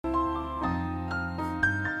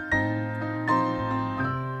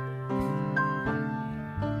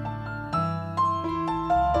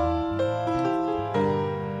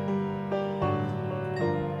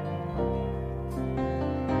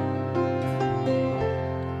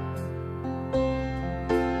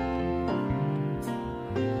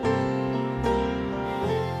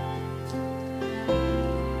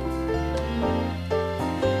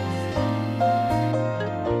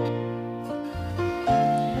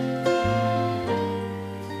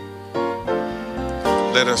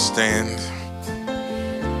Let us stand.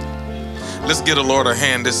 Let's give the Lord a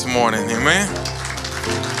hand this morning. Amen.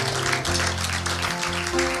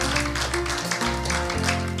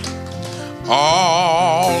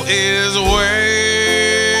 All is well.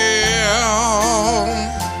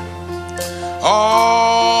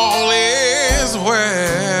 All is well.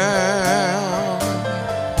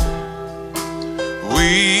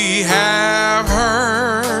 We have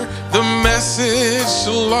heard the message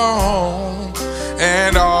along,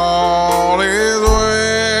 and all is well.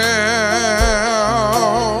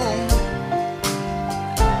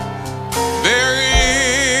 There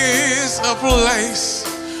is a place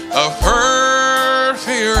of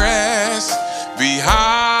perfect rest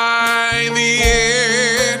behind the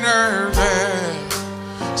inner veil.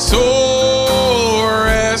 So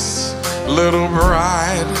rest, little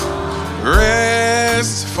bride,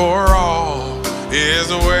 rest, for all is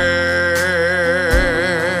well.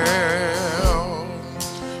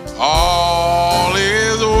 All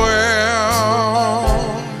is well.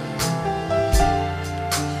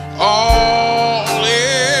 All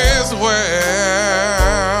is well.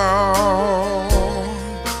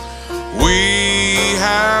 We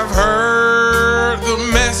have heard the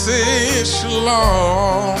message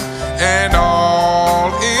long, and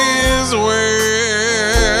all is well.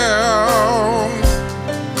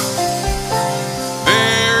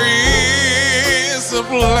 There is a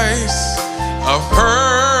place of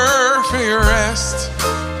perfect rest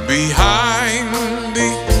behind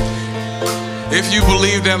the. If you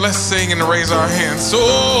believe that, let's sing and raise our hands. So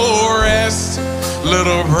rest,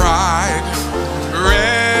 little bride,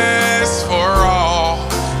 rest, for all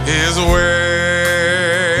is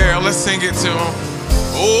well. Let's sing it to him.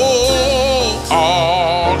 Oh,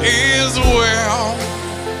 all is well.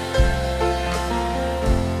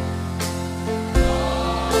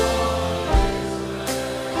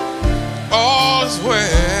 All is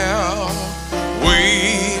well.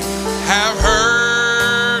 We have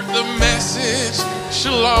heard the message,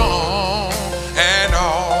 shalom, and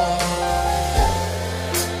all.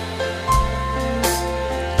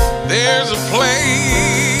 There's a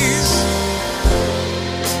place,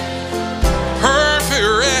 perfect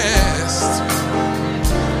rest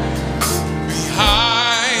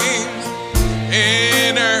behind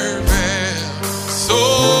inner veil. So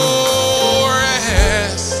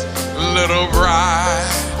rest, little bride,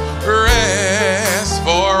 rest,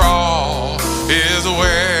 for all is well.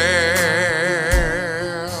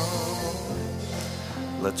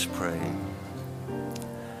 Let's pray.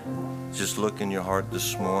 Just look in your heart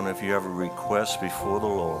this morning. If you have a request before the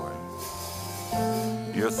Lord,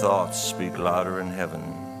 your thoughts speak louder in heaven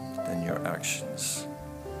than your actions.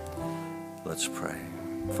 Let's pray.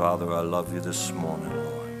 Father, I love you this morning,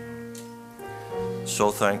 Lord.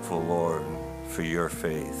 So thankful, Lord, for your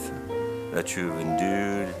faith that you've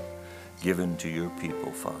endued, given to your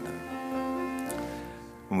people, Father.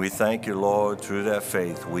 And we thank you, Lord, through that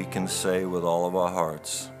faith we can say with all of our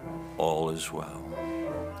hearts, all is well.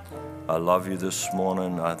 I love you this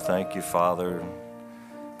morning. I thank you, Father,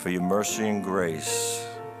 for your mercy and grace,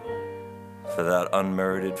 for that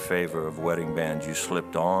unmerited favor of wedding band you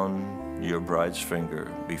slipped on your bride's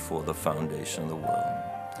finger before the foundation of the world.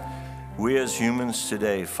 We as humans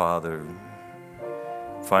today, Father,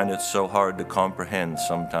 find it so hard to comprehend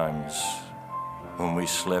sometimes when we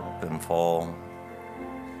slip and fall.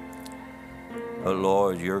 But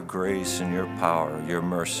Lord, your grace and your power, your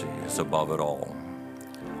mercy is above it all.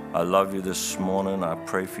 I love you this morning. I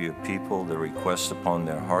pray for your people, the requests upon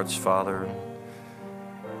their hearts, Father.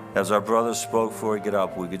 As our brother spoke before we get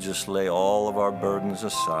up, we could just lay all of our burdens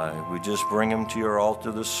aside. We just bring them to your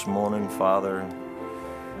altar this morning, Father,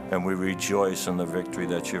 and we rejoice in the victory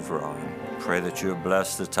that you've wrought. Pray that you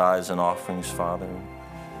bless the tithes and offerings, Father.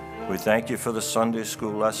 We thank you for the Sunday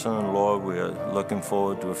school lesson, and Lord, we are looking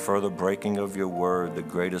forward to a further breaking of your word, the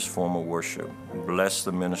greatest form of worship. Bless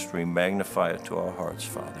the ministry, magnify it to our hearts,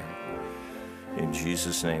 Father. In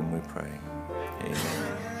Jesus' name we pray.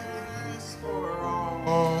 Amen.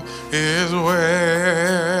 All is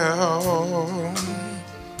well.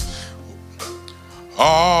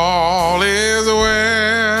 All is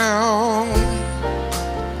well.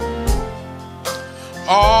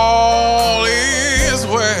 All is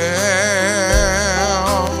well.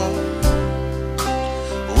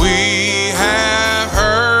 We have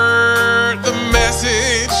heard the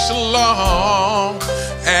message long,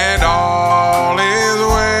 and all is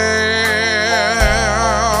well.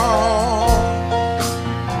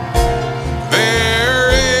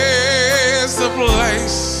 There is a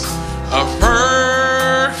place of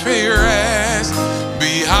perfect rest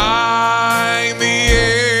behind the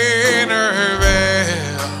inner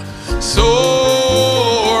veil.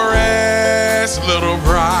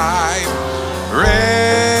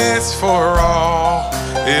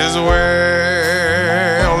 is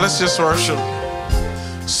well. Let's just worship.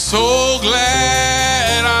 So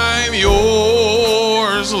glad I'm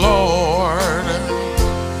yours, Lord.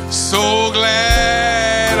 So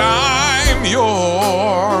glad I'm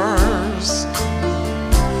yours.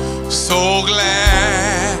 So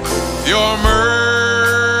glad your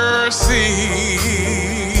mercy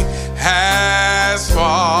has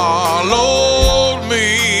followed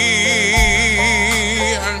me.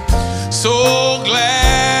 So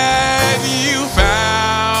glad you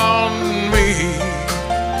found me,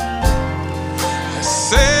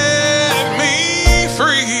 set me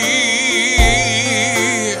free.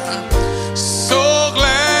 So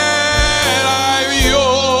glad I'm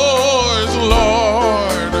yours,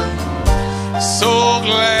 Lord. So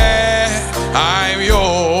glad I'm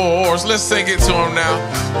yours. Let's sing it to him now.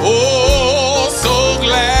 Oh, so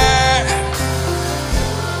glad.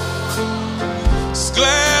 So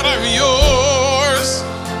glad I'm yours.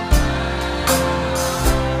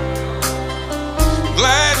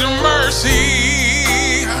 Glad your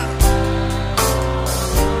mercy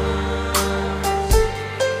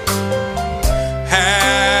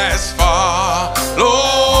has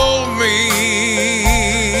followed me.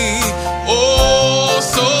 Oh,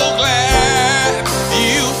 so glad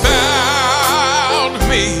you found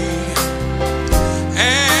me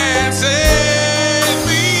and set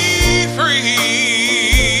me free.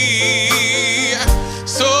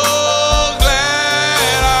 So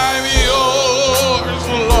glad I'm yours,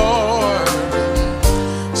 Lord.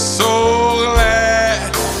 So glad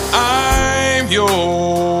I'm yours.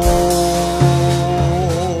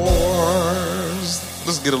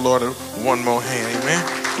 Let's get the Lord one more hand, amen.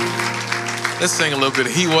 Let's sing a little bit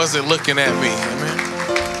of He Wasn't Looking at Me, amen.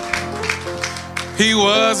 He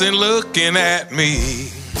wasn't looking at me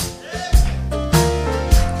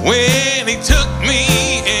when he took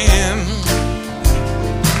me in.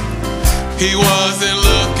 He wasn't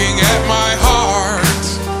looking at my heart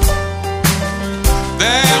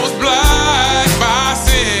that was blind by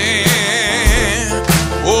sin.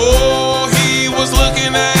 Oh, he was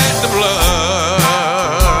looking at the blood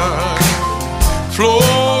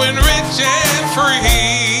flowing rich and free.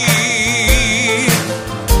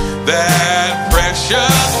 That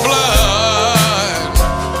precious blood,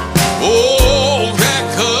 oh, that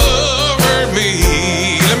covered me.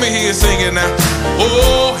 Let me hear you sing it now.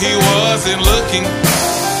 Oh, he wasn't looking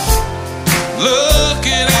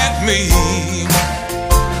at me.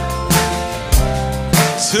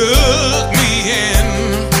 Took me in,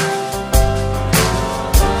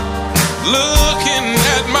 looking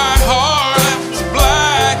at my heart that was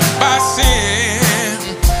blind by sin.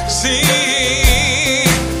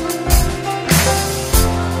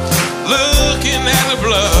 Looking at the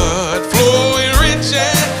blood flowing rich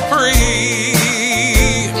and free.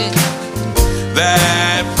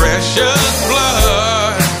 That precious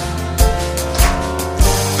blood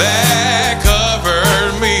that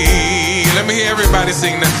covered me. Let me hear everybody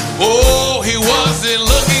sing that. Oh, he wasn't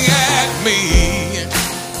looking at me.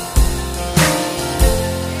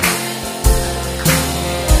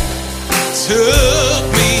 Took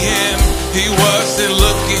me in. He wasn't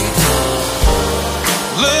looking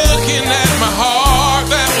at my heart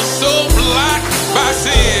that was so black by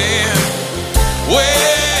sin.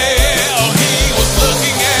 Well, he was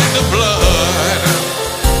looking at the blood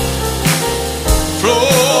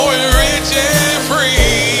flowing rich and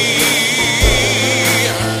free.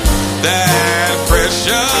 That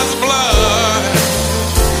precious blood,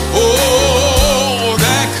 oh,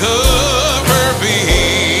 that covered me.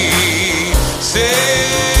 Say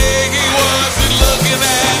he wasn't looking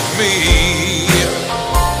at me.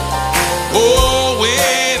 Oh,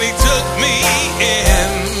 when he took me in,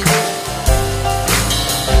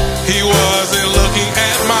 he wasn't looking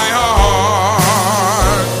at my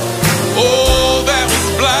heart. Oh, that was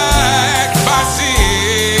black by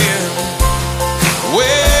sin.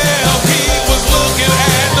 Well, he was looking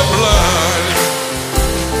at the blood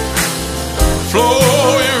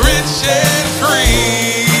flowing rich and free.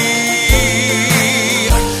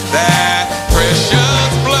 That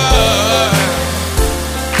precious blood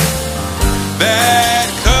that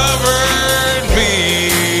covered me.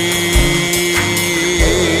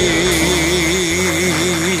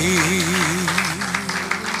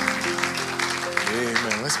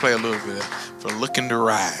 Amen. Let's play a little bit for Looking to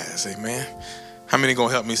Rise. Amen. How many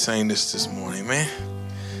gonna help me sing this morning? Amen.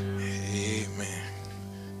 Amen.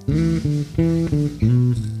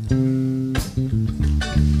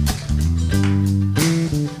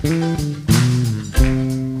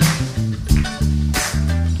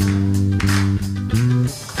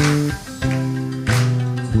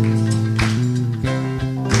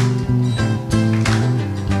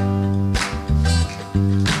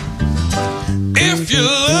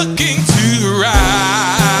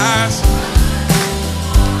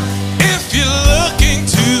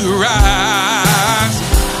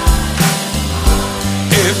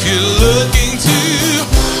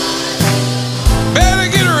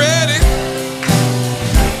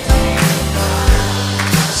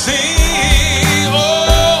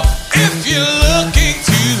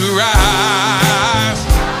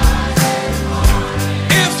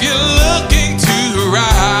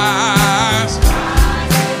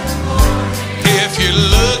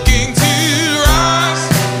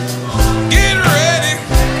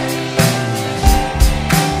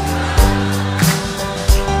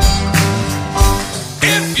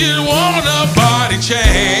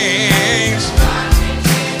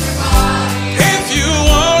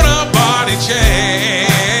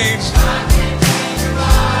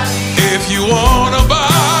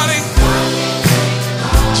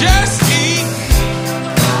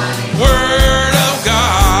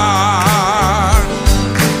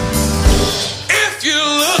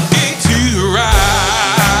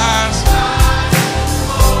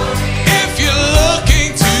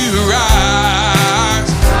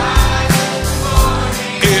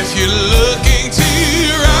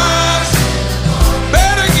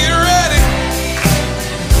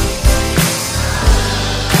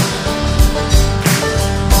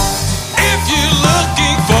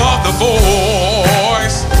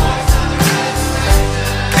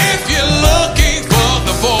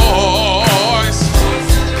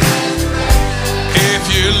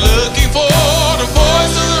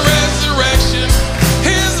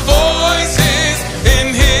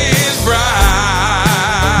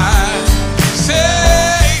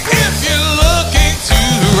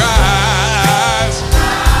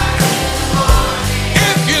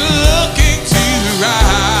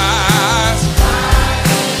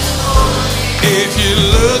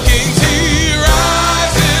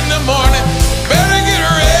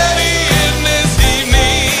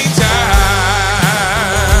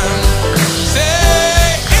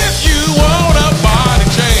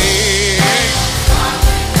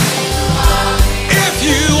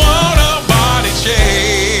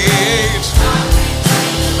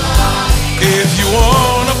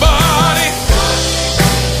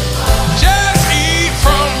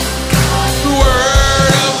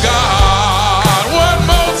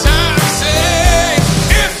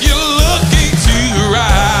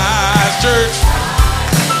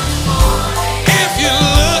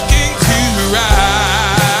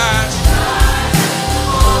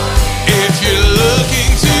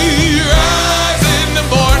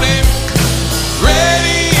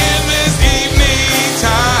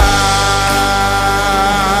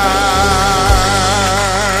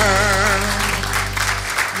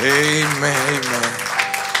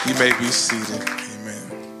 may be seated.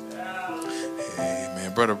 Amen.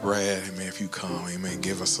 Amen. Brother Brad, amen, if you come, amen,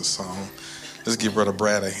 give us a song. Let's give Brother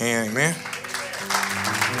Brad a hand, amen.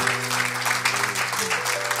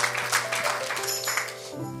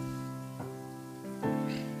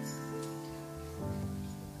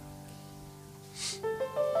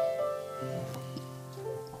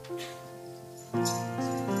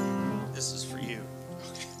 This is for you.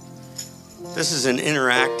 This is an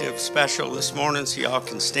interactive special this morning, so y'all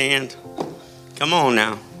can stand. Come on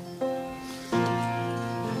now.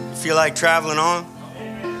 Feel like traveling on?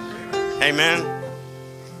 Amen.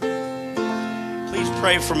 Please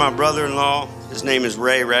pray for my brother-in-law. His name is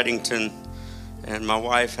Ray Reddington, and my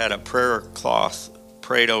wife had a prayer cloth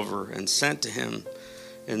prayed over and sent to him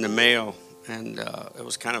in the mail, and it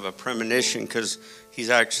was kind of a premonition because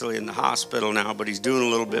he's actually in the hospital now, but he's doing a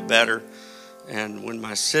little bit better. And when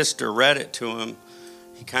my sister read it to him,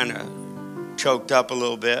 he kind of choked up a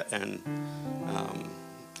little bit, and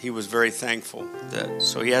he was very thankful.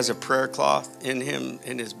 So he has a prayer cloth in him,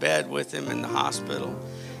 in his bed with him in the hospital.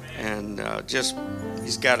 And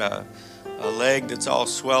he's got a leg that's all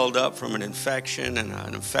swelled up from an infection and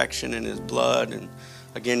an infection in his blood. And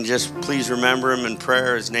again, just please remember him in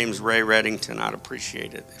prayer. His name's Ray Reddington. I'd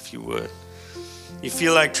appreciate it if you would. You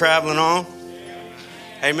feel like traveling on?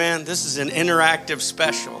 Amen. This is an interactive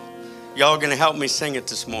special. Y'all going to help me sing it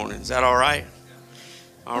this morning. Is that all right?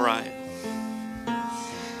 All right.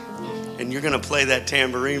 And you're going to play that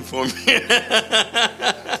tambourine for me.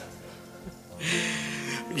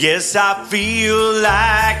 Yes, I feel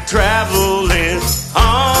like traveling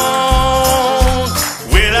on.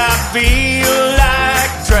 Will I feel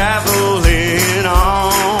like traveling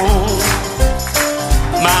on?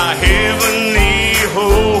 My heavenly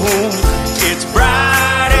home, it's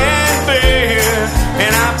bright and fair,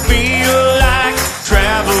 and I feel like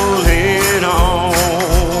traveling on.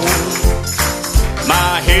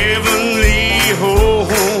 My heavenly home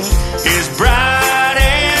is bright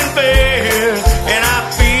and fair, and I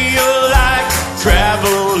feel like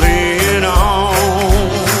traveling on.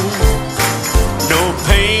 No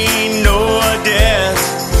pain, no death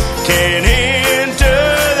can enter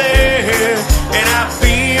there, and I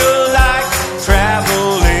feel like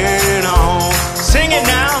traveling on. Sing it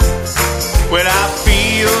now. Well, I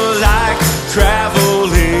feel like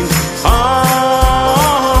traveling on.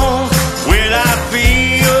 Will I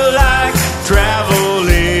feel like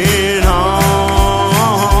traveling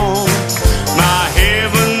on? My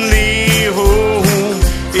heavenly home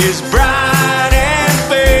is bright and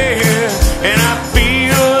fair, and I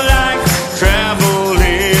feel like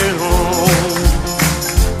traveling home.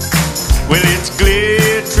 Well, it's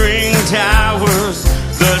glittering towers,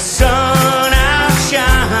 the sun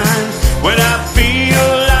outshines. Well, I feel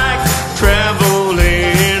like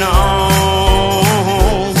traveling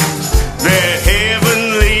on. The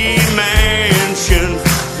heavenly mansion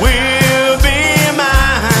will be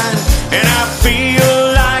mine, and I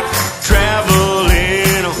feel like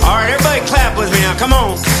traveling on. All right, everybody clap with me now. Come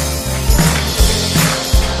on.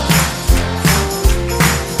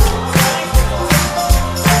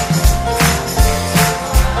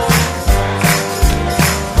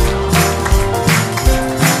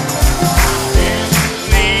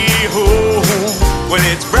 Well,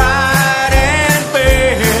 it's bright and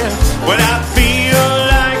fair. Well, I feel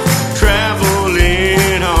like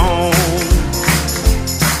traveling on.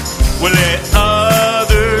 Well, let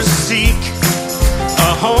others seek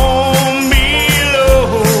a home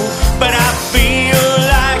below, but I feel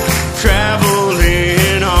like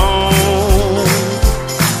traveling on.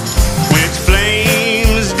 With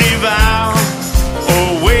flames devour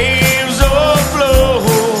or waves overflow,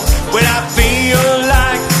 well, I feel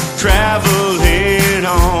like traveling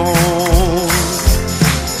on.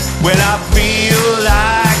 Well, I feel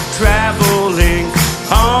like traveling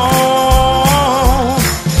on.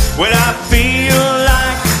 Well, I feel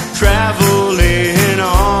like traveling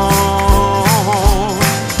on.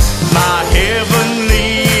 My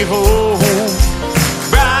heavenly home,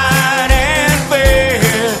 bright and fair,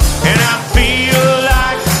 and I feel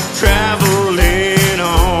like traveling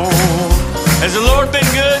on. Has the Lord been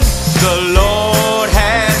good? The Lord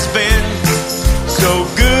has been so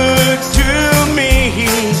good to me,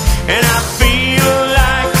 and I feel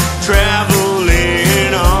like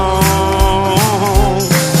traveling on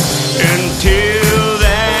until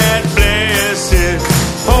that blessed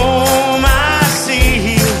home I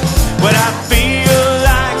see. But I feel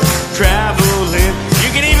like traveling. You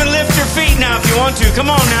can even lift your feet now if you want to. Come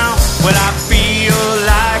on now. Well, I feel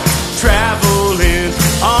like traveling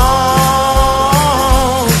on.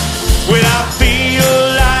 Well, I feel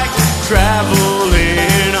like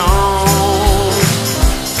traveling on.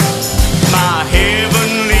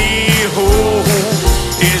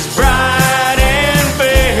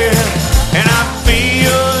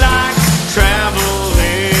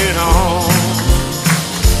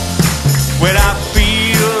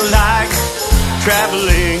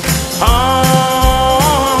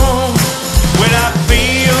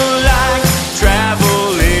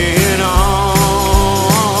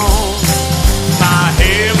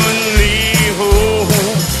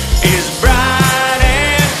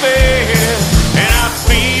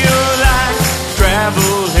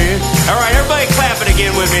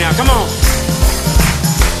 again with me now. Come on.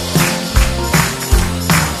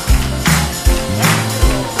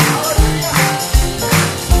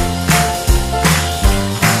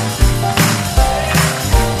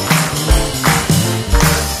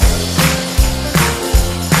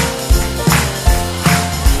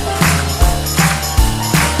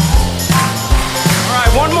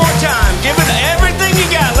 One more time. Give it everything you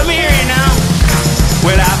got. Let me hear you now.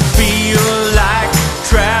 Well, I feel like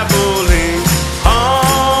traveling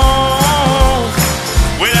on.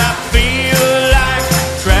 Well, I feel like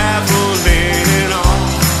traveling on.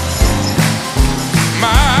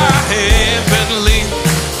 My heavenly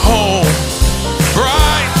home,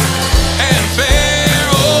 bright and fair.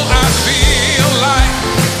 Oh, I feel like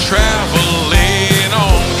traveling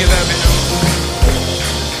on. Get that in.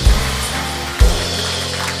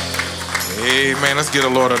 Amen. Let's give the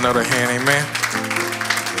Lord another hand. Amen.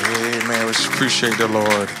 Amen. We appreciate the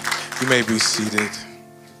Lord. You may be seated.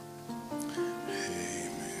 Amen.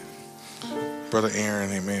 Brother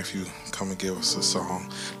Aaron, amen. If you come and give us a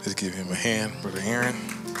song, let's give him a hand. Brother Aaron.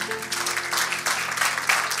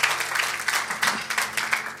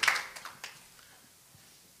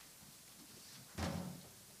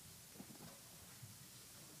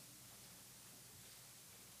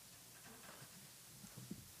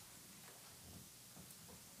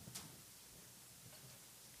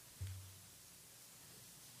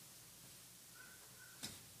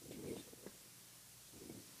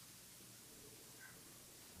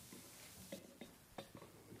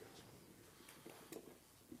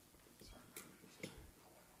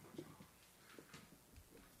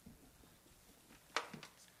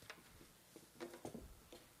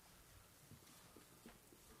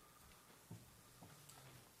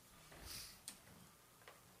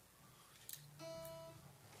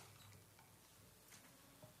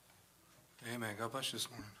 Amen. God bless you this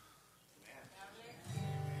morning.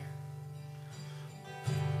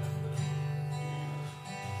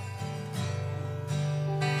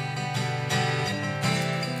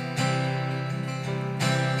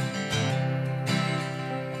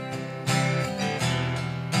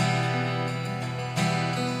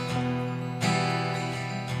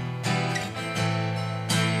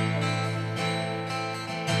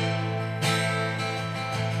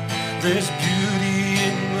 There's beauty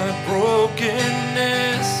in my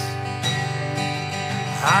brokenness.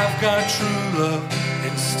 I've got true love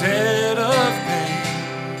instead of pain.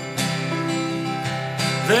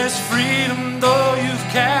 There's freedom though you've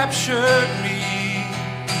captured me.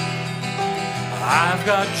 I've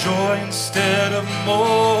got joy instead of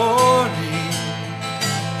mourning.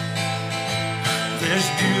 There's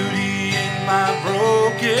beauty in my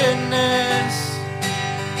brokenness.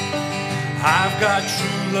 I've got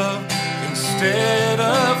true love instead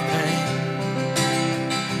of pain.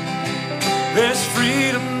 There's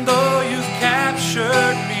freedom though you've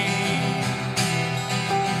captured me.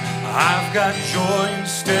 I've got joy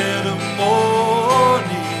instead of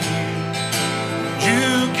mourning.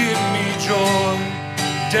 You give me joy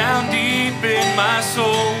down deep in my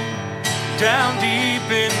soul, down deep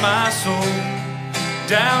in my soul,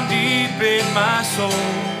 down deep in my soul.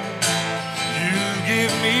 You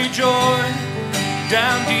give me joy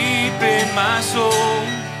down deep in my soul,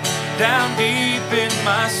 down deep in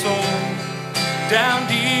my soul, down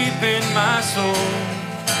deep in my soul.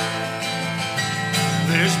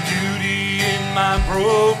 There's beauty in my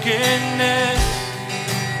brokenness.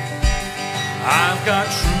 I've got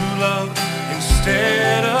true love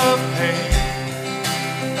instead of pain.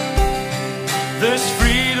 There's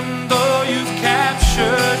freedom though you've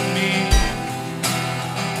captured me.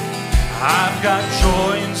 I've got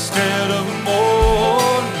joy instead of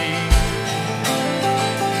mourning.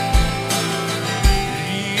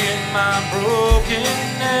 In my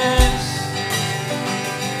brokenness,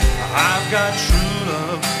 I've got true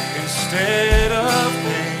love instead of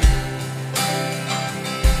pain.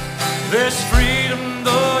 There's freedom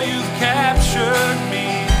though you've captured me.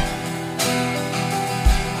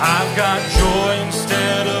 I've got joy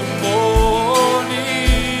instead of mourning.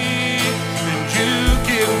 And you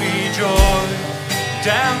give me joy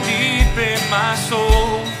down deep in my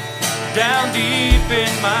soul, down deep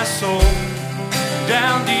in my soul,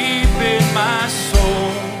 down deep in my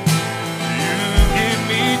soul. You give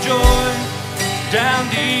me joy down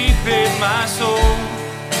deep in my soul,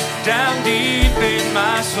 down deep in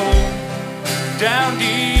my soul, down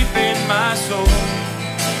deep in my soul.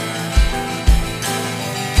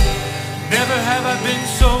 Never have I been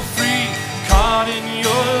so free, caught in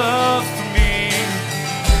your love for me.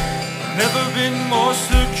 Never been more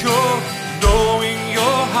secure, knowing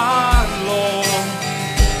your heart, Lord.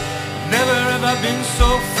 Never have I been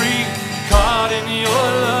so free, caught in your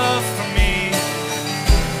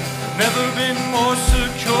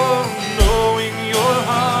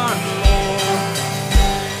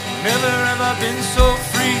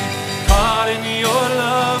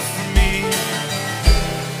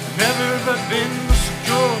been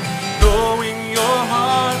secure, knowing your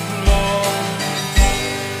heart, Lord.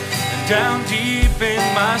 And down deep in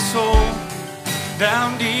my soul,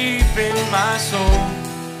 down deep in my soul,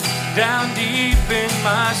 down deep in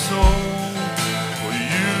my soul, will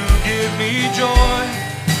you give me joy?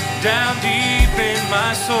 Down deep in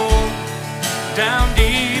my soul, down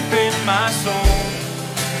deep in my soul,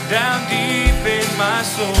 down deep in my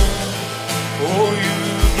soul, oh, you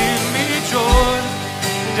give me joy.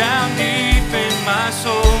 Down deep in my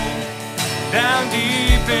soul, down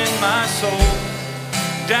deep in my soul,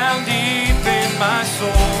 down deep in my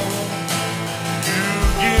soul, you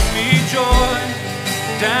give me joy.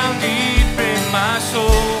 Down deep in my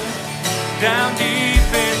soul, down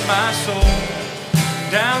deep in my soul,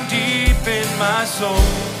 down deep in my soul,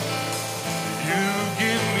 you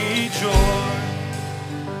give me joy.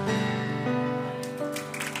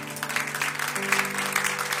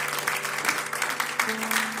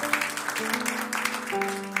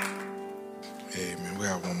 Amen. We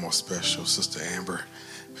have one more special. Sister Amber,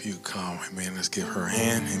 if you come, amen, let's give her a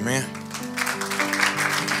hand. Amen.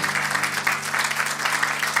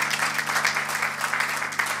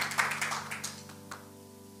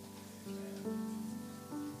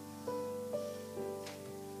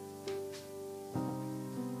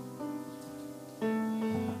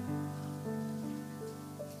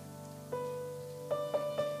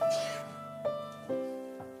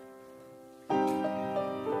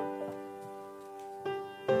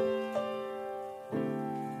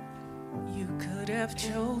 Have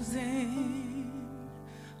chosen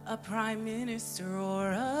a prime minister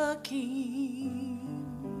or a king.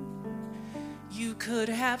 You could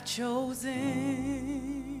have chosen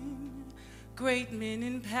great men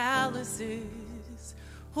in palaces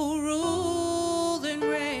who rule and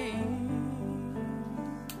reign.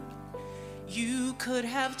 You could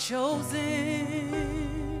have chosen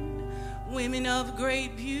women of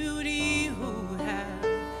great beauty who have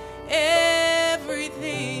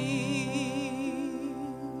everything.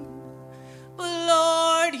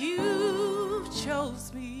 Lord, you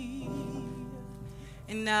chose me,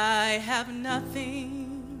 and I have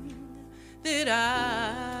nothing that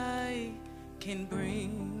I can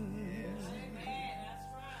bring.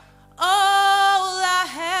 All I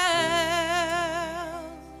have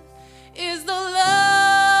is the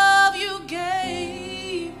love you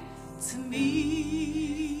gave to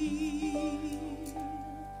me.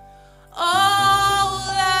 All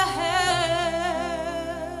I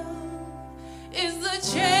have is the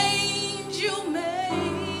change you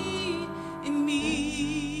made in me.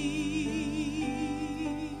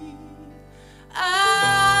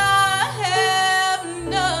 I have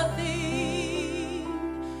nothing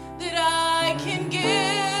that I can give,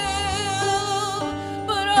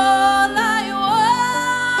 but all I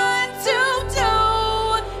want to do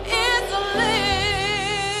is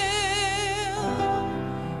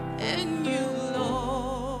live in you,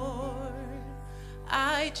 Lord.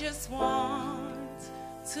 I just want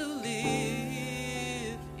to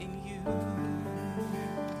live in you.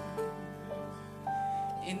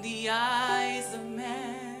 In the eyes of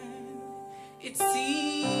man, it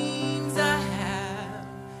seems I have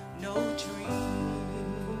no dreams.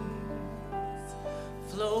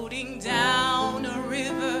 Floating down a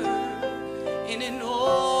river in an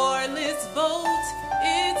oarless boat,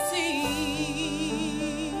 it seems.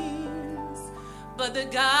 But the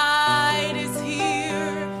guide is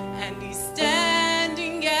here, and he's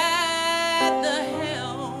standing at the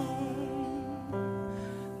helm.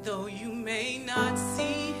 Though you may not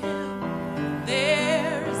see him,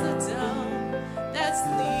 there's a dove that's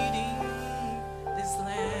leading this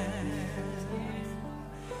land.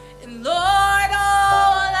 And Lord,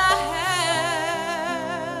 all I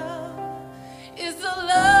have is the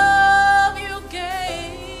love you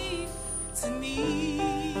gave to me.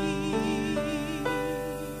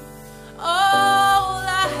 All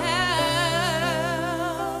I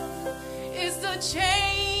have is the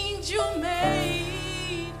change you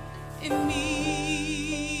made in me.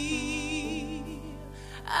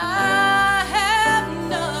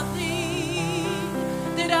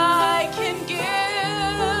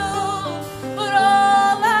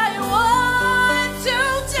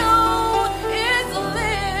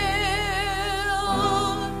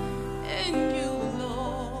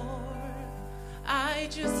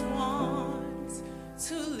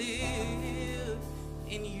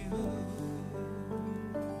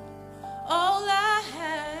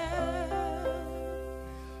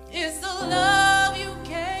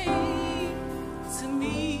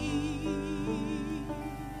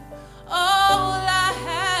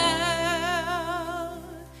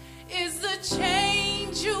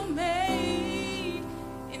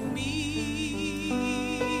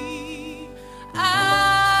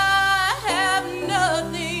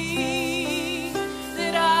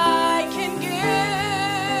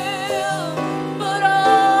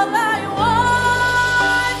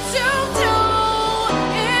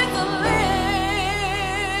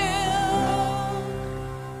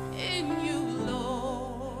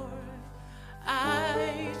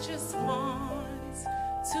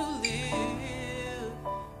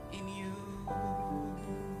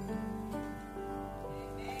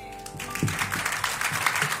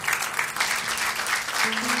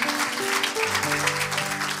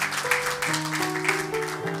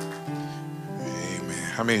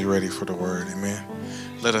 How many are ready for the word? Amen.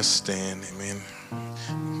 Let us stand. Amen.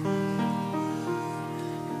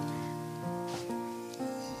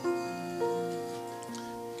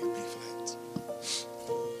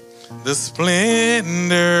 The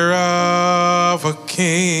splendor of a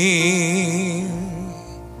king,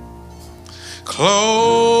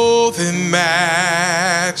 clothed in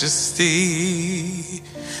majesty.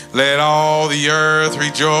 Let all the earth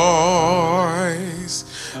rejoice,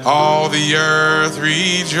 all the earth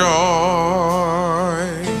rejoice.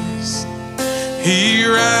 He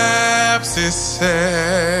wraps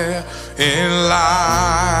himself in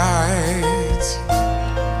light,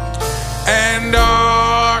 and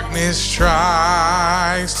darkness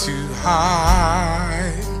tries to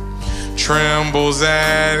hide, trembles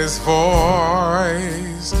at his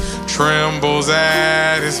voice, trembles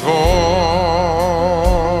at his voice.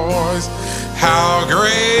 How great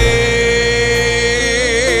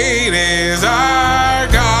is our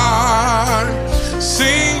God?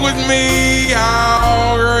 Sing with me,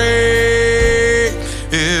 how great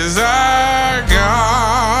is our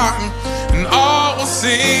God? And all will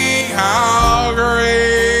sing, how great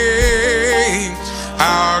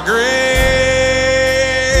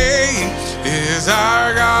is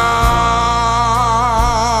our God.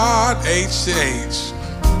 H to H.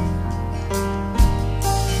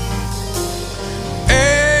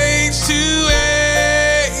 H to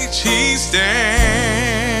H, he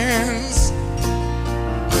stands.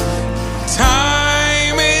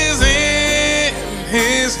 Time is in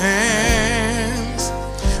his hands,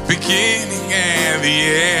 beginning and the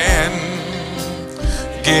end,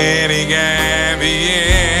 beginning and the end.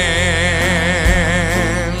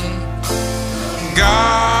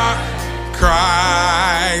 God,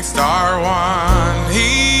 Christ, our one,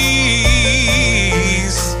 he's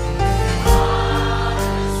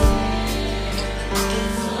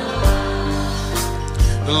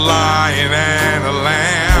the lion and the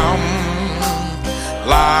lamb,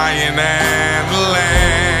 lion and the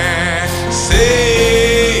lamb.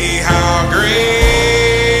 Say, how great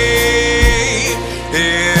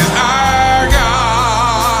is our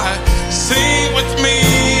God? Sing with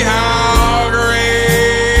me, how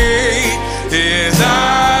great is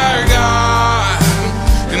our God?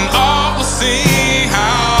 And all will sing,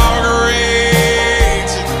 how great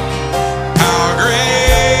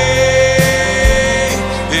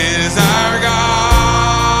is our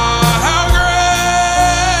God? How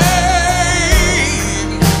great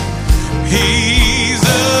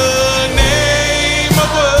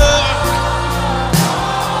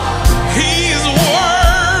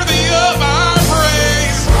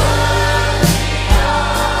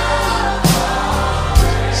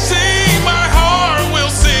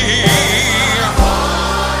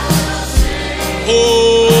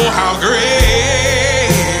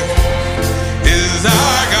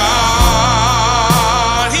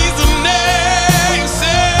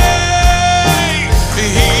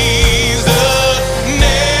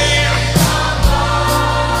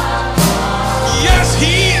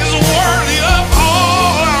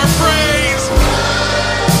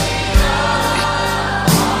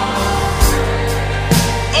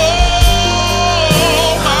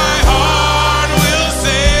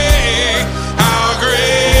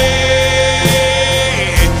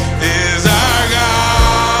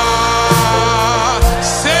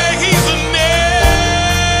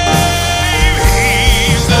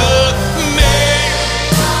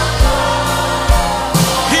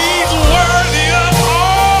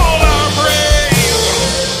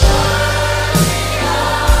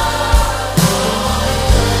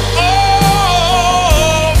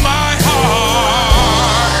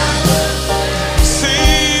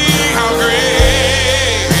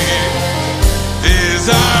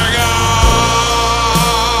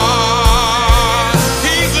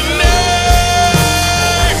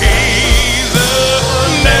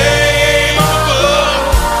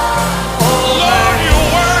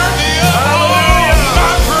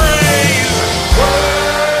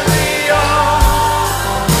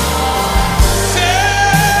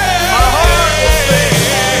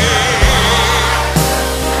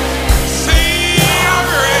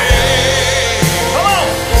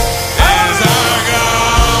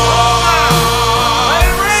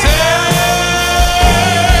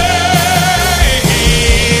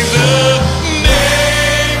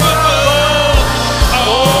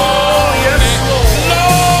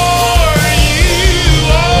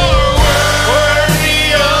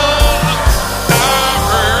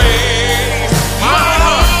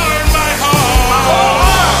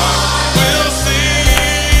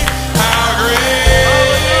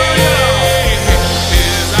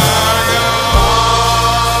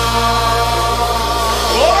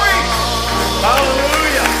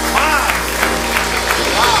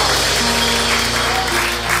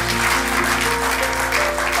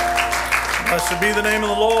Blessed be the name of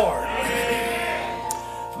the Lord.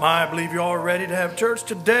 I believe you're all ready to have church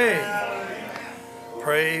today.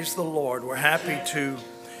 Praise the Lord. We're happy to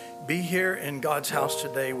be here in God's house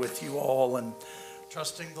today with you all and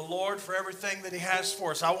trusting the Lord for everything that He has for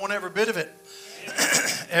us. I want every bit of it.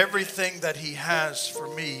 Everything that He has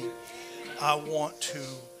for me, I want to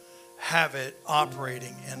have it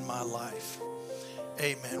operating in my life.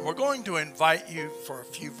 Amen. We're going to invite you for a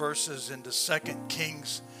few verses into 2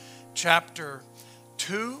 Kings chapter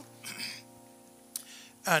 2.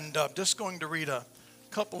 And I'm just going to read a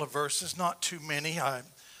couple of verses, not too many.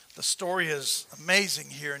 The story is amazing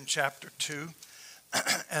here in chapter 2.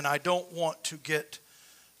 And I don't want to get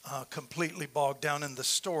completely bogged down in the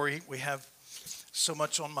story. We have so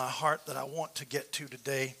much on my heart that I want to get to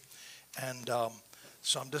today. And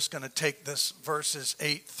so I'm just going to take this verses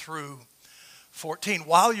 8 through 14.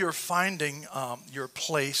 While you're finding your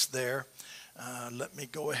place there, let me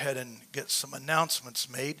go ahead and get some announcements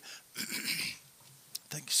made.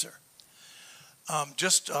 Thank you, sir.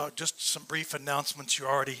 Just some brief announcements. You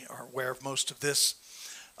already are aware of most of this.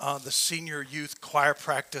 The senior youth choir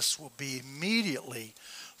practice will be immediately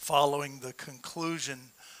following the conclusion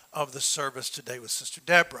of the service today with Sister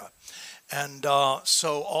Deborah. And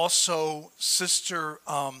so also Sister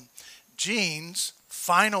Jean's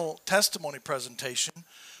final testimony presentation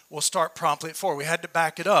will start promptly at 4. We had to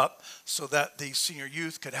back it up so that the senior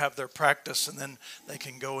youth could have their practice and then they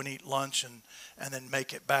can go and eat lunch and then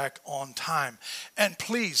make it back on time. And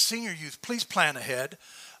please, senior youth, please plan ahead.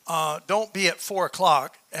 Don't be at 4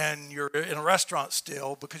 o'clock and you're in a restaurant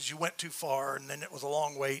still because you went too far and then it was a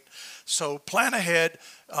long wait. So plan ahead.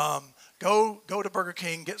 Go to Burger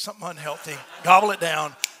King, get something unhealthy, gobble it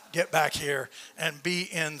down, get back here, and be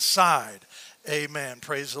inside. Amen.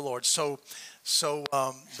 Praise the Lord. So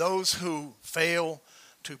those who fail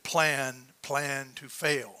to plan to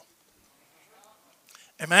fail.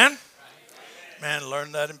 Amen? Man,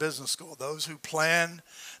 learn that in business school. Those who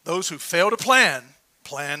fail to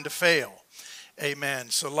plan to fail. Amen.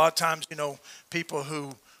 So a lot of times, people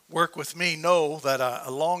who work with me know that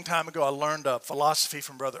a long time ago I learned a philosophy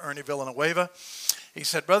from Brother Ernie Villanueva. He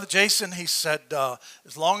said, Brother Jason, he said,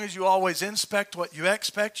 as long as you always inspect what you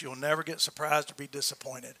expect, you'll never get surprised or be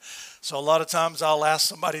disappointed. So a lot of times I'll ask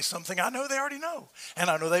somebody something I know they already know, and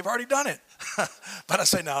I know they've already done it. But I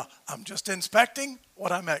say, no, I'm just inspecting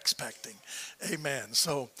what I'm expecting. Amen.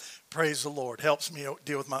 So praise the Lord. Helps me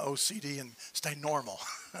deal with my OCD and stay normal.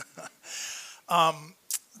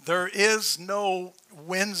 There is no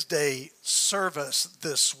Wednesday service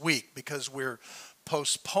this week because we're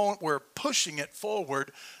pushing it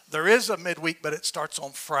forward. There is a midweek, but it starts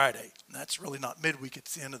on Friday. And that's really not midweek,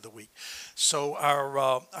 it's the end of the week. So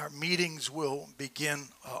our meetings will begin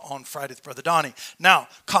on Friday with Brother Donnie. Now,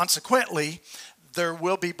 consequently, there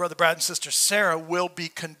will be, Brother Brad and Sister Sarah will be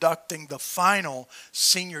conducting the final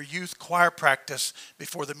senior youth choir practice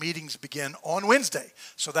before the meetings begin on Wednesday.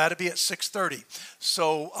 So that'll be at 6:30.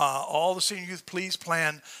 So all the senior youth, please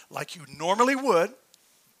plan like you normally would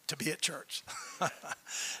to be at church.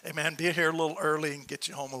 Amen. Be here a little early and get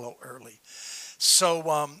you home a little early. So,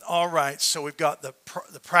 all right. So we've got the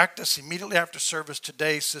practice immediately after service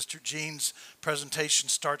today. Sister Jean's presentation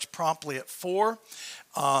starts promptly at 4.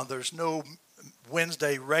 There's no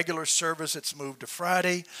Wednesday regular service. It's moved to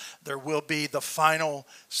Friday. There will be the final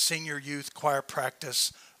senior youth choir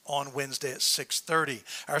practice on Wednesday at 6:30.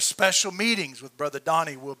 Our special meetings with Brother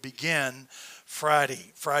Donnie will begin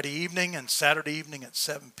Friday evening and Saturday evening at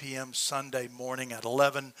 7 p.m., Sunday morning at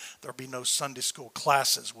 11. There'll be no Sunday school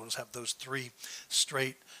classes. We'll just have those 3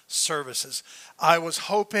 straight services. I was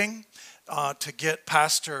hoping to get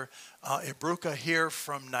Pastor Ibruka here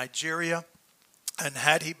from Nigeria, and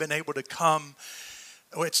had he been able to come,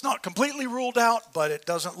 it's not completely ruled out, but it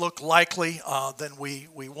doesn't look likely. Then we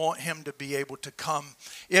want him to be able to come.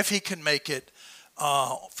 If he can make it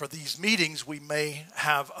for these meetings, we may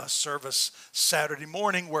have a service Saturday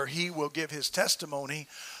morning where he will give his testimony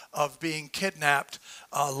of being kidnapped,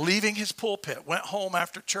 leaving his pulpit, went home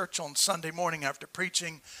after church on Sunday morning after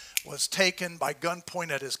preaching, was taken by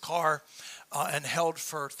gunpoint at his car, and held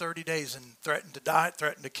for 30 days and threatened to die,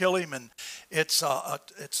 threatened to kill him. And it's a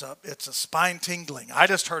spine tingling. I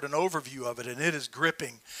just heard an overview of it, and it is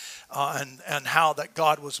gripping, and how that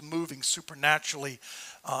God was moving supernaturally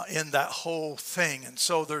in that whole thing. And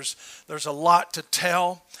so there's a lot to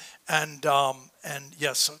tell, and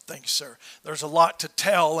yes, so thank you, sir. There's a lot to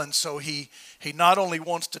tell, and so he not only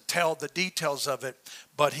wants to tell the details of it,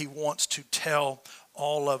 but he wants to tell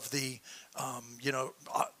all of the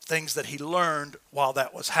things that he learned while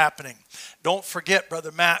that was happening. Don't forget,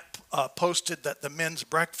 Brother Matt posted that the men's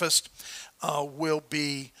breakfast will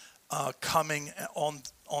be coming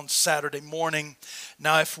on Saturday morning.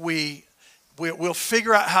 Now, if we'll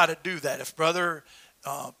figure out how to do that. If Brother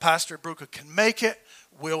Pastor Bruca can make it,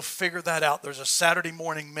 we'll figure that out. There's a Saturday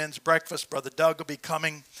morning men's breakfast. Brother Doug will be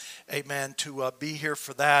coming, amen, to be here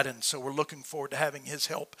for that. And so we're looking forward to having his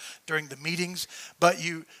help during the meetings. But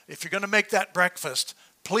if you're going to make that breakfast,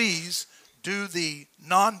 please do the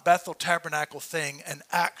non-Bethel Tabernacle thing and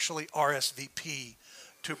actually RSVP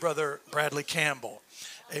to Brother Bradley Campbell.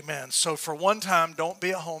 Amen. So for one time, don't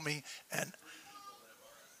be a homie. And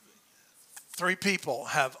 3 people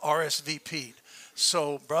have RSVP'd.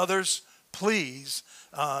 So brothers, please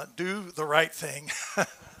do the right thing,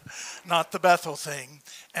 not the Bethel thing,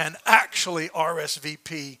 and actually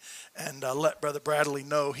RSVP and let Brother Bradley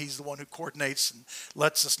know. He's the one who coordinates and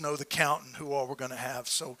lets us know the count and who all we're going to have.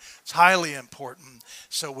 So it's highly important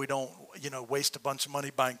so we don't, waste a bunch of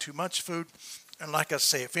money buying too much food. And like I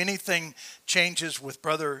say, if anything changes with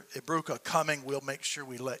Brother Ibruka coming, we'll make sure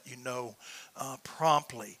we let you know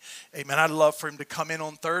promptly. Amen. I'd love for him to come in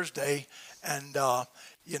on Thursday and,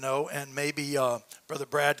 and maybe Brother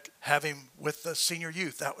Brad have him with the senior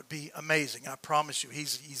youth. That would be amazing. I promise you.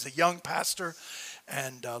 He's a young pastor,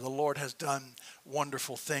 and the Lord has done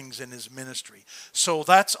wonderful things in his ministry. So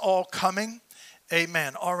that's all coming.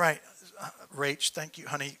 Amen. All right. Rach, thank you,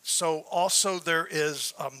 honey. So also there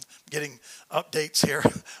is, getting updates here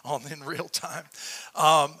in real time.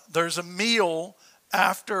 There's a meal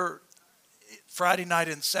after Friday night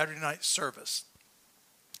and Saturday night service.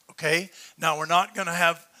 Okay? Now we're not going to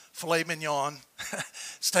have filet mignon,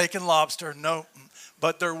 steak and lobster, no.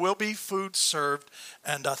 But there will be food served,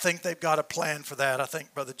 and I think they've got a plan for that. I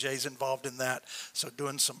think Brother Jay's involved in that, so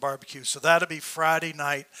doing some barbecue. So that'll be Friday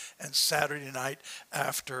night and Saturday night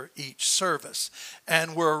after each service.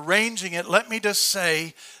 And we're arranging it. Let me just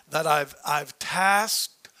say that I've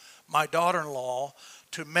tasked my daughter-in-law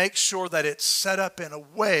to make sure that it's set up in a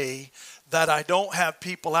way that I don't have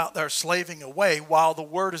people out there slaving away while the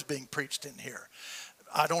word is being preached in here.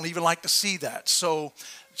 I don't even like to see that. So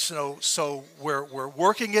we're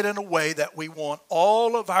working it in a way that we want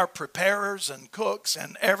all of our preparers and cooks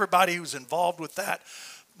and everybody who's involved with that.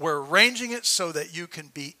 We're arranging it so that you can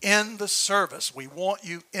be in the service. We want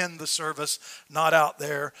you in the service, not out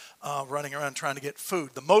there running around trying to get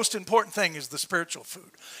food. The most important thing is the spiritual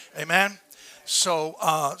food. Amen. So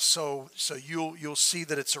you'll see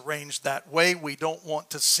that it's arranged that way. I don't want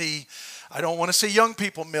to see young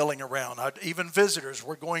people milling around, even visitors.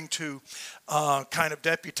 We're going to kind of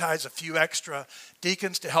deputize a few extra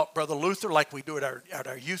deacons to help Brother Luther, like we do at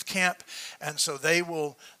our youth camp, and so they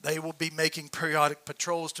will be making periodic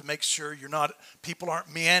patrols to make sure people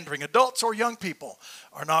aren't meandering. Adults or young people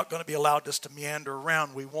are not going to be allowed just to meander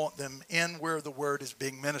around. We want them in where the word is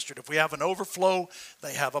being ministered. If we have an overflow,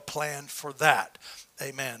 they have a plan for that.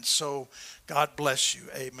 Amen. So God bless you.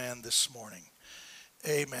 Amen. This morning.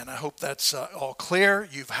 Amen. I hope that's all clear.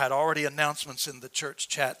 You've had already announcements in the church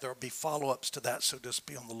chat. There will be follow-ups to that, so just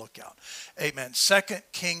be on the lookout. Amen. 2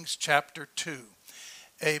 Kings chapter 2.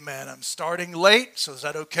 Amen. I'm starting late, so is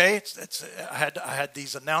that okay? I had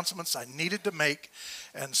these announcements I needed to make,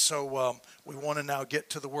 and so we want to now get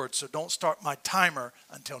to the word. So don't start my timer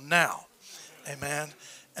until now. Amen.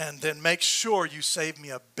 And then make sure you save me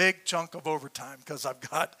a big chunk of overtime, because I've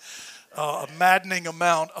got a maddening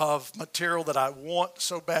amount of material that I want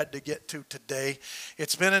so bad to get to today.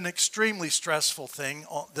 It's been an extremely stressful thing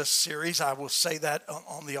on this series. I will say that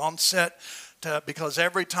on the onset, because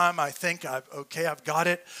every time I think I've got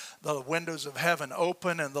it, the windows of heaven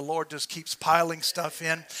open and the Lord just keeps piling stuff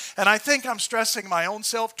in. And I think I'm stressing my own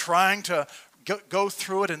self, trying to go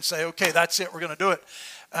through it and say, okay, that's it, we're going to do it.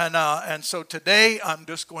 And so today I'm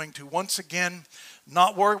just going to once again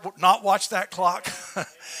not watch that clock.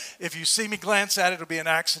 If you see me glance at it, it'll be an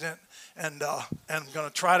accident. And I'm going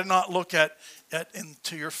to try to not look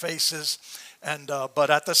into your faces. But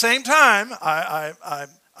at the same time, I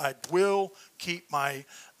will keep my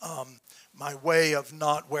way of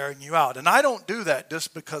not wearing you out. And I don't do that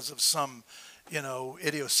just because of some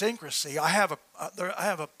idiosyncrasy. I have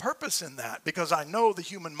a purpose in that, because I know the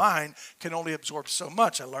human mind can only absorb so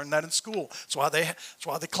much. I learned that in school. That's why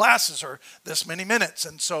the classes are this many minutes.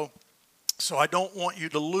 And so I don't want you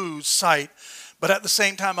to lose sight, but at the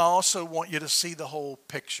same time, I also want you to see the whole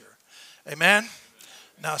picture. Amen?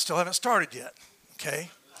 Now, I still haven't started yet. Okay?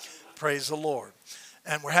 Praise the Lord.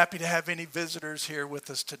 And we're happy to have any visitors here with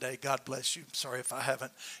us today. God bless you. Sorry if I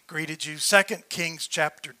haven't greeted you. 2 Kings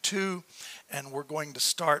chapter 2, and we're going to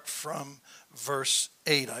start from verse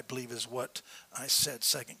 8, I believe is what I said.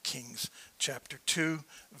 2 Kings chapter 2,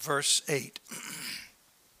 verse 8.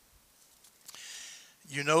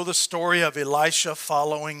 You know the story of Elisha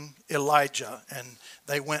following Elijah, and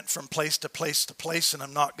they went from place to place to place, and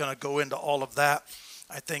I'm not going to go into all of that.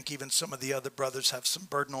 I think even some of the other brothers have some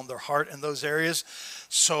burden on their heart in those areas.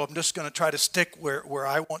 So I'm just going to try to stick where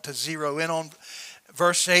I want to zero in on.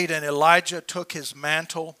 Verse 8, and Elijah took his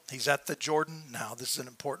mantle. He's at the Jordan. Now, this is an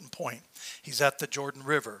important point. He's at the Jordan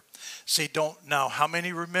River. See, now, how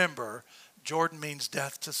many remember Jordan means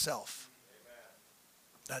death to self?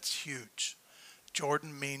 That's huge.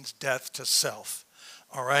 Jordan means death to self.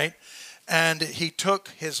 All right? And he took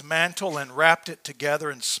his mantle and wrapped it together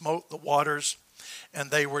and smote the waters,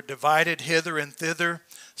 and they were divided hither and thither,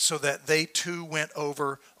 so that they too went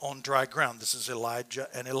over on dry ground. This is Elijah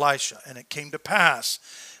and Elisha. And it came to pass,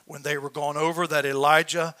 when they were gone over, that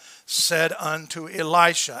Elijah said unto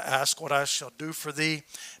Elisha, ask what I shall do for thee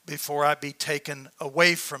before I be taken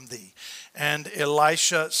away from thee. And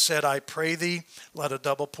Elisha said, I pray thee, let a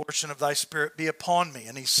double portion of thy spirit be upon me.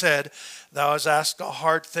 And he said, thou hast asked a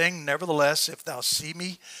hard thing. Nevertheless, if thou see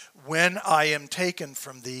me when I am taken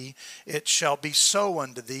from thee, it shall be so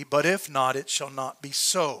unto thee. But if not, it shall not be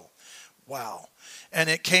so. Wow. And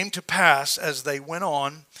it came to pass, as they went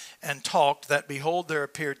on and talked, that behold, there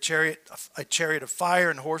appeared a chariot of fire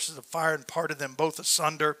and horses of fire, and parted them both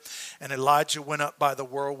asunder. And Elijah went up by the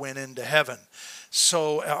whirlwind into heaven.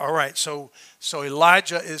 So, all right, so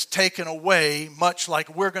Elijah is taken away, much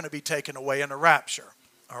like we're going to be taken away in a rapture.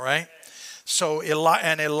 All right. So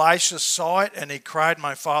Elisha saw it, and he cried,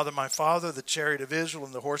 my father, the chariot of Israel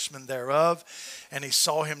and the horsemen thereof. And he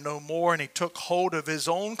saw him no more, and he took hold of his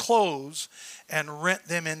own clothes and rent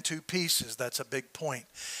them into pieces. That's a big point.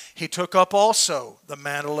 He took up also the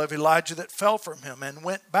mantle of Elijah that fell from him, and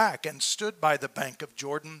went back and stood by the bank of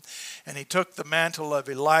Jordan. And he took the mantle of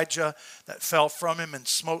Elijah that fell from him, and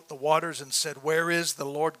smote the waters, and said, where is the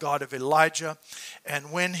Lord God of Elijah?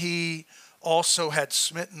 And when he also had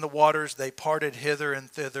smitten the waters, they parted hither and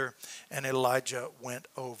thither, and Elijah went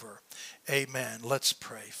over. Amen. Let's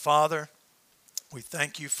pray. Father, we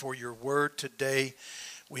thank you for your word today.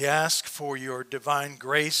 We ask for your divine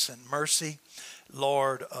grace and mercy,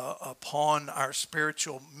 Lord, upon our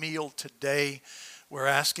spiritual meal today. We're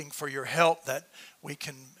asking for your help that we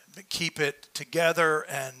can keep it together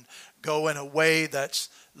and go in a way that's,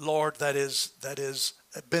 Lord, that is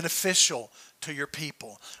beneficial to your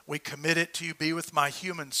people. We commit it to you. Be with my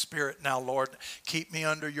human spirit now, Lord. Keep me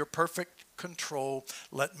under your perfect control.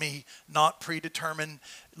 Let me not predetermine.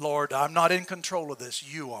 Lord, I'm not in control of this.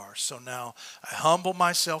 You are. So now I humble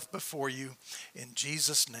myself before you in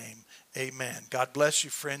Jesus' name. Amen. God bless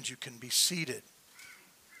you, friends. You can be seated.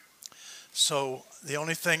 So the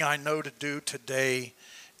only thing I know to do today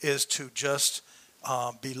is to just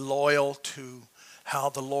be loyal to how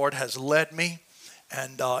the Lord has led me,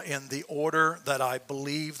 and in the order that I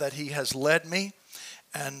believe that he has led me.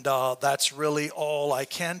 And that's really all I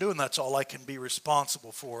can do, and that's all I can be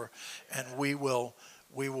responsible for. And we will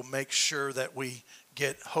make sure that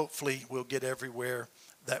hopefully we'll get everywhere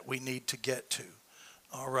that we need to get to.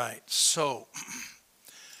 All right, so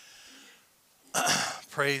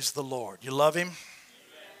praise the Lord. You love him?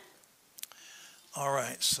 All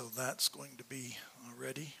right, so that's going to be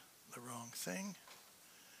already the wrong thing.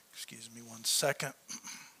 Excuse me 1 second.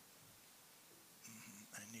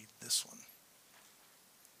 I need this one.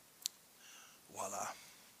 Voila.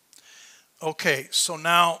 Okay, so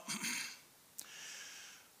now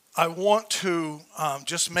I want to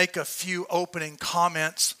just make a few opening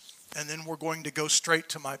comments, and then we're going to go straight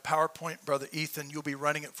to my PowerPoint. Brother Ethan, you'll be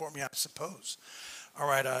running it for me, I suppose. All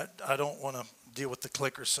right, I don't want to deal with the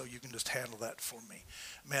clicker, so you can just handle that for me.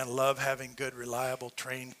 Man, love having good, reliable,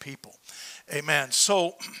 trained people. Amen.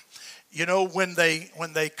 So, you know, when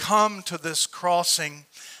they come to this crossing,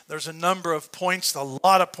 there's a number of points, a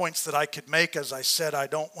lot of points that I could make. As I said, I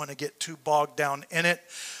don't want to get too bogged down in it,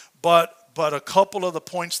 but a couple of the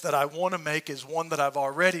points that I want to make is one that I've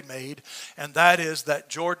already made, and that is that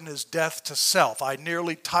Jordan is death to self. I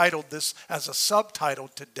nearly titled this as a subtitle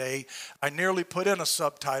today. I nearly put in a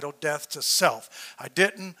subtitle, Death to Self. I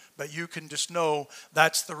didn't, but you can just know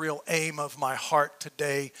that's the real aim of my heart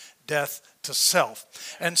today, death to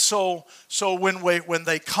self. And so when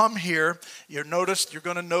they come here, you're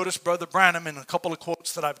going to notice Brother Branham in a couple of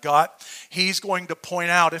quotes that I've got. He's going to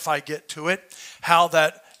point out, if I get to it, how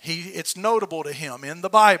that it's notable to him in the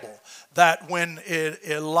Bible that when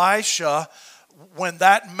when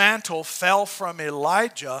that mantle fell from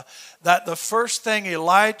Elijah, that the first thing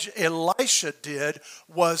Elisha did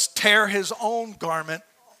was tear his own garment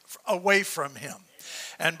away from him.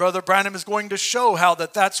 And Brother Branham is going to show how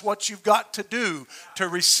that's what you've got to do to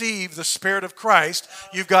receive the Spirit of Christ.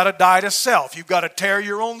 You've got to die to self. You've got to tear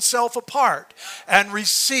your own self apart and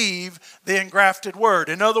receive the engrafted Word.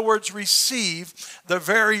 In other words, receive the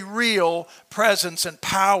very real presence and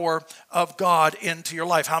power of God into your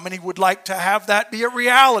life. How many would like to have that be a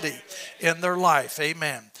reality in their life?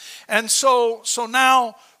 Amen. And so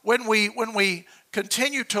now when we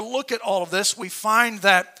continue to look at all of this, we find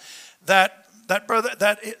that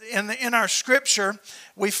in our scripture,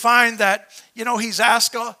 we find that, he's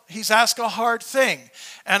asked a hard thing.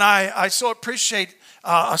 And I so appreciate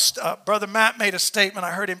Brother Matt made a statement.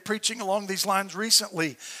 I heard him preaching along these lines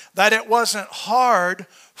recently, that it wasn't hard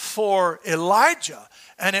for Elijah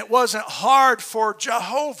and it wasn't hard for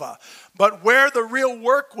Jehovah, but where the real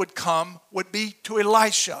work would come would be to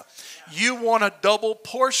Elisha. You want a double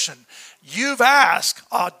portion. You've asked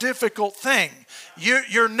a difficult thing.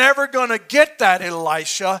 You're never going to get that,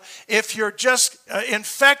 Elisha, if you're just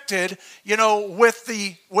infected, with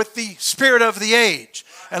the spirit of the age.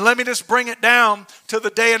 And let me just bring it down to the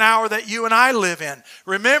day and hour that you and I live in.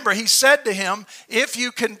 Remember, he said to him, if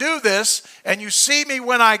you can do this and you see me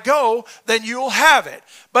when I go, then you'll have it.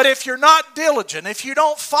 But if you're not diligent, if you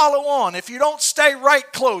don't follow on, if you don't stay right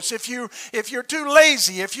close, if you're too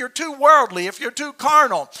lazy, if you're too worldly, if you're too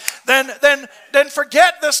carnal, then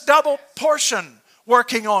forget this double portion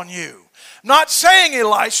working on you. Not saying,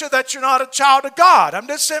 Elisha, that you're not a child of God. I'm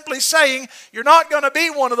just simply saying you're not going to be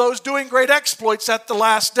one of those doing great exploits at the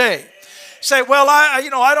last day. Say, well, I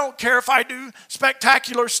don't care if I do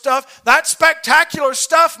spectacular stuff. That spectacular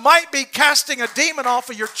stuff might be casting a demon off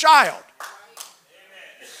of your child.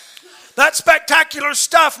 That spectacular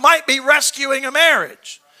stuff might be rescuing a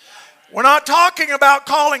marriage. We're not talking about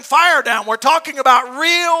calling fire down. We're talking about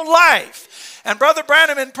real life. And Brother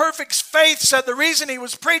Branham in Perfect Faith said the reason he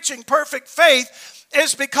was preaching perfect faith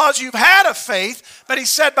is because you've had a faith, but he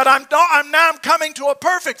said, but I'm coming to a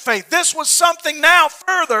perfect faith. This was something now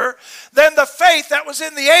further than the faith that was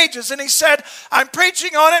in the ages. And he said, I'm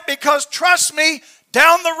preaching on it because trust me,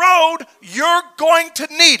 down the road, you're going to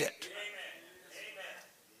need it.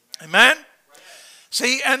 Amen?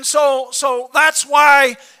 See, and so that's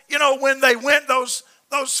why, when they went, those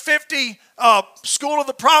 50 School of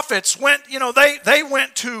the Prophets went, they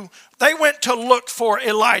went to look for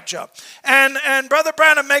Elijah. And Brother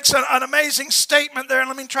Branham makes an amazing statement there, and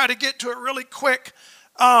let me try to get to it really quick.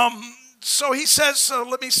 So he says,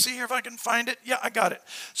 let me see here if I can find it. Yeah, I got it.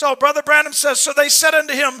 So Brother Branham says, so they said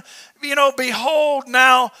unto him, behold,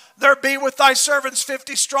 now there be with thy servants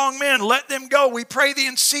 50 strong men. Let them go. We pray thee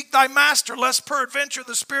and seek thy master, lest peradventure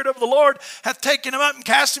the Spirit of the Lord hath taken him up and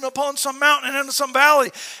cast him upon some mountain and into some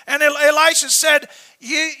valley. And Elisha said,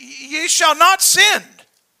 ye shall not sin.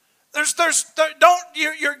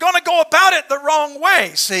 You're going to go about it the wrong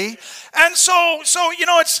way, see? And so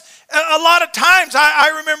it's a lot of times,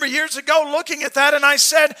 I remember years ago looking at that and I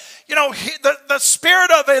said, the spirit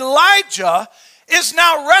of Elijah is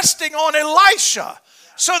now resting on Elisha.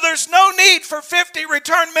 So there's no need for 50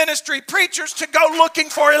 return ministry preachers to go looking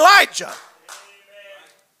for Elijah.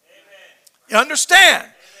 You understand?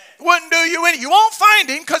 It wouldn't do you any. You won't find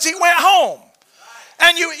him because he went home.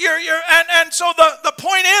 And so the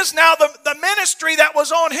point is now the ministry that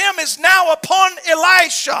was on him is now upon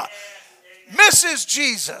Elisha, Mrs.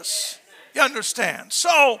 Jesus. You understand?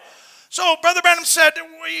 So Brother Branham said,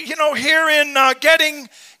 here in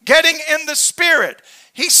getting in the Spirit,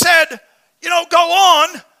 he said, go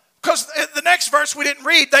on, because the next verse we didn't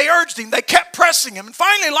read, they urged him, they kept pressing him, and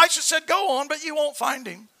finally Elisha said, go on, but you won't find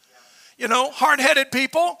him. Hard-headed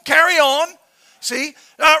people, carry on. See,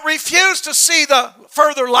 refuse to see the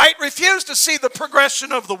further light, refuse to see the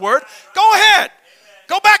progression of the word. Go ahead.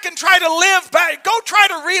 Go back and try to live back. Go try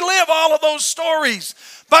to relive all of those stories.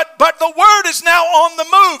 But the word is now on the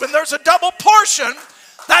move, and there's a double portion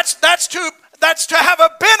that's to have a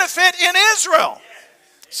benefit in Israel.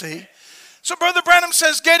 See? So Brother Branham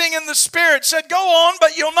says, getting in the Spirit, said, go on,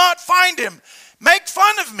 but you'll not find him. Make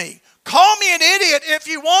fun of me. Call me an idiot if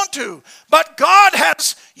you want to, but God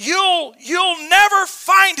has, you'll never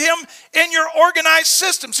find him in your organized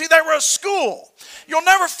system. See, they were a school. You'll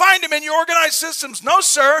never find him in your organized systems. No,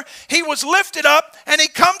 sir. He was lifted up, and he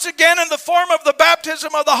comes again in the form of the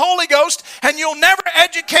baptism of the Holy Ghost, and you'll never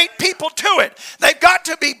educate people to it. They've got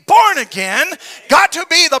to be born again, got to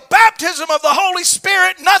be the baptism of the Holy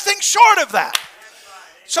Spirit, nothing short of that.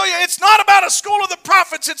 So it's not about a school of the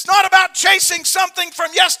prophets. It's not about chasing something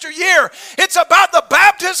from yesteryear. It's about the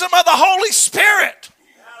baptism of the Holy Spirit.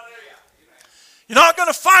 You're not going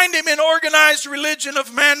to find him in organized religion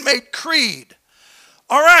of man-made creed.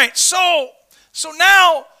 All right, so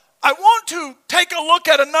now I want to take a look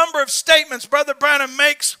at a number of statements Brother Branham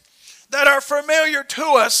makes that are familiar to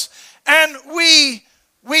us, and we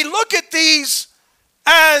look at these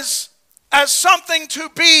as something to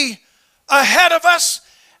be ahead of us.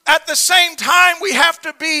 At the same time, we have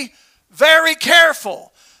to be very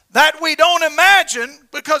careful that we don't imagine,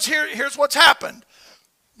 because here's what's happened.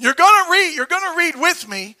 You're going to read with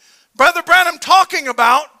me Brother Branham talking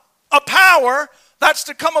about a power that's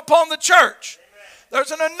to come upon the church.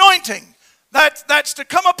 There's an anointing that's to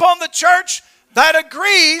come upon the church that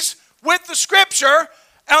agrees with the Scripture.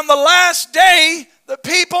 On the last day, the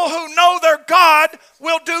people who know their God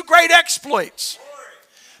will do great exploits.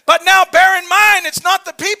 But now bear in mind, it's not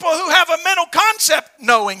the people who have a mental concept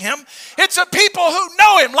knowing him. It's the people who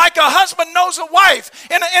know him, like a husband knows a wife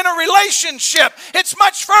in a relationship. It's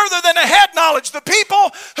much further than a head knowledge. The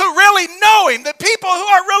people who really know him, the people who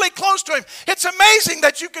are really close to him. It's amazing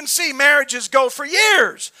that you can see marriages go for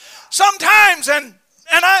years. Sometimes, and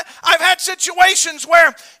I've had situations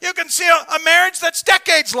where you can see a marriage that's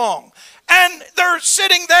decades long. And they're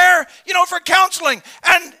sitting there, for counseling.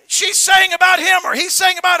 And she's saying about him or he's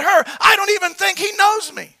saying about her, I don't even think he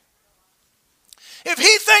knows me. If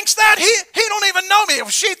he thinks that, he don't even know me.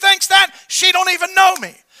 If she thinks that, she don't even know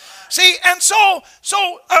me. See, and so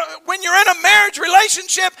when you're in a marriage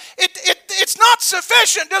relationship, it's not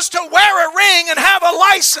sufficient just to wear a ring and have a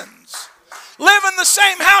license. Live in the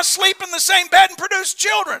same house, sleep in the same bed, and produce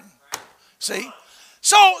children. See?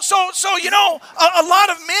 So a lot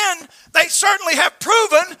of men, they certainly have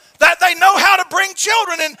proven that they know how to bring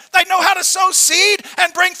children and they know how to sow seed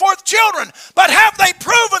and bring forth children. But have they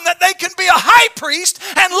proven that they can be a high priest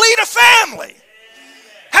and lead a family?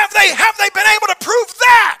 Have they been able to prove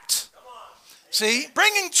that? See,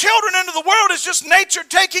 bringing children into the world is just nature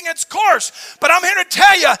taking its course. But I'm here to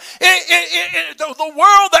tell you, the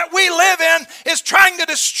world that we live in is trying to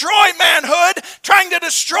destroy manhood, trying to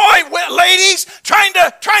destroy ladies, trying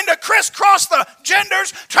to crisscross the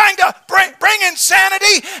genders, trying to bring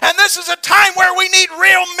insanity. And this is a time where we need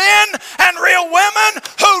real men and real women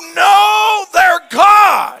who know their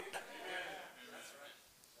God.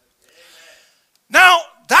 Now,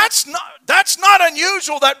 that's not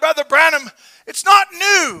unusual that Brother Branham, it's not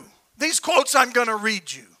new, these quotes I'm going to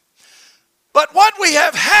read you. But what we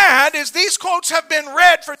have had is these quotes have been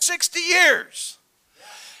read for 60 years.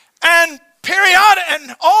 And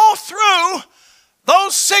all through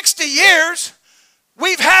those 60 years,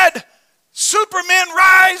 we've had supermen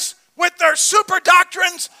rise with their super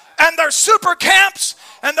doctrines and their super camps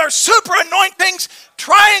and their super anointings,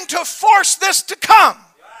 trying to force this to come.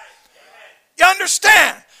 You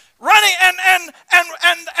understand? Running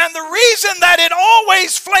and the reason that it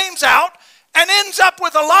always flames out and ends up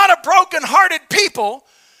with a lot of broken-hearted people,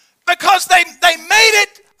 because they made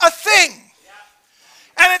it a thing.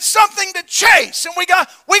 And it's something to chase. And we got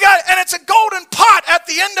and it's a golden pot at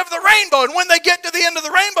the end of the rainbow. And when they get to the end of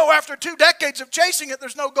the rainbow after 2 decades of chasing it,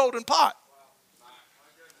 there's no golden pot.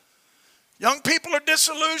 Young people are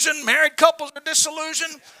disillusioned, married couples are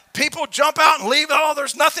disillusioned. People jump out and leave,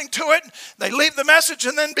 there's nothing to it. They leave the message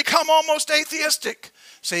and then become almost atheistic.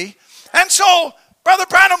 See? And so, Brother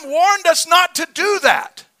Branham warned us not to do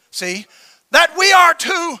that. See? That we are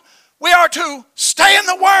to stay in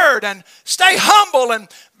the Word and stay humble and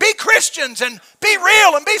be Christians and be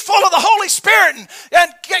real and be full of the Holy Spirit and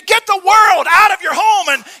get the world out of your home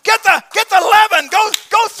and get the leaven.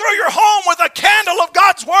 Go through your home with a candle of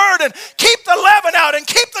God's Word and keep the leaven out and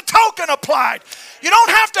keep the token applied. You don't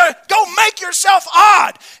have to go make yourself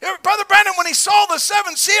odd. Brother Branham, when he saw the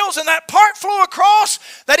 7 seals and that part flew across,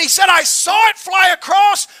 that he said, I saw it fly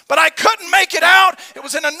across, but I couldn't make it out. It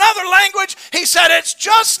was in another language. He said, it's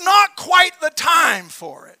just not quite the time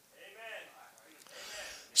for it.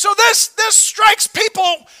 So this strikes people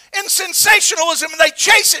in sensationalism, and they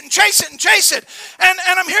chase it and chase it and chase it. And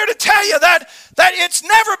I'm here to tell you that it's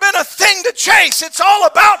never been a thing to chase. It's all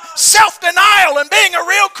about self-denial and being a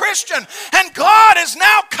real Christian. And God is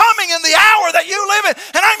now coming in the hour that you live in.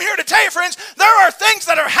 And I'm here to tell you, friends, there are things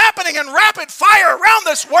that are happening in rapid fire around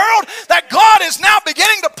this world that God is now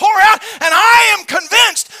beginning to pour out. And I am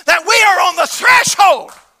convinced that we are on the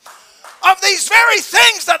threshold of these very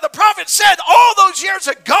things that the prophet said all those years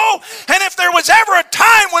ago. And if there was ever a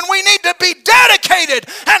time when we need to be dedicated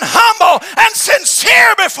and humble and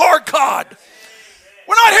sincere before God,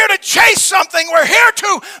 we're not here to chase something. We're here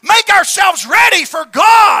to make ourselves ready for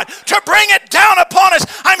God to bring it down upon us.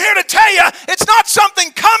 I'm here to tell you, it's not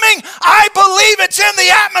something coming. I believe it's in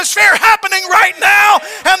the atmosphere happening right now.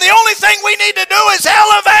 And the only thing we need to do is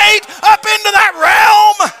elevate up into that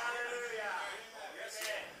realm.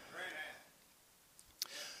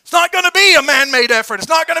 It's not going to be a man-made effort. It's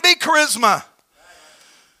not going to be charisma.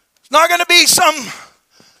 It's not going to be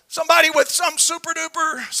somebody with some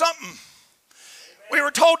super-duper something. We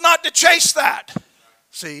were told not to chase that.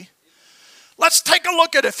 See? Let's take a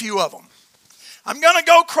look at a few of them. I'm going to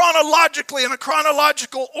go chronologically in a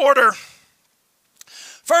chronological order.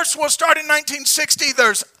 First, we'll start in 1960.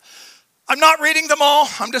 I'm not reading them all.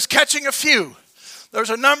 I'm just catching a few. There's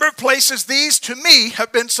a number of places. These, to me,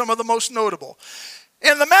 have been some of the most notable.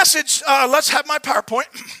 In the message, let's have my PowerPoint,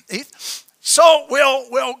 Heath. So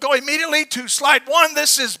we'll go immediately to slide 1.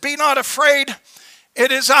 This is Be Not Afraid,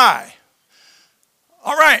 It Is I.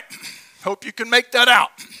 All right. Hope you can make that out.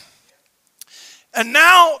 And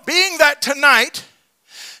now, being that tonight,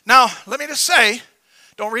 now let me just say,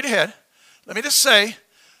 don't read ahead. Let me just say,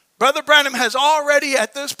 Brother Branham has already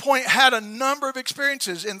at this point had a number of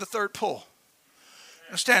experiences in the third pull.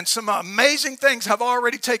 Understand, some amazing things have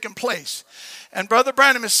already taken place. And Brother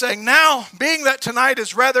Branham is saying, now, being that tonight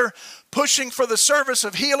is rather pushing for the service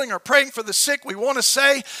of healing or praying for the sick, I want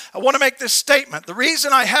to make this statement. The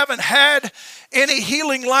reason I haven't had any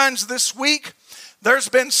healing lines this week, there's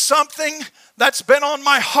been something that's been on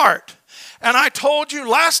my heart. And I told you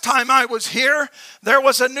last time I was here, there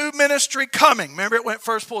was a new ministry coming. Remember, it went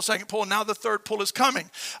first pull, second pull, now the third pull is coming.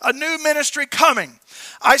 A new ministry coming.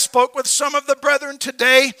 I spoke with some of the brethren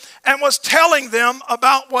today and was telling them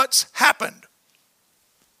about what's happened.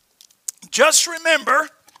 Just remember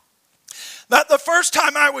that the first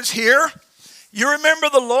time I was here, you remember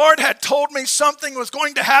the Lord had told me something was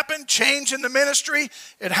going to happen, change in the ministry.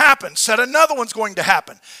 It happened. Said another one's going to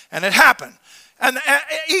happen, and it happened. And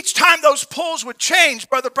each time those pulls would change,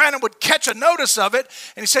 Brother Branham would catch a notice of it.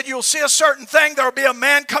 And he said, you'll see a certain thing. There will be a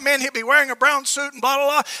man come in. He'll be wearing a brown suit and blah, blah,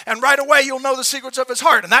 blah. And right away, you'll know the secrets of his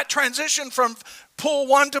heart. And that transition from pull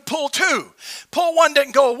 1 to pull 2. Pull 1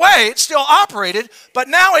 didn't go away. It still operated. But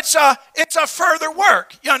now it's a further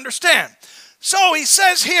work. You understand? So he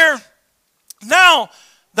says here, now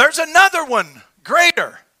there's another one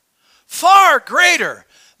greater, far greater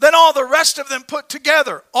than all the rest of them put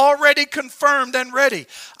together, already confirmed and ready.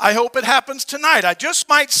 I hope it happens tonight. I just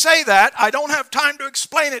might say that. I don't have time to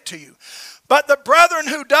explain it to you. But the brethren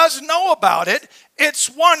who does know about it, it's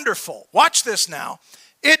wonderful. Watch this now.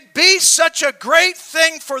 It be such a great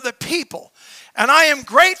thing for the people. And I am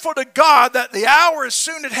grateful to God that the hour is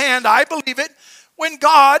soon at hand, I believe it, when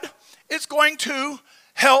God is going to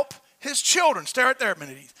help his children. Stay right there a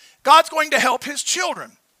minute, Heath. God's going to help his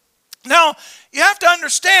children. Now, you have to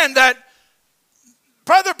understand that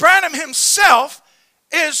Brother Branham himself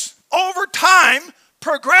is over time,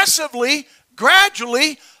 progressively,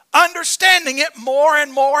 gradually understanding it more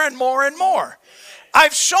and more and more and more.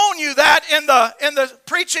 I've shown you that in the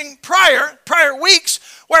preaching prior weeks,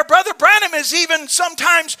 where Brother Branham is even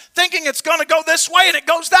sometimes thinking it's going to go this way and it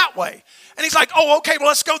goes that way. And he's like, oh, okay, well,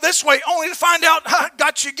 let's go this way, only to find out,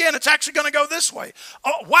 got you again, it's actually going to go this way.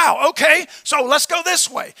 Oh, wow, okay, so let's go this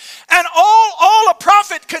way. And all a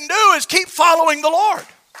prophet can do is keep following the Lord.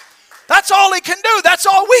 That's all he can do. That's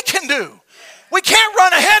all we can do. We can't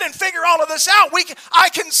run ahead and figure all of this out. I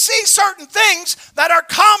can see certain things that are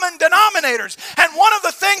common denominators. And one of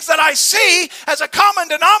the things that I see as a common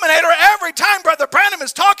denominator every time Brother Branham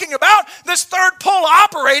is talking about this third pull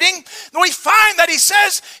operating, we find that he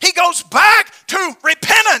says he goes back to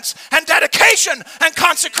repentance and dedication and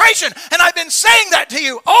consecration. And I've been saying that to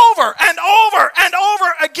you over and over and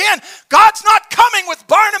over again. God's not coming with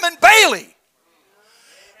Barnum and Bailey.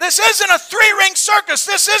 This isn't a three-ring circus.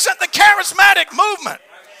 This isn't the charismatic movement.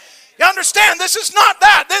 You understand? This is not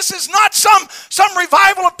that. This is not some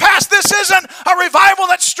revival of past. This isn't a revival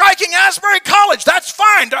that's striking Asbury College. That's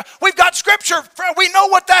fine. We've got scripture. We know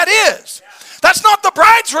what that is. That's not the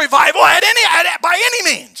bride's revival by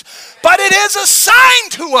any means. But it is a sign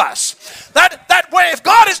to us that way, if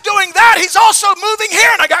God is doing that, he's also moving here.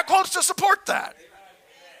 And I got quotes to support that.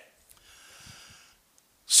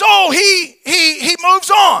 So he moves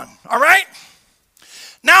on, all right?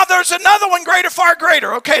 Now there's another one greater, far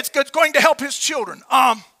greater. Okay, it's going to help his children.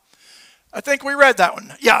 I think we read that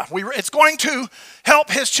one. Yeah, it's going to help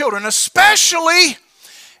his children. Especially,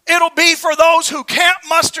 it'll be for those who can't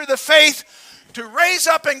muster the faith to raise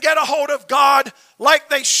up and get a hold of God like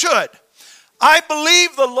they should. I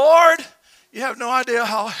believe the Lord, you have no idea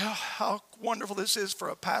how wonderful this is for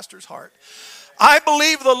a pastor's heart. I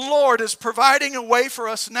believe the Lord is providing a way for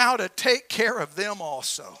us now to take care of them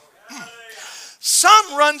also.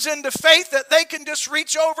 Some runs into faith that they can just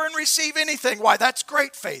reach over and receive anything. Why, that's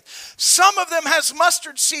great faith. Some of them has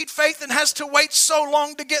mustard seed faith and has to wait so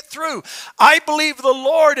long to get through. I believe the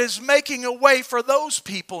Lord is making a way for those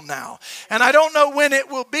people now. And I don't know when it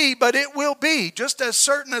will be, but it will be. Just as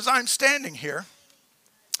certain as I'm standing here,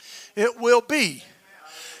 it will be.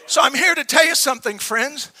 So I'm here to tell you something,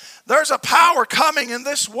 friends. There's a power coming in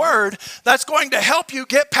this word that's going to help you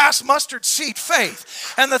get past mustard seed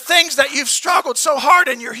faith and the things that you've struggled so hard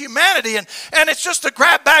in your humanity. And it's just a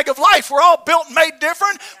grab bag of life. We're all built and made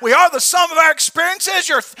different. We are the sum of our experiences.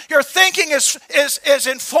 Your thinking is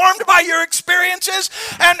informed by your experiences.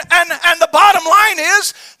 And the bottom line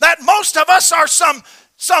is that most of us are some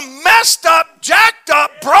messed up, jacked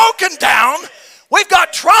up, broken down. We've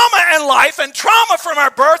got trauma in life and trauma from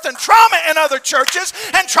our birth and trauma in other churches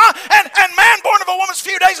and man born of a woman's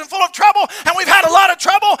few days and full of trouble, and we've had a lot of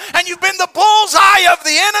trouble, and you've been the bullseye of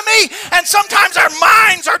the enemy, and sometimes our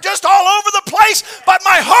minds are just all over the place, but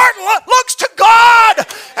my heart looks to God,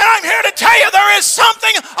 and I'm here to tell you there is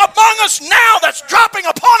something among us now that's dropping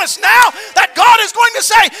upon us now that God is going to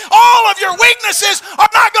say, all of your weaknesses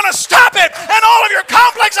are not going to stop it, and all of your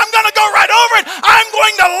complex, I'm going to go right over it. I'm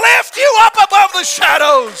going to lift you up above the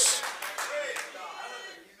shadows.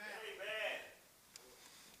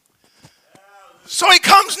 So he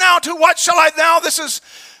comes now to what shall I now? This is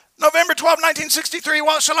November 12, 1963.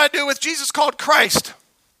 What shall I do with Jesus called Christ?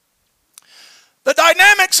 The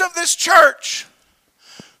dynamics of this church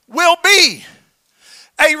will be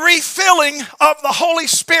a refilling of the Holy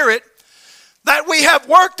Spirit that we have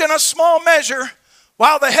worked in a small measure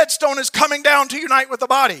while the headstone is coming down to unite with the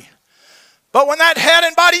body. But when that head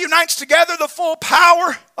and body unites together, the full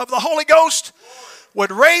power of the Holy Ghost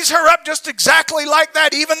would raise her up just exactly like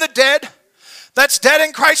that. Even the dead that's dead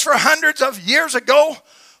in Christ for hundreds of years ago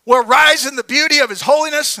will rise in the beauty of his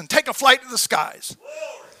holiness and take a flight to the skies.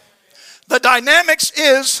 The dynamics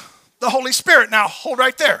is the Holy Spirit. Now, hold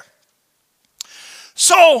right there.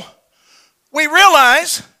 So, we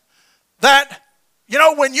realize that,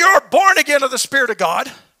 when you're born again of the Spirit of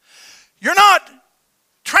God, you're not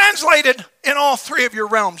translated in all three of your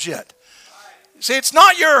realms yet. See, it's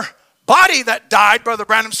not your body that died, Brother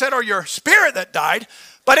Branham said, or your spirit that died,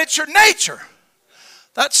 but it's your nature.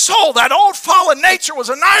 That soul, that old fallen nature was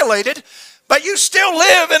annihilated, but you still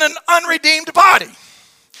live in an unredeemed body.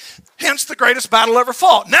 Hence the greatest battle ever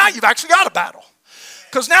fought. Now you've actually got a battle.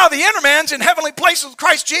 Because now the inner man's in heavenly places with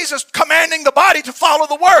Christ Jesus commanding the body to follow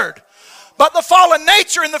the word. But the fallen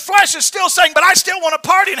nature in the flesh is still saying, but I still want to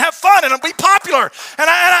party and have fun and be popular. And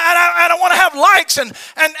I want to have likes and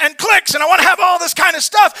clicks, and I want to have all this kind of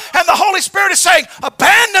stuff. And the Holy Spirit is saying,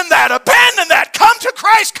 abandon that. Come to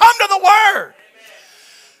Christ, come to the Word.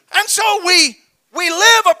 And so we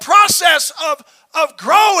live a process of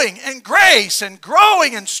growing in grace and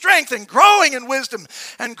growing in strength and growing in wisdom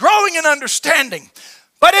and growing in understanding.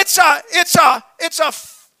 But it's a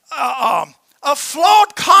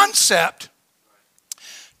flawed concept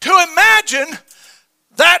to imagine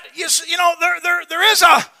that there is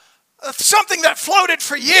something that floated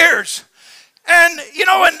for years, and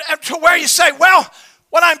to where you say, well,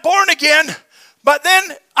 when I'm born again, but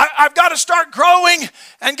then I've got to start growing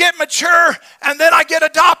and get mature, and then I get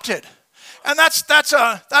adopted, and that's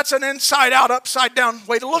an inside out, upside down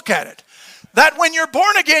way to look at it. That when you're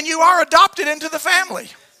born again, you are adopted into the family.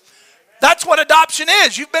 That's what adoption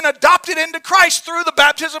is. You've been adopted into Christ through the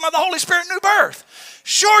baptism of the Holy Spirit, new birth.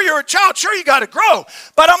 Sure, you're a child. Sure, you got to grow.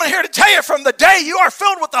 But I'm here to tell you, from the day you are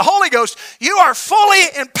filled with the Holy Ghost, you are fully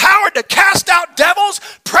empowered to cast out devils,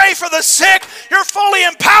 pray for the sick. You're fully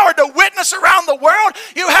empowered to witness around the world.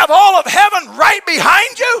 You have all of heaven right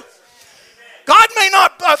behind you. God may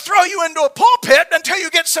not throw you into a pulpit until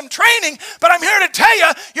you get some training, but I'm here to tell you,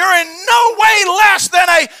 you're in no way less than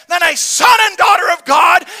a son and daughter of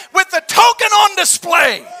God with the token on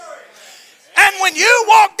display. And when you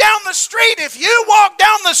walk down the street, if you walk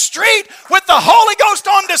down the street with the Holy Ghost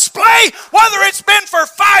on display, whether it's been for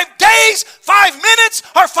 5 days, 5 minutes,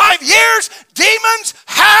 or 5 years, demons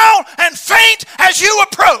howl and faint as you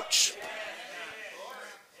approach.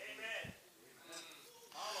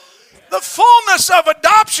 The fullness of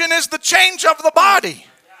adoption is the change of the body.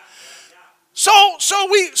 So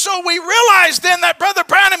we realize then that Brother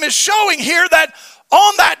Branham is showing here that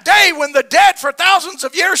on that day when the dead for thousands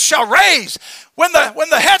of years shall raise, when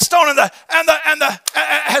the headstone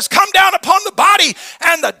has come down upon the body,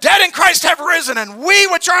 and the dead in Christ have risen, and we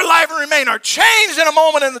which are alive and remain are changed in a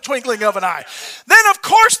moment, in the twinkling of an eye. Then of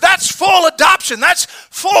course that's full adoption. That's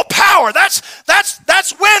full power. That's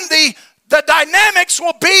when the dynamics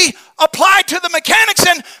will be applied to the mechanics.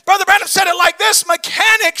 And Brother Branham said it like this: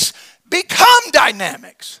 mechanics become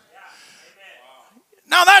dynamics.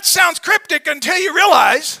 Now that sounds cryptic until you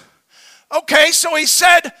realize, okay, so he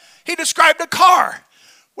said, he described a car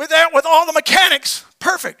with all the mechanics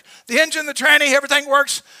perfect. The engine, the tranny, everything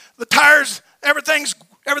works. The tires, everything's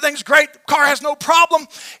great. The car has no problem.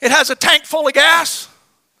 It has a tank full of gas,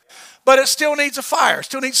 but it still needs a fire,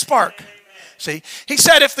 still needs spark. See, he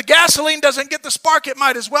said if the gasoline doesn't get the spark, it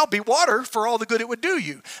might as well be water for all the good it would do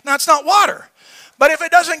you. Now, it's not water, but if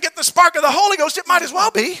it doesn't get the spark of the Holy Ghost, it might as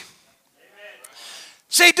well be.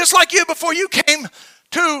 See, just like you before you came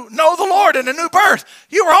to know the Lord in a new birth,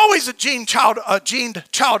 you were always a gened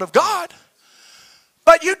child of God.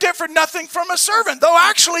 But you differed nothing from a servant, though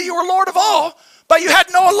actually you were Lord of all, but you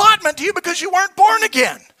had no allotment to you because you weren't born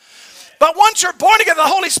again. But once you're born again in the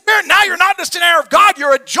Holy Spirit, now you're not just an heir of God,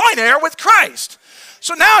 you're a joint heir with Christ.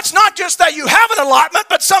 So now it's not just that you have an allotment,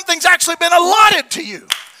 but something's actually been allotted to you.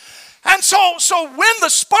 And so when the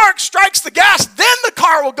spark strikes the gas, then the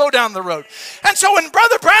car will go down the road. And so when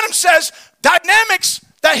Brother Branham says dynamics,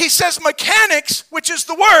 that he says mechanics, which is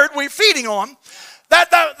the word we're feeding on,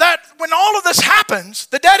 that when all of this happens,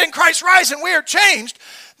 the dead in Christ rise and we are changed,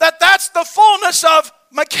 that's the fullness of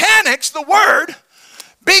mechanics, the word,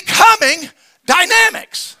 becoming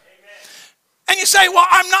dynamics. Amen. And you say, well,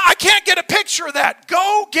 I can't get a picture of that.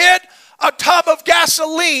 Go get a tub of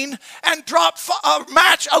gasoline and drop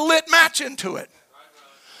a lit match into it.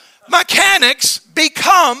 Mechanics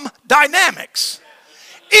become dynamics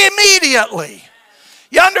immediately.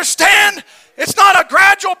 You understand? It's not a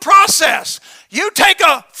gradual process. You take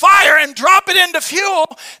a fire and drop it into fuel,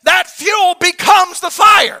 that fuel becomes the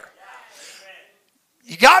fire.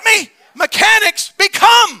 You got me? Mechanics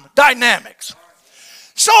become dynamics.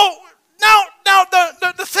 So now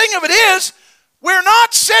the thing of it is, we're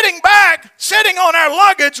not sitting back, sitting on our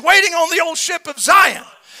luggage, waiting on the old ship of Zion.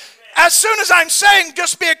 As soon as I'm saying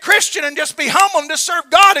just be a Christian and just be humble and just serve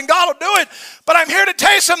God and God will do it. But I'm here to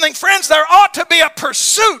tell you something, friends. There ought to be a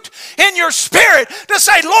pursuit in your spirit to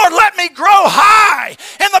say, Lord, let me grow high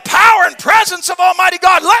in the power and presence of Almighty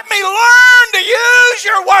God. Let me learn to use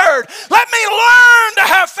your word. Let me learn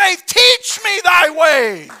to have faith. Teach me thy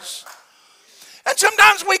ways. And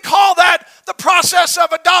sometimes we call that the process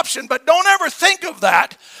of adoption, but don't ever think of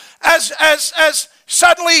that as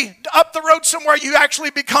suddenly up the road somewhere you actually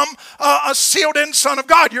become a sealed-in son of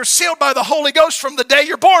God. You're sealed by the Holy Ghost from the day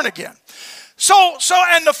you're born again. So,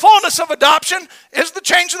 and the fullness of adoption is the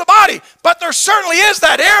change of the body. But there certainly is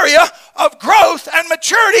that area of growth and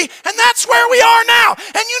maturity, and that's where we are now.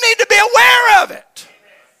 And you need to be aware of it.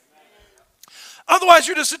 Otherwise,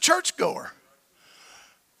 you're just a churchgoer.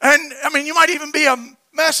 And, you might even be a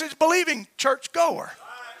message-believing churchgoer.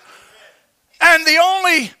 And the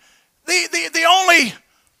only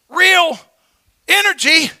real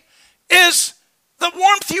energy is the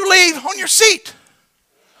warmth you leave on your seat.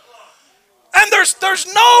 And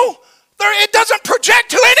it doesn't project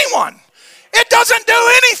to anyone. It doesn't do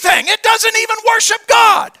anything. It doesn't even worship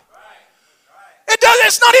God.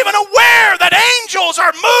 It's not even aware that angels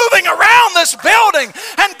are moving around this building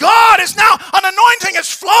and God is now, an anointing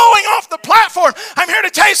is flowing off the platform. I'm here to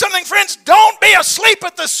tell you something, friends. Don't be asleep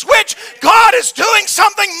at the switch. God is doing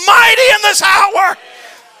something mighty in this hour.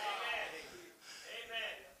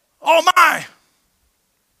 Oh my.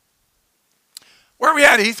 Where are we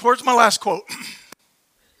at, Heath? Where's my last quote?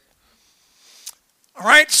 All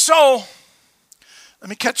right, so let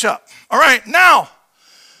me catch up. All right, now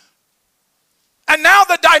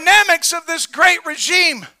the dynamics of this great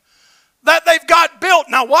regime that they've got built.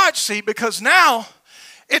 Now watch, see, because now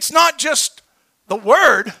it's not just the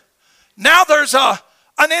word. Now there's an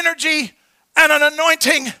energy and an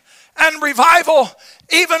anointing and revival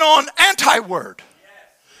even on anti-word.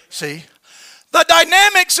 See? The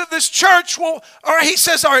dynamics of this church he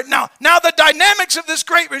says, all right, now the dynamics of this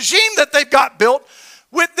great regime that they've got built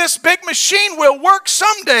with this big machine will work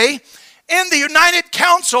someday in the United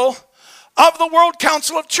Council of the World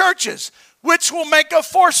Council of Churches, which will make a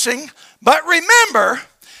forcing. But remember,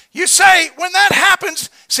 you say, when that happens,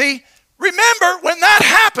 remember, when that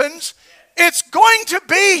happens, it's going to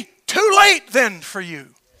be too late then for you.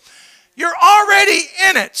 You're already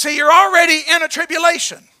in it. See, you're already in a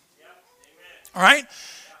tribulation. All right?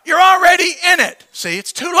 You're already in it. See,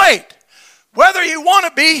 it's too late. Whether you want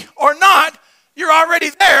to be or not, you're already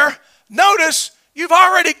there. Notice, you've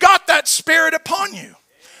already got that spirit upon you.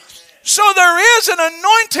 So there is an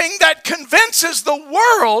anointing that convinces the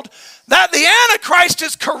world that the Antichrist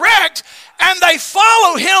is correct, and they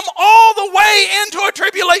follow him all the way into a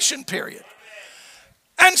tribulation period.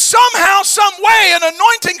 And somehow, some way, an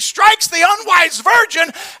anointing strikes the unwise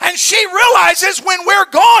virgin, and she realizes when we're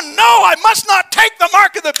gone, no, I must not take the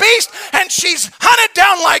mark of the beast, and she's hunted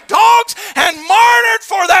down like dogs and martyred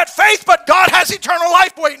for that faith, but God has eternal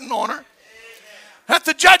life waiting on her at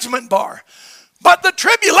the judgment bar. But the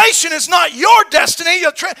tribulation is not your destiny.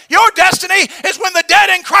 Your destiny is when the dead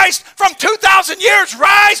in Christ from 2,000 years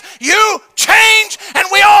rise, you change, and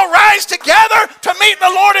we all rise together to meet the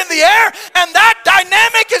Lord in the air. And that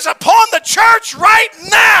dynamic is upon the church right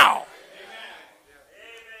now.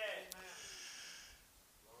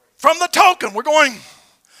 From the token, we're going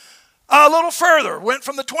a little further. Went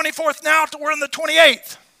from the 24th now to we're in the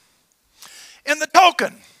 28th. In the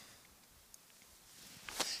token,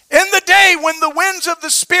 in the day when the winds of the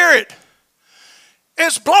Spirit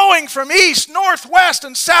is blowing from east, north, west,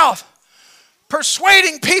 and south,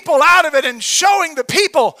 persuading people out of it and showing the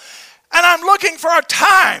people, and I'm looking for a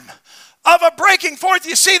time of a breaking forth.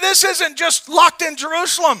 You see, this isn't just locked in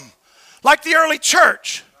Jerusalem like the early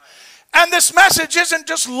church. And this message isn't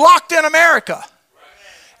just locked in America.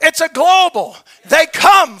 It's a global. They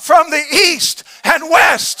come from the east and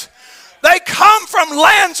west. They come from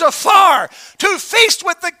lands afar to feast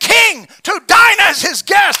with the King, to dine as his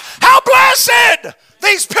guest. How blessed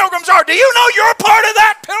these pilgrims are. Do you know you're part of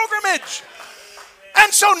that pilgrimage?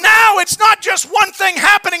 And so now it's not just one thing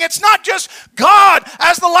happening. It's not just God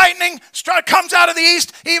as the lightning comes out of the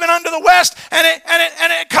east, even unto the west, and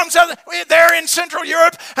it comes out there in Central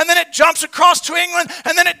Europe, and then it jumps across to England,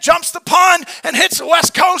 and then it jumps the pond and hits the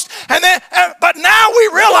west coast. But now we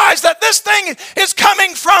realize that this thing is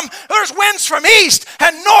coming from, there's winds from east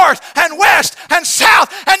and north and west and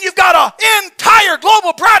south, and you've got an entire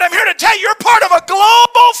global bride. I'm here to tell you, you're part of a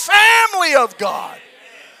global family of God.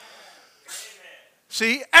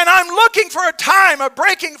 See, and I'm looking for a time of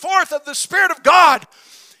breaking forth of the Spirit of God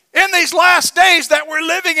in these last days that we're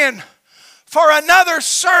living in for another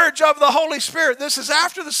surge of the Holy Spirit. This is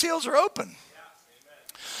after the seals are open.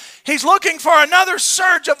 He's looking for another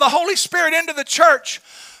surge of the Holy Spirit into the church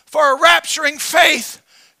for a rapturing faith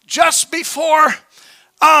just before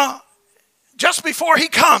he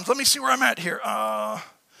comes. Let me see where I'm at here.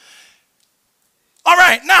 All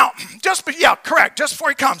right, now, just before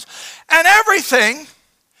he comes. And everything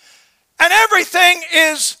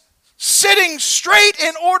is sitting straight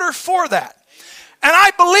in order for that. And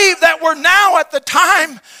I believe that we're now at the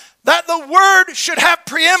time that the word should have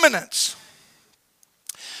preeminence.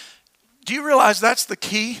 Do you realize that's the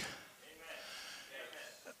key?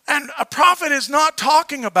 And a prophet is not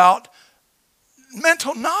talking about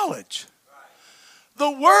mental knowledge.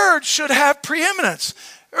 The word should have preeminence.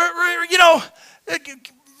 You know,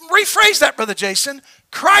 rephrase that, Brother Jason.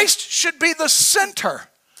 Christ should be the center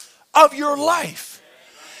of your life.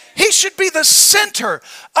 He should be the center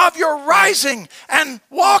of your rising and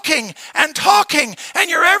walking and talking and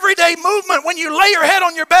your everyday movement. When you lay your head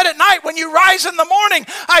on your bed at night, when you rise in the morning,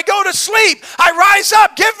 I go to sleep, I rise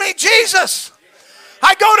up, give me Jesus.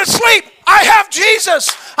 I go to sleep, I have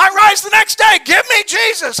Jesus. I rise the next day, give me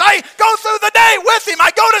Jesus. I go through the day with him,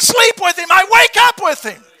 I go to sleep with him, I wake up with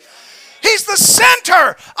him. He's the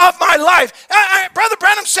center of my life. Brother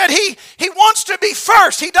Branham said he wants to be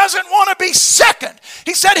first. He doesn't want to be second.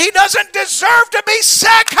 He said he doesn't deserve to be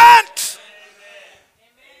second.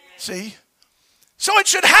 See? So it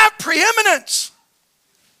should have preeminence.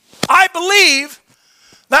 I believe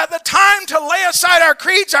that the time to lay aside our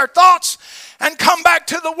creeds, our thoughts, and come back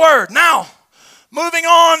to the Word. Now, moving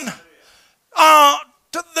on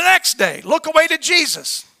to the next day. Look away to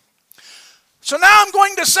Jesus. So now I'm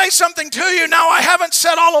going to say something to you now I haven't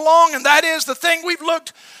said all along, and that is the thing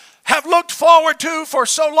have looked forward to for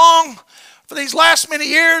so long, for these last many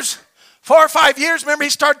years, 4 or 5 years. Remember,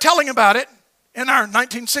 he started telling about it in our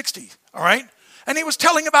 1960s, all right? And he was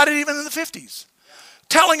telling about it even in the 50s.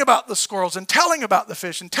 Telling about the squirrels and telling about the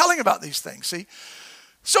fish and telling about these things, see?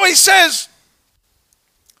 So he says,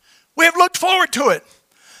 we have looked forward to it.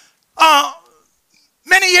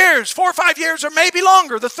 Many years, 4 or 5 years, or maybe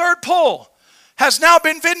longer, the third pull has now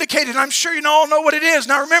been vindicated. I'm sure you all know what it is.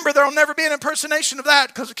 Now remember, there will never be an impersonation of that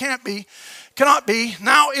because it cannot be.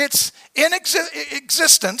 Now it's in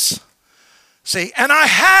existence. See, and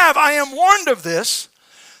I am warned of this,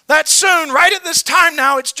 that soon, right at this time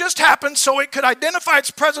now, it's just happened so it could identify its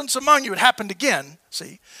presence among you. It happened again,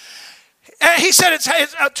 see. And he said it's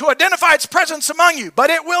to identify its presence among you, but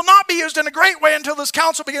it will not be used in a great way until this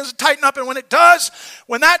council begins to tighten up. And when that does,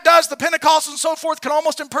 the Pentecostals and so forth can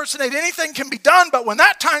almost impersonate anything can be done. But when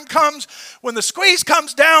that time comes, when the squeeze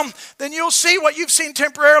comes down, then you'll see what you've seen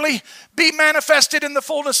temporarily be manifested in the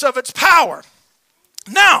fullness of its power.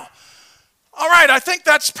 Now, All right, I think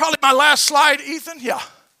that's probably my last slide, Ethan. Yeah.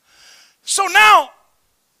 So now,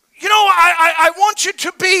 I want you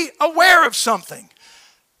to be aware of something.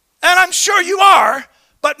 And I'm sure you are,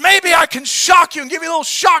 but maybe I can shock you and give you a little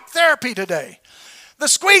shock therapy today. The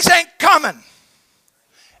squeeze ain't coming.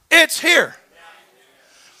 It's here.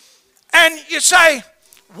 And you say,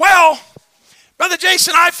 well, Brother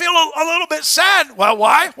Jason, I feel a little bit sad. Well,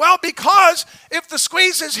 why? Well, because if the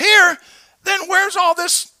squeeze is here, then where's all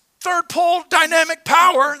this third pole dynamic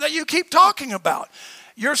power that you keep talking about?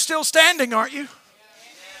 You're still standing, aren't you?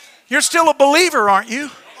 You're still a believer, aren't you?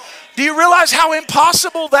 Do you realize how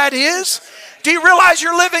impossible that is? Do you realize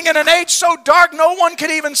you're living in an age so dark no one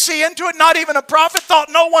could even see into it? Not even a prophet thought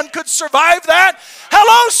no one could survive that.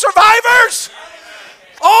 Hello, survivors!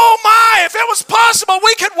 Oh my, if it was possible,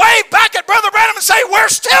 we could wave back at Brother Branham and say, we're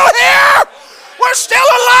still here! We're still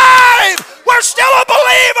alive! We're still a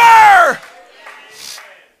believer!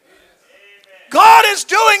 God is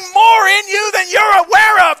doing more in you than you're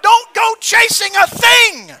aware of. Don't go chasing a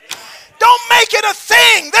thing. Don't make it a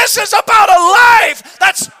thing. This is about a life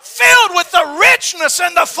that's filled with the richness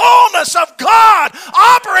and the fullness of God,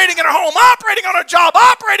 operating in our home, operating on our job,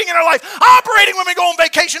 operating in our life, operating when we go on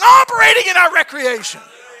vacation, operating in our recreation.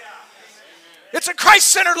 It's a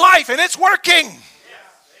Christ-centered life, and it's working.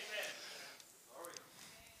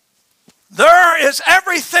 There is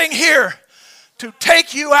everything here to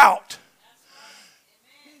take you out.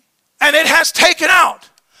 And it has taken out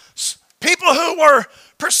people who were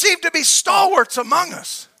perceived to be stalwarts among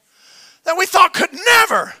us that we thought could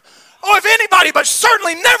never, if anybody, but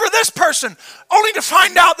certainly never this person, only to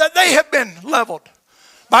find out that they have been leveled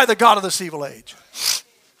by the God of this evil age.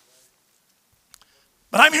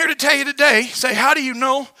 But I'm here to tell you today, say, how do you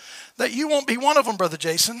know that you won't be one of them, Brother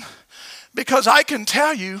Jason? Because I can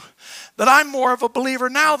tell you that I'm more of a believer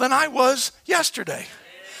now than I was yesterday.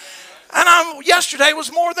 And yesterday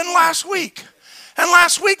was more than last week. And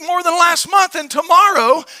last week more than last month. And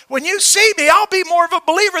tomorrow, when you see me, I'll be more of a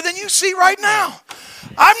believer than you see right now.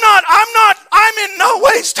 I'm in no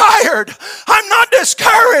ways tired. I'm not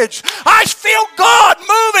discouraged. I feel God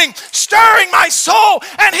moving, stirring my soul.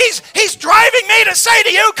 And He's driving me to say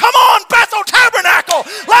to you, come on, Bethel Tabernacle.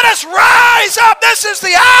 Let us rise up. This is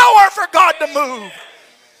the hour for God to move.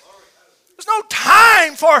 There's no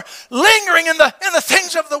time for lingering in the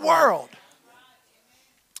things of the world.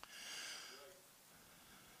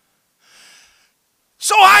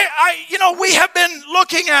 So we have been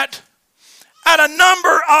looking at a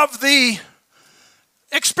number of the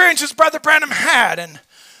experiences Brother Branham had, and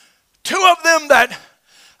two of them that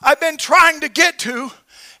I've been trying to get to,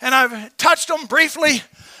 and I've touched them briefly,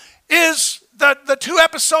 is the two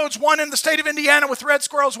episodes, one in the state of Indiana with red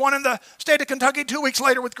squirrels, one in the state of Kentucky 2 weeks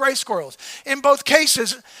later with gray squirrels. In both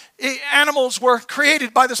cases, animals were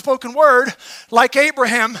created by the spoken word like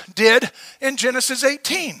Abraham did in Genesis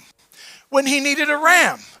 18 when he needed a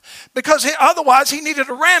ram. Because otherwise he needed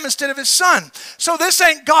a ram instead of his son. So this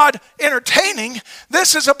ain't God entertaining.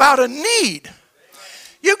 This is about a need.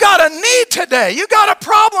 You got a need today. You got a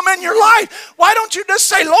problem in your life. Why don't you just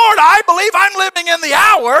say, Lord, I believe I'm living in the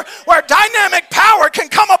hour where dynamic power can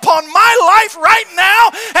come upon my life right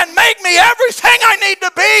now and make me everything I need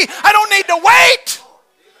to be. I don't need to wait.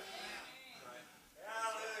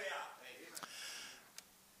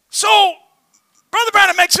 So, Brother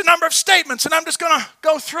Branham makes a number of statements, and I'm just going to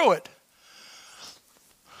go through it.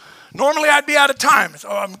 Normally, I'd be out of time, so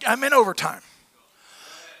I'm in overtime.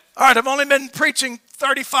 All right, I've only been preaching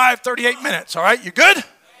 38 minutes, all right? You good?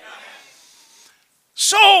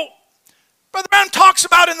 So, Brother Branham talks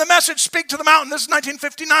about in the message, Speak to the Mountain, this is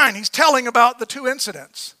 1959. He's telling about the two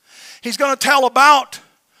incidents. He's going to tell about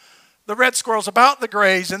the red squirrels, about the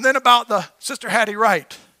grays, and then about the Sister Hattie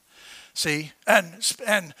Wright. See, and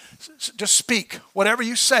just speak. Whatever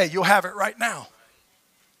you say, you'll have it right now.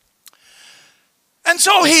 And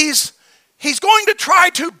so he's going to try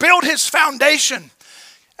to build his foundation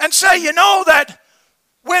and say, that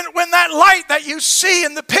when that light that you see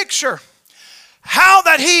in the picture, how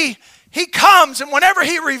that he comes and whenever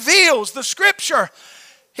he reveals the scripture,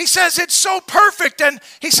 he says it's so perfect. And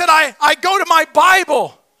he said, I go to my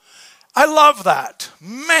Bible. I love that.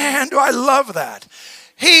 Man, do I love that.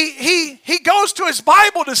 He goes to his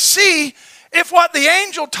Bible to see if what the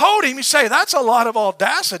angel told him, you say, that's a lot of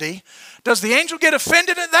audacity. Does the angel get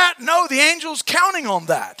offended at that? No, the angel's counting on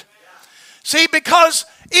that. See, because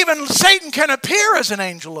even Satan can appear as an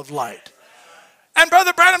angel of light. And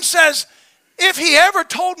Brother Branham says, if he ever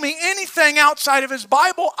told me anything outside of his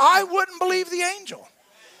Bible, I wouldn't believe the angel.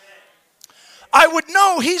 I would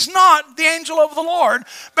know he's not the angel of the Lord,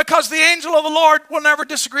 because the angel of the Lord will never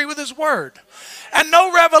disagree with his word. And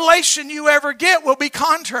no revelation you ever get will be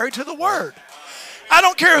contrary to the word. I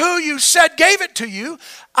don't care who you said gave it to you.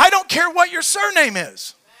 I don't care what your surname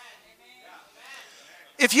is.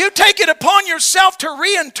 If you take it upon yourself to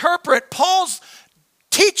reinterpret Paul's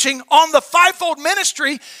teaching on the fivefold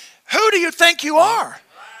ministry, who do you think you are?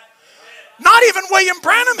 Not even William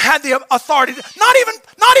Branham had the authority. Not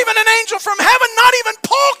even an angel from heaven. Not even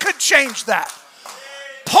Paul could change that.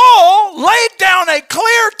 Paul laid down a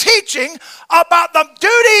clear teaching about the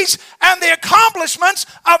duties and the accomplishments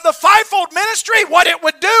of the fivefold ministry, what it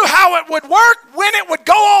would do, how it would work, when it would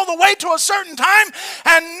go all the way to a certain time.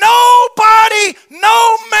 And nobody,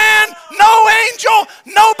 no man, no angel,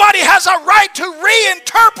 nobody has a right to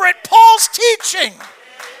reinterpret Paul's teaching.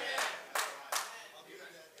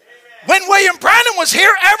 When William Branham was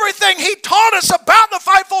here, everything he taught us about the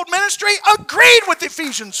fivefold ministry agreed with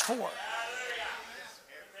Ephesians 4.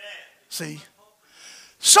 See?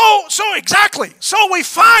 So exactly. So we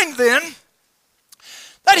find then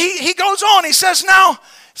that he goes on. He says, now,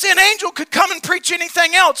 see, an angel could come and preach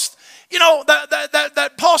anything else,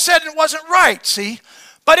 that Paul said it wasn't right, see?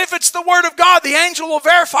 But if it's the word of God, the angel will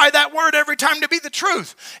verify that word every time to be the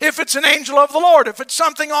truth. If it's an angel of the Lord, if it's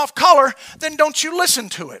something off color, then don't you listen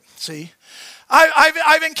to it, see?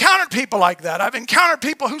 I've encountered people like that. I've encountered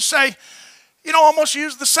people who say, almost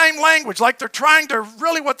use the same language, like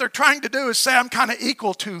what they're trying to do is say, I'm kind of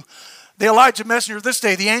equal to the Elijah messenger of this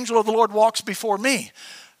day. The angel of the Lord walks before me.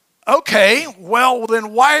 Okay, well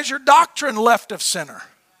then why is your doctrine left of center?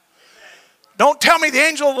 Don't tell me the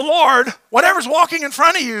angel of the Lord, whatever's walking in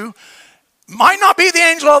front of you, might not be the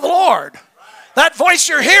angel of the Lord. That voice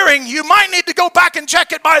you're hearing, you might need to go back and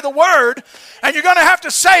check it by the word, and you're going to have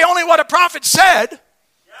to say only what a prophet said.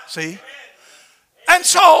 See? And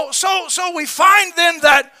so we find then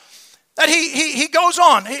that he goes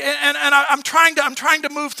on, and I'm trying to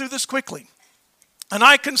move through this quickly. And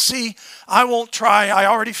I can see, I won't try. I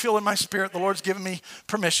already feel in my spirit, the Lord's given me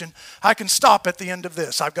permission. I can stop at the end of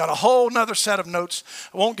this. I've got a whole nother set of notes.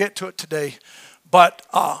 I won't get to it today, but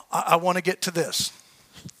I want to get to this.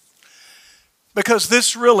 Because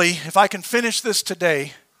this really, if I can finish this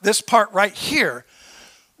today, this part right here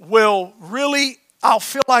will really, I'll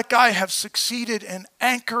feel like I have succeeded in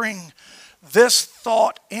anchoring this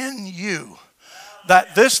thought in you.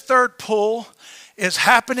 That this third pull is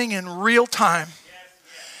happening in real time.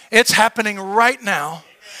 It's happening right now.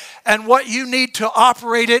 And what you need to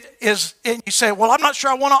operate it is, and you say, well, I'm not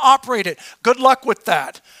sure I want to operate it. Good luck with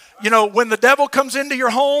that. When the devil comes into your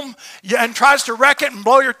home and tries to wreck it and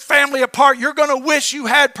blow your family apart, you're going to wish you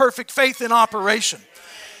had perfect faith in operation.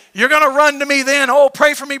 You're going to run to me then,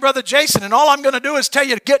 pray for me, Brother Jason. And all I'm going to do is tell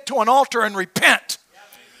you to get to an altar and repent.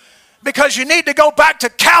 Because you need to go back to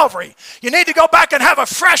Calvary. You need to go back and have a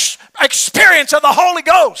fresh experience of the Holy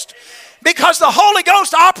Ghost. Because the Holy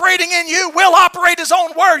Ghost operating in you will operate His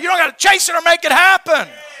own word. You don't got to chase it or make it happen.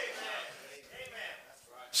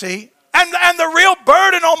 See? And the real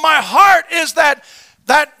burden on my heart is that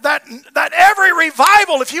every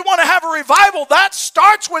revival, if you want to have a revival, that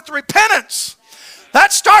starts with repentance.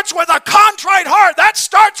 That starts with a contrite heart. That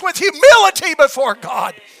starts with humility before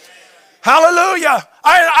God. Hallelujah.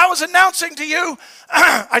 I was announcing to you,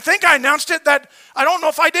 I think I announced it, that I don't know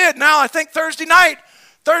if I did now. I think Thursday night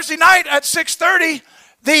at 6:30,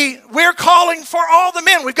 we're calling for all the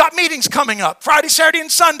men. We've got meetings coming up Friday, Saturday,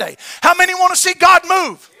 and Sunday. How many want to see God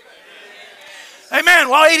move? Amen.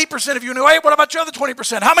 Well, 80% of you knew. Hey, what about your other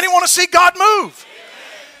 20%? How many want to see God move?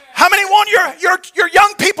 How many want your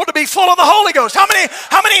young people to be full of the Holy Ghost? How many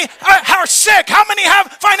are sick? How many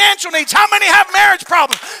have financial needs? How many have marriage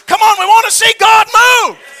problems? Come on, we want to see God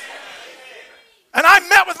move. And I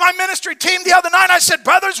met with my ministry team the other night. I said,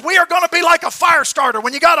 brothers, we are going to be like a fire starter.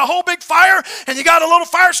 When you got a whole big fire and you got a little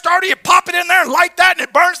fire starter, you pop it in there and light that and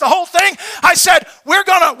it burns the whole thing. I said, we're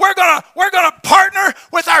gonna partner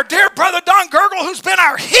with our dear brother Don Gergel, who's been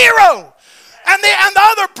our hero. And the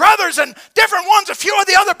other brothers and different ones, a few of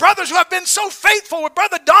the other brothers who have been so faithful with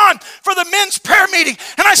Brother Don for the men's prayer meeting.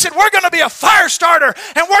 And I said, we're going to be a fire starter,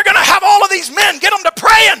 and we're going to have all of these men, get them to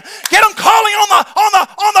praying, get them calling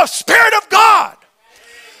on the Spirit of God.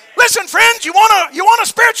 Listen, friends, you want a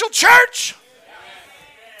spiritual church?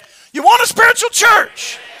 You want a spiritual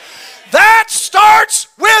church? That starts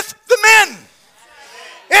with the men.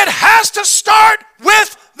 It has to start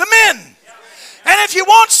with the men. And if you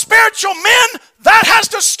want spiritual men, that has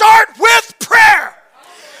to start with prayer.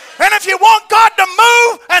 And if you want God to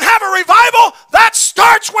move and have a revival, that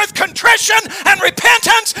starts with contrition and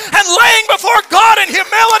repentance and laying before God in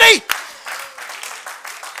humility.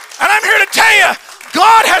 And I'm here to tell you,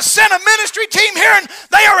 God has sent a ministry team here, and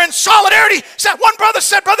they are in solidarity. One brother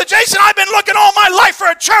said, Brother Jason, I've been looking all my life for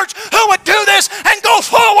a church who would do this and go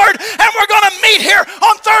forward, and we're going to meet here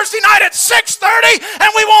on Thursday night at 6:30, and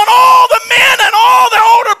we want all the men and all the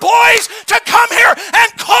older boys to come here and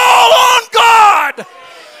call on God.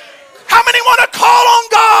 How many want to call on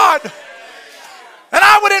God? And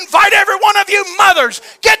I would invite every one of you mothers,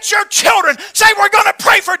 get your children, say we're going to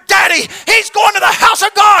pray for Daddy. He's going to the house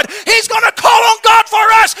of God. He's going to call on God for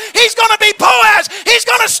us. He's going to be Boaz. He's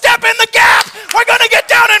going to step in the gap. We're going to get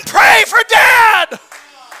down and pray for Dad.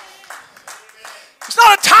 It's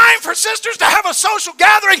not a time for sisters to have a social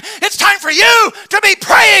gathering. It's time for you to be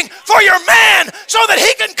praying for your man so that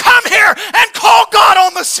he can come here and call God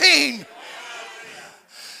on the scene.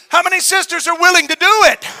 How many sisters are willing to do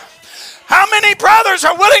it? How many brothers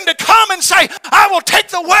are willing to come and say, I will take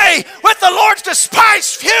the way with the Lord's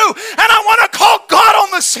despised few, and I want to call God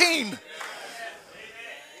on the scene?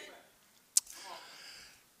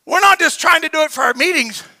 We're not just trying to do it for our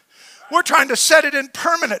meetings. We're trying to set it in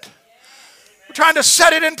permanent. We're trying to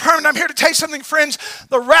set it in permanent. I'm here to tell you something, friends.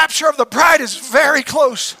 The rapture of the bride is very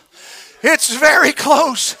close. It's very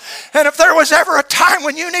close. And if there was ever a time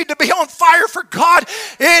when you need to be on fire for God,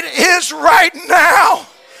 it is right now.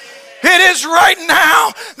 It is right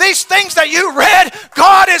now. These things that you read,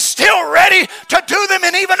 God is still ready to do them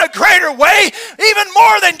in even a greater way, even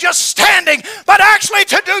more than just standing, but actually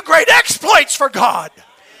to do great exploits for God.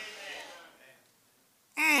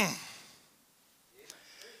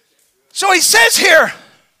 So he says here,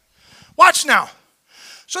 watch now.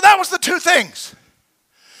 So that was the two things.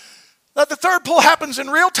 That the third pull happens in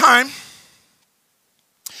real time,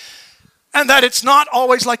 and that it's not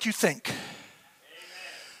always like you think.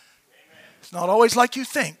 Not always like you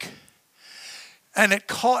think. And it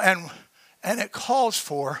calls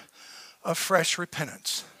for a fresh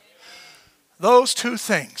repentance. Those two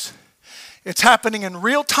things. It's happening in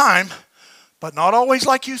real time, but not always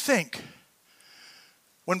like you think.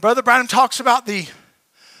 When Brother Branham talks about the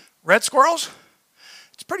red squirrels,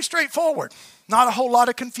 it's pretty straightforward. Not a whole lot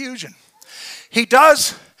of confusion.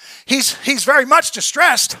 He's very much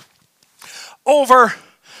distressed over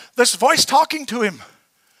this voice talking to him.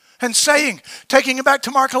 And saying, taking it back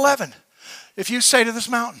to Mark 11, if you say to this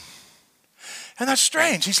mountain. And that's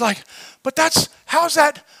strange. He's like, but how is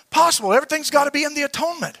that possible? Everything's got to be in the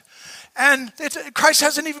atonement. And Christ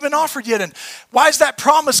hasn't even been offered yet. And why is that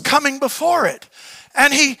promise coming before it?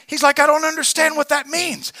 And he's like, I don't understand what that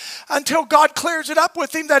means. Until God clears it up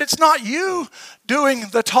with him that it's not you doing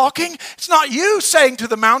the talking. It's not you saying to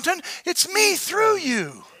the mountain. It's me through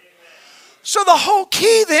you. So the whole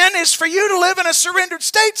key then is for you to live in a surrendered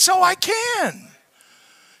state so I can.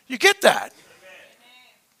 You get that?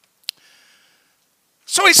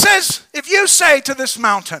 So he says, if you say to this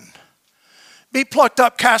mountain, be plucked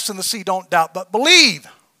up, cast in the sea, don't doubt, but believe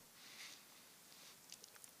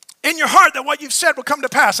in your heart that what you've said will come to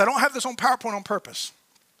pass. I don't have this on PowerPoint on purpose.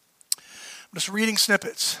 I'm just reading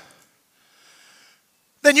snippets.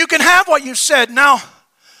 Then you can have what you've said. Now,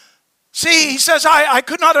 see, he says, I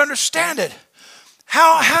could not understand it.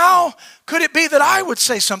 How could it be that I would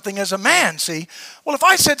say something as a man? See, well, if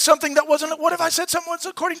I said something that wasn't, what if I said something was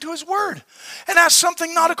according to his word? And asked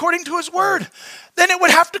something not according to his word? Then it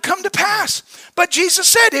would have to come to pass. But Jesus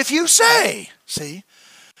said, if you say, see?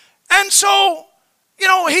 And so,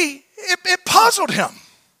 it puzzled him.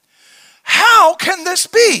 How can this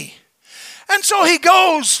be? And so he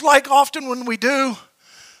goes, like often when we do,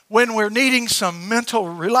 when we're needing some mental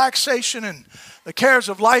relaxation and the cares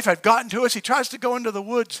of life have gotten to us, he tries to go into the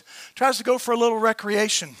woods, tries to go for a little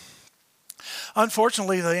recreation.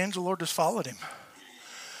 Unfortunately, the angel of the Lord just followed him.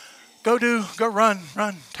 Go run,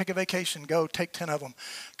 take a vacation, go take 10 of them.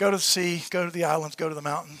 Go to the sea, go to the islands, go to the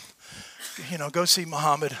mountain. Go see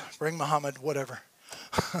Muhammad, bring Muhammad, whatever.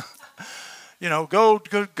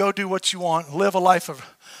 Go do what you want, live a life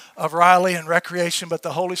of Riley and recreation, but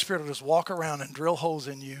the Holy Spirit will just walk around and drill holes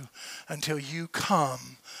in you until you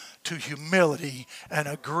come to humility and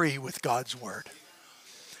agree with God's word.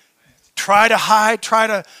 Try to hide, try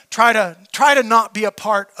to not be a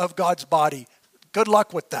part of God's body. Good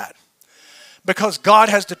luck with that. Because God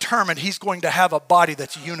has determined he's going to have a body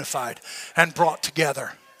that's unified and brought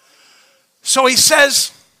together. So he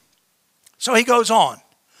says, so he goes on.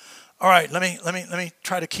 All right, let me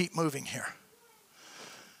try to keep moving here.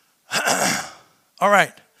 All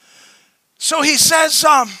right. So he says,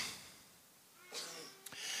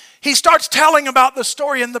 he starts telling about the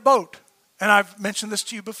story in the boat. And I've mentioned this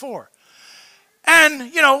to you before.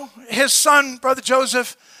 And, his son, Brother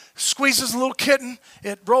Joseph, squeezes a little kitten.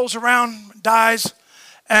 It rolls around, dies.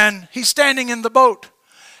 And he's standing in the boat.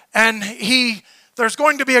 And there's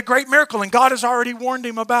going to be a great miracle, and God has already warned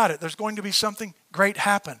him about it. There's going to be something great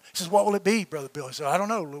happen. He says, what will it be, Brother Bill? He said, I don't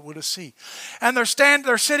know. We'll see. And they're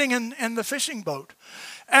sitting in the fishing boat.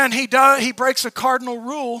 And he breaks a cardinal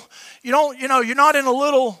rule. You're not in a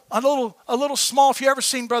little small. If you ever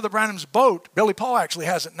seen Brother Branham's boat, Billy Paul actually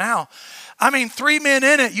has it now. I mean, 3 men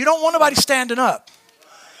in it. You don't want nobody standing up.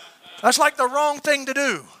 That's like the wrong thing to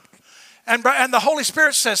do. And the Holy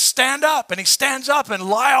Spirit says, stand up. And he stands up, and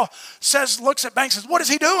Lyle looks at Banks and says, what is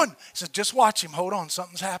he doing? He says, just watch him. Hold on,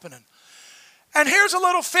 something's happening. And here's a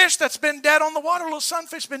little fish that's been dead on the water. A little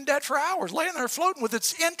sunfish been dead for hours, laying there floating with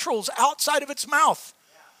its entrails outside of its mouth,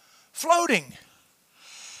 floating.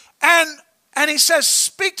 And he says,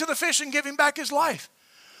 speak to the fish and give him back his life.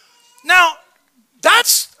 Now,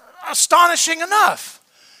 that's astonishing enough.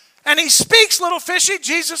 And he speaks, little fishy,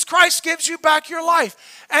 Jesus Christ gives you back your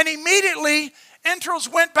life. And immediately, entrails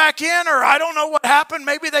went back in, or I don't know what happened.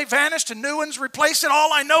 Maybe they vanished and new ones replaced it.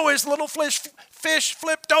 All I know is little fish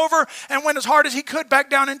flipped over and went as hard as he could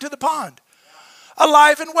back down into the pond.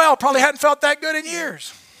 Alive and well. Probably hadn't felt that good in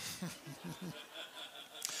years.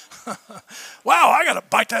 Wow, I got to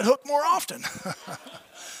bite that hook more often.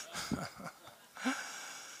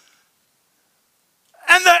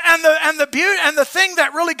 And the thing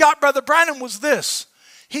that really got Brother Branham was this.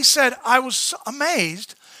 He said, I was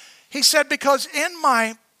amazed. He said, because in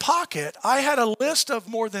my pocket, I had a list of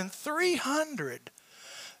more than 300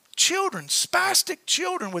 children, spastic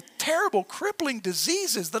children with terrible crippling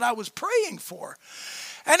diseases that I was praying for.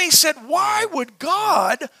 And he said, why would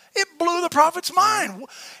God, it blew the prophet's mind.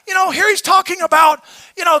 Here he's talking about,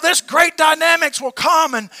 this great dynamics will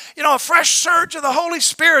come and, a fresh surge of the Holy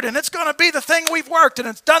Spirit, and it's going to be the thing we've worked, and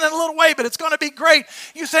it's done in a little way, but it's going to be great.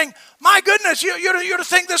 You think, my goodness, you'd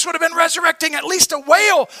think this would have been resurrecting at least a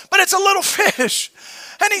whale, but it's a little fish.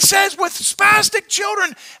 And he says, with spastic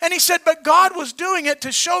children, and he said, but God was doing it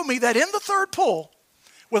to show me that in the third pull,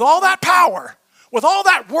 with all that power, with all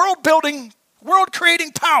that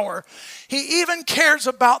world-creating power, he even cares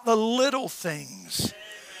about the little things.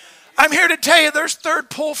 I'm here to tell you there's third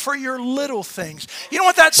pull for your little things. You know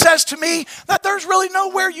what that says to me? That there's really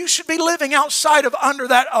nowhere you should be living outside of under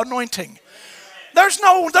that anointing. There's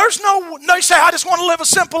no, you say, I just want to live a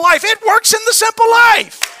simple life. It works in the simple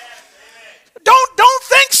life. Don't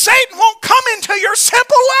think Satan won't come into your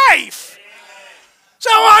simple life. So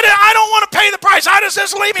I don't want to pay the price.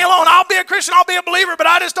 Just leave me alone. I'll be a Christian. I'll be a believer, but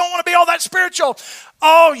I just don't want to be all that spiritual.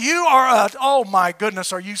 Oh, oh my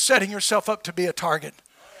goodness, are you setting yourself up to be a target?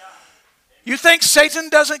 You think Satan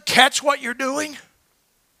doesn't catch what you're doing?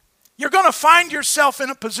 You're going to find yourself in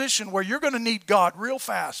a position where you're going to need God real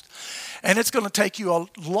fast. And it's going to take you a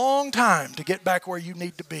long time to get back where you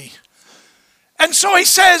need to be. And so he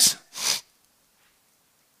says,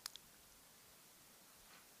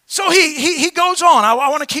 so he goes on. I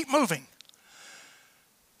want to keep moving.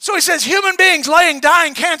 So he says, human beings laying,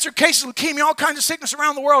 dying, cancer cases, leukemia, all kinds of sickness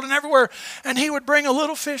around the world and everywhere. And he would bring a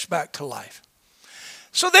little fish back to life.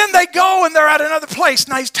 So then they go and they're at another place.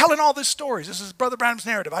 Now he's telling all these stories. This is Brother Branham's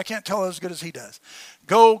narrative. I can't tell it as good as he does.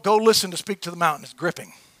 Go listen to Speak to the Mountain. It's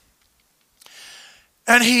gripping.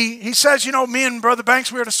 And he says, me and Brother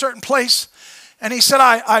Banks, we were at a certain place. And he said,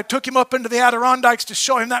 I took him up into the Adirondacks to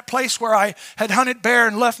show him that place where I had hunted bear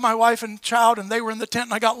and left my wife and child, and they were in the tent,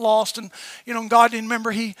 and I got lost. And, and God didn't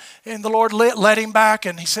remember, and the Lord led him back.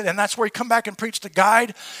 And he said, and that's where he come back and preached a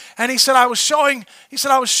guide. And he said, I was showing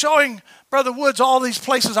Brother Woods all these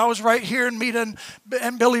places. I was right here, and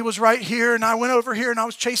Billy was right here, and I went over here, and I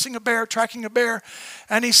was chasing a bear, tracking a bear.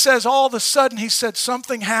 And he says, all of a sudden, he said,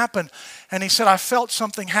 something happened. And he said, I felt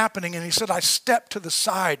something happening. And he said, I stepped to the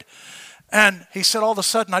side. And he said, all of a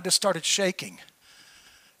sudden, I just started shaking.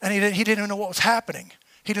 And he didn't even know what was happening.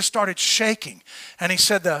 He just started shaking. And he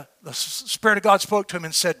said, the Spirit of God spoke to him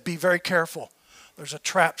and said, be very careful. There's a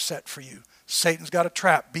trap set for you. Satan's got a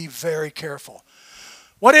trap. Be very careful.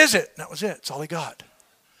 What is it? And that was it. It's all he got.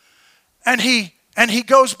 And he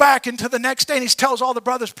goes back into the next day and he tells all the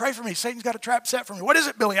brothers, pray for me. Satan's got a trap set for me. What is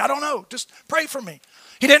it, Billy? I don't know. Just pray for me.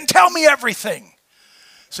 He didn't tell me everything.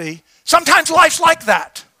 See, sometimes life's like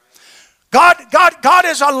that. God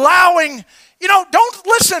is allowing, don't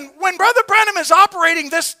listen. When Brother Branham is operating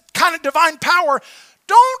this kind of divine power,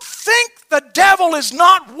 don't think the devil is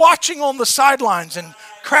not watching on the sidelines and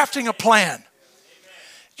crafting a plan.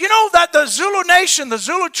 You know that the Zulu nation, the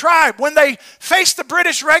Zulu tribe, when they faced the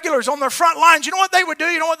British regulars on their front lines, you know what they would do?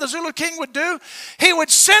 You know what the Zulu king would do? He would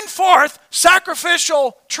send forth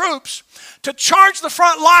sacrificial troops to charge the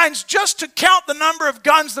front lines just to count the number of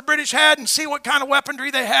guns the British had and see what kind of weaponry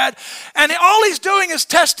they had. And all he's doing is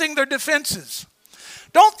testing their defenses.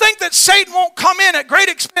 Don't think that Satan won't come in at great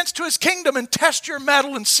expense to his kingdom and test your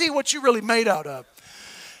mettle and see what you're really made out of.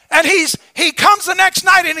 And he comes the next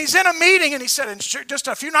night and he's in a meeting, and he said, and just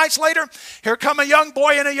a few nights later, here come a young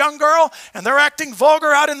boy and a young girl, and they're acting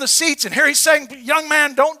vulgar out in the seats. And here he's saying, young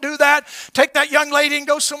man, don't do that. Take that young lady and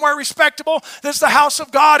go somewhere respectable. This is the house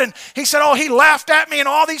of God. And he said, oh, he laughed at me, and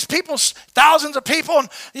all these people, thousands of people, and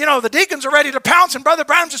the deacons are ready to pounce, and Brother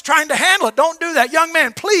Branham's just trying to handle it. Don't do that. Young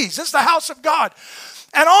man, please, this is the house of God.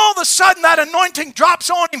 And all of a sudden that anointing drops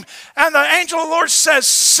on him, and the angel of the Lord says,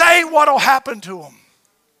 say what'll happen to him.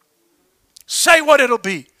 Say what it'll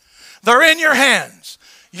be. They're in your hands.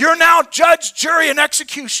 You're now judge, jury, and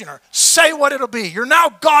executioner. Say what it'll be. You're now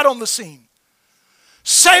God on the scene.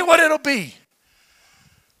 Say what it'll be.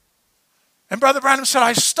 And Brother Branham said,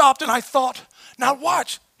 I stopped and I thought, now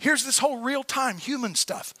watch. Here's this whole real-time human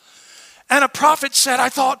stuff. And a prophet said, I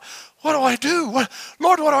thought, what do I do?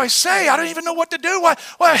 Lord, what do I say? I don't even know what to do.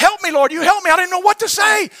 Well, help me, Lord. You help me. I don't even know what to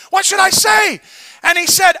say. What should I say? And he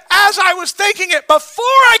said, as I was thinking it, before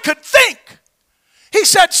I could think, he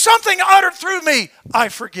said, something uttered through me, I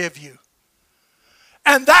forgive you.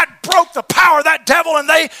 And that broke the power of that devil, and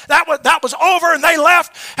that was over, and they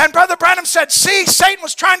left. And Brother Branham said, see, Satan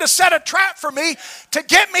was trying to set a trap for me to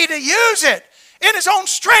get me to use it in his own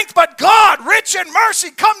strength, but God, rich in mercy,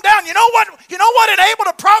 come down. You know what enabled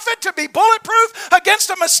a prophet to be bulletproof against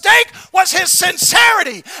a mistake was his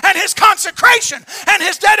sincerity and his consecration and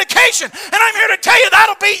his dedication. And I'm here to tell you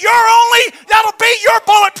that'll be your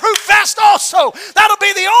bulletproof vest also. That'll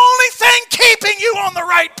be the only thing keeping you on the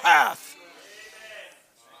right path.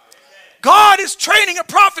 God is training a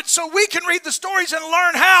prophet so we can read the stories and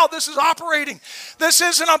learn how this is operating. This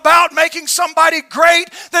isn't about making somebody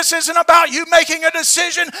great. This isn't about you making a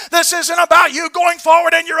decision. This isn't about you going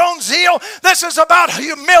forward in your own zeal. This is about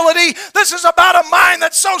humility. This is about a mind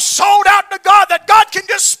that's so sold out to God that God can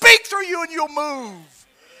just speak through you and you'll move.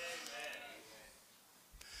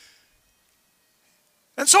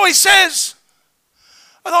 And so he says,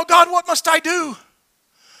 oh God, what must I do?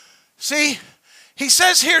 See, he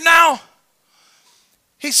says here now,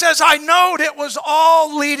 he says, I knowed it was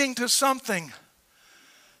all leading to something.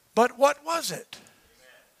 But what was it?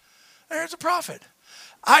 There's a prophet.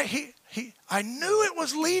 I knew it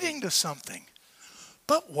was leading to something.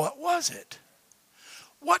 But what was it?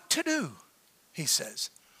 What to do, he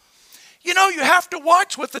says. You have to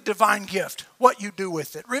watch with the divine gift, what you do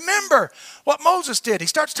with it. Remember what Moses did. He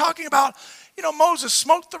starts talking about, Moses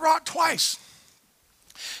smote the rock twice.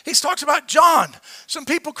 He talks about John. Some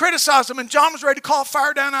people criticized him, and John was ready to call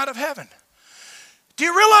fire down out of heaven. Do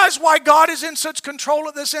you realize why God is in such control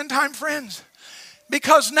of this end time, friends?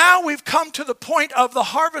 Because now we've come to the point of the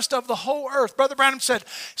harvest of the whole earth. Brother Branham said,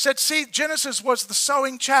 see, Genesis was the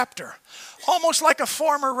sowing chapter. Almost like a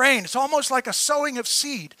former rain. It's almost like a sowing of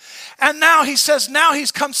seed. And now he says, now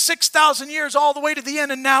he's come 6,000 years all the way to the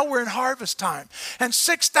end, and now we're in harvest time. And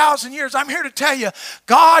 6,000 years, I'm here to tell you,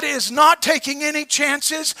 God is not taking any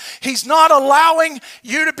chances. He's not allowing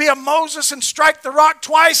you to be a Moses and strike the rock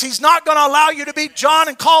twice. He's not going to allow you to be John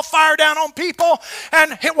and call fire down on people.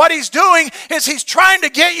 And what he's doing is he's trying to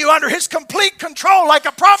get you under his complete control, like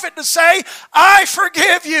a prophet to say, I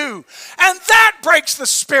forgive you. And that breaks the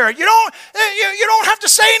spirit. You don't have to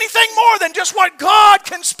say anything more than just what God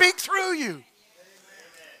can speak through you.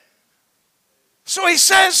 So he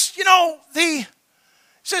says,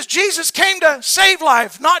 Jesus came to save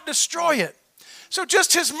life, not destroy it. So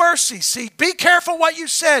just his mercy, see, be careful what you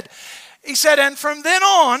said. He said, and from then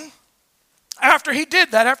on, after he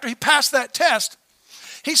did that, after he passed that test,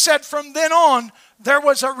 he said, from then on, there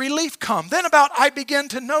was a relief come. Then I began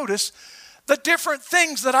to notice the different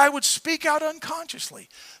things that I would speak out unconsciously.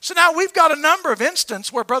 So now we've got a number of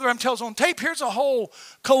instances where Brother M tells on tape, here's a whole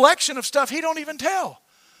collection of stuff he don't even tell.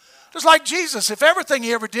 Just like Jesus, if everything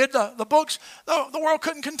he ever did, the books, the world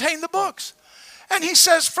couldn't contain the books. And he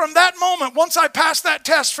says, from that moment, once I passed that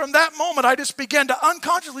test, from that moment, I just began to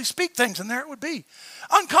unconsciously speak things, and there it would be.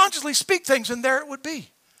 Unconsciously speak things, and there it would be.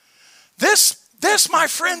 This, my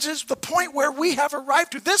friends, is the point where we have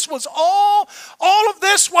arrived to. This was all of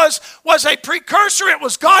this was a precursor. It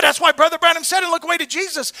was God. That's why Brother Branham said, and look away to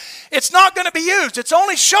Jesus, it's not going to be used. It's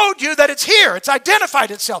only showed you that it's here. It's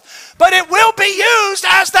identified itself. But it will be used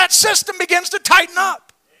as that system begins to tighten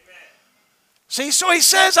up. Amen. See, so he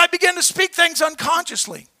says, I begin to speak things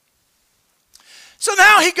unconsciously. So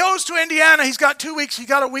now he goes to Indiana. He's got 2 weeks. He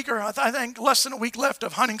got a week, or I think less than a week left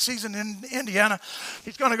of hunting season in Indiana.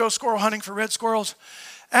 He's going to go squirrel hunting for red squirrels.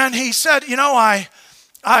 And he said,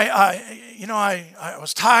 I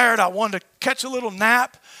was tired. I wanted to catch a little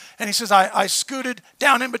nap. And he says, I scooted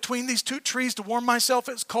down in between these two trees to warm myself.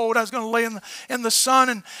 It's cold. I was going to lay in the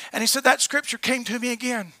sun. And he said, that scripture came to me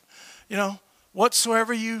again.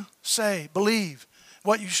 Whatsoever you say, believe.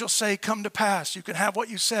 What you shall say come to pass. You can have what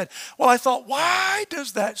you said. Well, I thought, why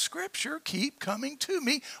does that scripture keep coming to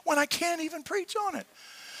me when I can't even preach on it?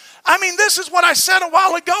 I mean, this is what I said a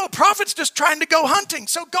while ago. Prophet's just trying to go hunting.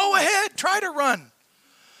 So go ahead, try to run.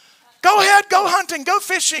 Go ahead, go hunting, go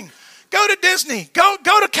fishing. Go to Disney. Go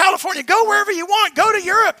to California. Go wherever you want. Go to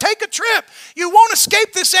Europe. Take a trip. You won't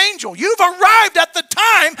escape this angel. You've arrived at the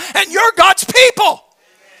time and you're God's people.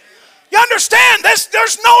 You understand this?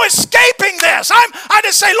 There's no escaping this. I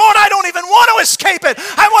just say, Lord, I don't even want to escape it.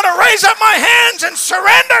 I want to raise up my hands and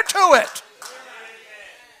surrender to it.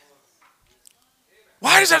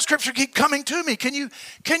 Why does that scripture keep coming to me? Can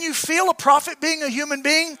you feel a prophet being a human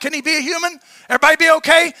being? Can he be a human? Everybody be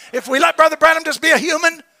okay if we let Brother Branham just be a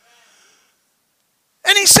human?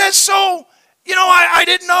 And he says, so, I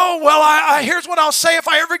didn't know. Well, here's what I'll say if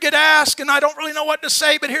I ever get asked, and I don't really know what to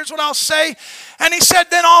say, but here's what I'll say. And he said,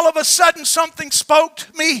 then all of a sudden something spoke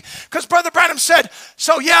to me, because Brother Branham said,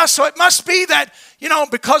 so it must be that,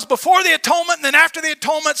 because before the atonement and then after the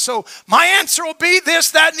atonement, so my answer will be this,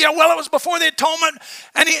 that, and it was before the atonement.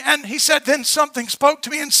 And he said, then something spoke to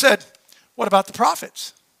me and said, what about the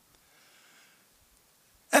prophets?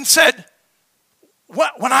 And said,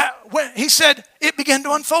 he said, it began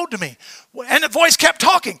to unfold to me. And the voice kept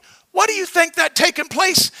talking. What do you think that taken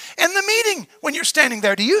place in the meeting when you're standing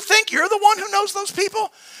there? Do you think you're the one who knows those people?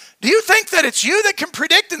 Do you think that it's you that can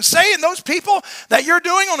predict and say in those people that you're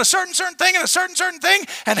doing on a certain thing and a certain thing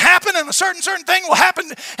and happen and a certain thing will happen?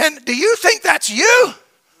 And do you think that's you?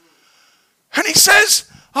 And he says,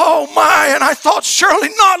 oh my, and I thought, surely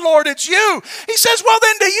not, Lord, it's you. He says, well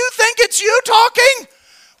then, do you think it's you talking?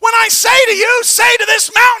 When I say to you, say to this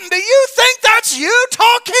mountain, do you think that's you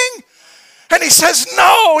talking? And he says,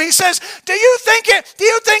 no. He says, do you think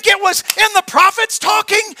it was in the prophets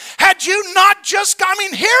talking? Had you not just,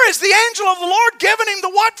 here is the angel of the Lord giving him the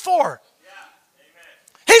what for?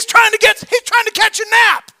 Yeah, he's trying to catch a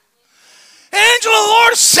nap. The angel of the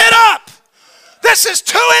Lord, sit up. This is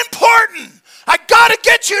too important. I got to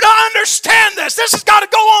get you to understand this. This has got to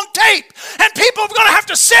go on tape. And people are going to have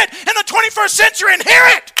to sit in the 21st century and hear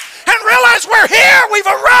it and realize we're here. We've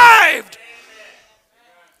arrived.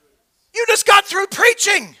 You just got through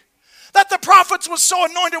preaching that the prophets was so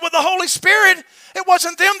anointed with the Holy Spirit. It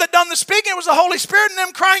wasn't them that done the speaking. It was the Holy Spirit and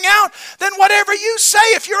them crying out. Then whatever you say,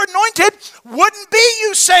 if you're anointed, wouldn't be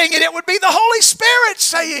you saying it. It would be the Holy Spirit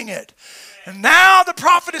saying it. And now the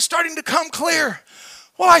prophet is starting to come clear.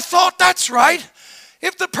 Well, I thought that's right.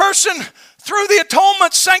 If the person through the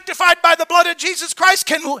atonement sanctified by the blood of Jesus Christ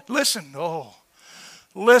can listen.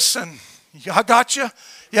 I got you.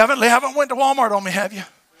 You haven't went to Walmart on me, have you?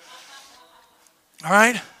 All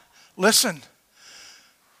right? Listen.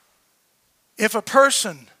 If a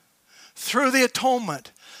person through the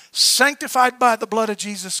atonement sanctified by the blood of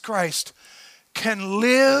Jesus Christ can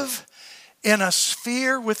live in a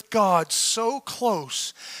sphere with God so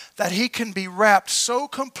close that he can be wrapped so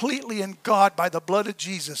completely in God by the blood of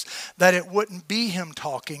Jesus that it wouldn't be him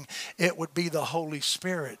talking, it would be the Holy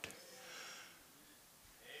Spirit.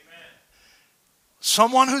 Amen.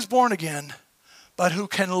 Someone who's born again, but who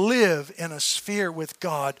can live in a sphere with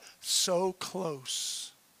God so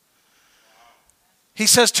close. He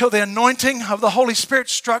says, till the anointing of the Holy Spirit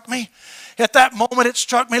struck me. At that moment, it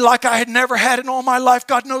struck me like I had never had in all my life.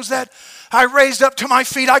 God knows that. I raised up to my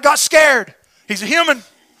feet. I got scared. He's a human.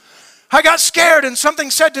 I got scared and something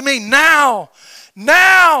said to me, now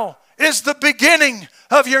is the beginning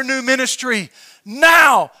of your new ministry.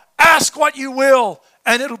 Now, ask what you will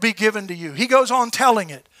and it'll be given to you. He goes on telling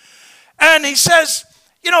it. And he says,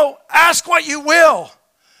 ask what you will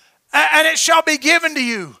and it shall be given to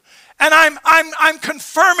you. And I'm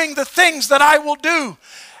confirming the things that I will do.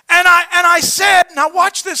 And I said, now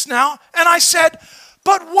watch this now. And I said,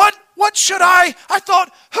 but what should I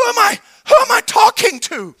thought, who am I talking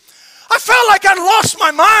to? I felt like I'd lost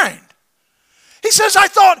my mind. He says, I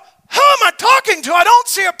thought, who am I talking to? I don't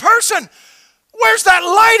see a person. Where's that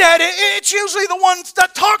light at? It's usually the one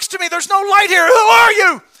that talks to me. There's no light here. Who are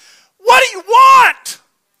you? What do you want?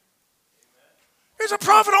 Here's a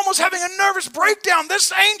prophet almost having a nervous breakdown.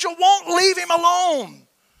 This angel won't leave him alone.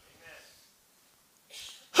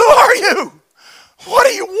 Who are you? What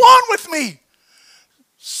do you want with me?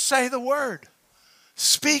 Say the word.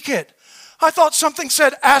 Speak it. I thought something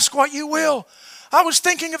said, ask what you will. I was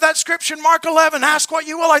thinking of that scripture in Mark 11, ask what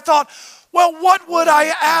you will. I thought, well, what would I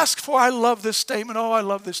ask for? I love this statement. Oh, I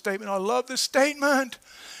love this statement. I love this statement.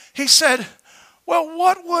 he said, well,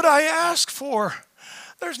 what would I ask for?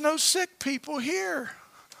 There's no sick people here.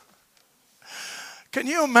 Can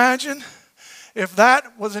you imagine if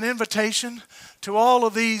that was an invitation to all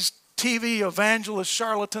of these TV evangelist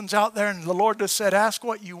charlatans out there, and the Lord just said, ask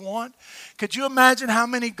what you want? Could you imagine how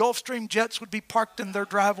many Gulfstream jets would be parked in their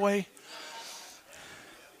driveway?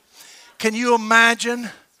 Can you imagine?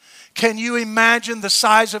 Can you imagine the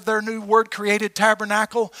size of their new word-created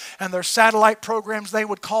tabernacle and their satellite programs they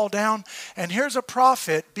would call down? And here's a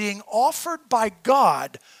prophet being offered by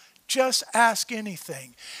God, just ask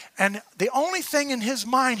anything. And the only thing in his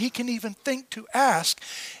mind he can even think to ask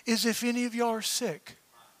is if any of y'all are sick.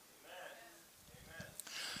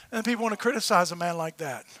 And people want to criticize a man like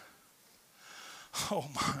that. Oh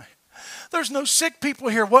my. There's no sick people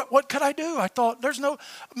here. What could I do? I thought,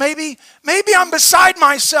 maybe I'm beside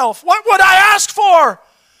myself. What would I ask for?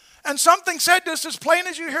 And something said just as plain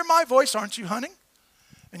as you hear my voice, aren't you hunting?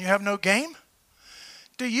 And you have no game?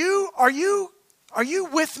 Are you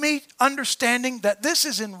with me understanding that this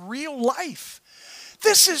is in real life?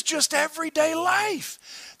 This is just everyday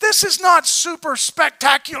life. This is not super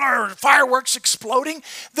spectacular fireworks exploding.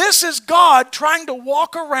 This is God trying to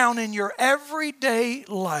walk around in your everyday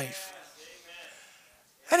life.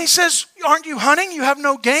 And he says, aren't you hunting? You have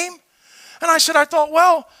no game? And I thought,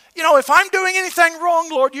 well, if I'm doing anything wrong,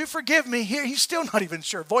 Lord, you forgive me. He's still not even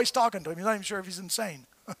sure. Voice talking to him. He's not even sure if he's insane.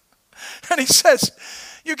 And he says,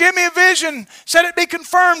 you give me a vision, said it be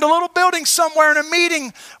confirmed, a little building somewhere in a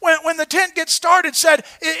meeting. When the tent gets started, said,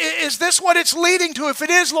 is this what it's leading to? If it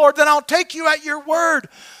is, Lord, then I'll take you at your word.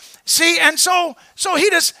 See, and so he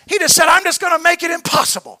just said, I'm just going to make it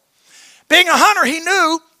impossible. Being a hunter, he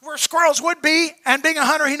knew where squirrels would be, and being a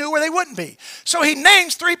hunter, he knew where they wouldn't be. So he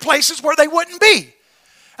names 3 places where they wouldn't be.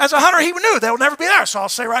 As a hunter, he knew they'll never be there. So I'll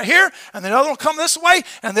say right here, and the other one will come this way,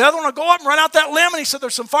 and the other one will go up and run out that limb. And he said,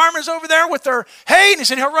 there's some farmers over there with their hay. And he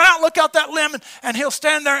said, he'll run out and look out that limb, and he'll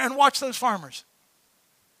stand there and watch those farmers.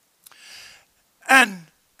 And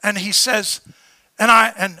he says,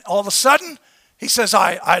 and all of a sudden, he says,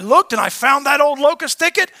 I looked and I found that old locust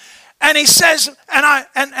thicket. And he says,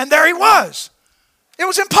 and there he was. It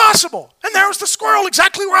was impossible. And there was the squirrel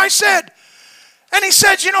exactly where I said. And he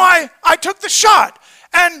said, I took the shot.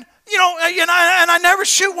 And I never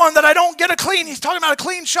shoot one that I don't get a clean. He's talking about a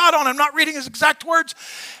clean shot on him, not reading his exact words.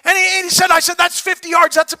 And he said, I said, that's 50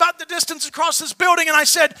 yards. That's about the distance across this building. And I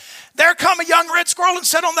said, there come a young red squirrel and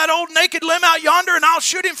sat on that old naked limb out yonder, and I'll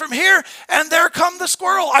shoot him from here. And there come the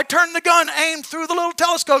squirrel. I turned the gun, aimed through the little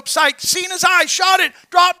telescope sight, seen his eye, shot it,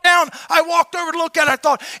 dropped down. I walked over to look at it. I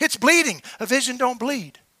thought, it's bleeding. A vision don't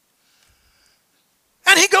bleed.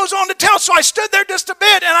 And he goes on to tell, so I stood there just a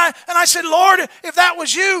bit, and I said, Lord, if that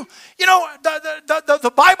was you,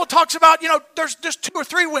 the Bible talks about, there's just 2 or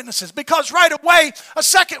 3 witnesses, because right away, a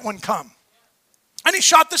second one come. And he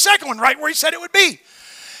shot the second one right where he said it would be.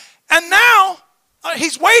 And now,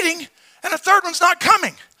 he's waiting, and a third one's not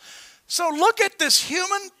coming. So look at this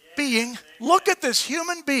human being,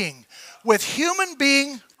 with human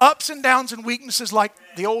being ups and downs and weaknesses like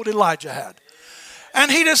the old Elijah had. And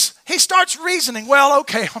he starts reasoning, well,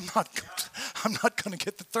 okay, I'm not going to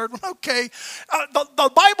get the third one. Okay. The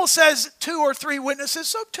Bible says 2 or 3 witnesses,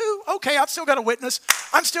 so 2. Okay, I've still got a witness.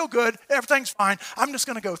 I'm still good. Everything's fine. I'm just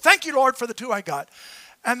going to go. Thank you, Lord, for the 2 I got.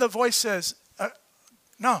 And the voice says,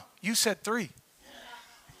 no, you said 3.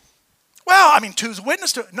 Well, 2's a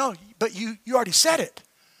witness to it. No, but you already said it.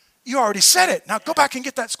 You already said it. Now go back and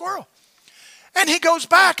get that squirrel. And he goes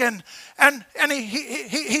back and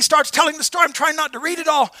he starts telling the story. I'm trying not to read it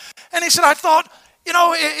all. And he said, I thought,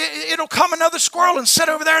 it'll come another squirrel and sit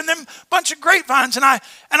over there in them bunch of grapevines. And I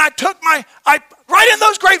took right in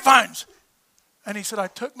those grapevines. And he said, I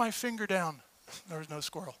took my finger down. There was no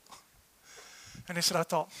squirrel. And he said, I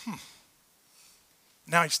thought,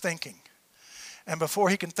 Now he's thinking. And before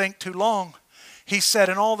he can think too long, he said,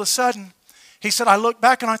 and all of a sudden, he said, I looked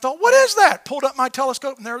back and I thought, what is that? Pulled up my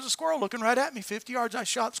telescope and there was a squirrel looking right at me. 50 yards, I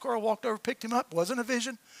shot the squirrel, walked over, picked him up. Wasn't a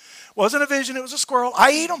vision. It was a squirrel.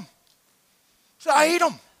 I eat them. So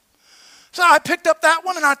I picked up that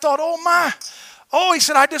one and I thought, oh my. Oh, he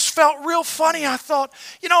said, I just felt real funny. I thought,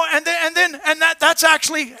 and that's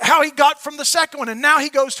actually how he got from the second one. And now he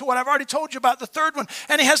goes to what I've already told you about, the third one.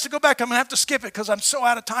 And he has to go back. I'm going to have to skip it because I'm so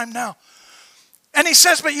out of time now. And he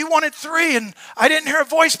says, but you wanted 3, and I didn't hear a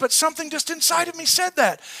voice, but something just inside of me said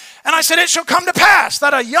that. And I said, it shall come to pass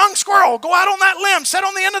that a young squirrel will go out on that limb, sit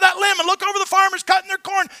on the end of that limb, and look over the farmers cutting their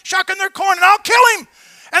corn, shucking their corn, and I'll kill him.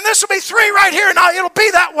 And this will be 3 right here, and it'll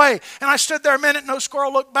be that way. And I stood there a minute, no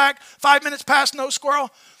squirrel, looked back. 5 minutes passed, no squirrel.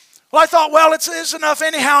 Well, I thought, well, it's enough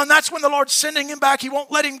anyhow, and that's when the Lord's sending him back. He won't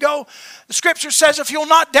let him go. The scripture says, if you'll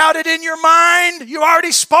not doubt it in your mind, you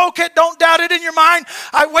already spoke it, don't doubt it in your mind.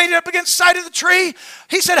 I waited up against the side of the tree.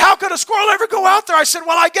 He said, how could a squirrel ever go out there? I said,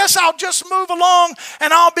 well, I guess I'll just move along,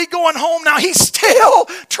 and I'll be going home now. He's still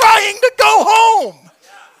trying to go home.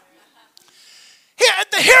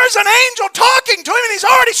 Here's an angel talking to him, and he's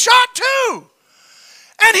already shot two.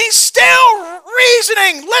 And he's still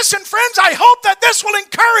reasoning. Listen, friends, I hope that this will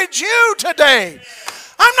encourage you today.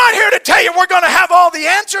 I'm not here to tell you we're going to have all the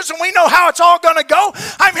answers and we know how it's all going to go.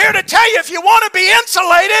 I'm here to tell you if you want to be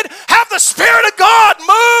insulated, have the Spirit of God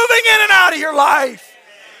moving in and out of your life.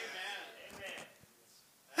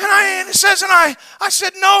 And he says, and I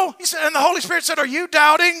said, no. He said, and the Holy Spirit said, are you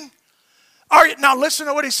doubting? Now listen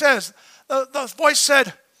to what he says. The voice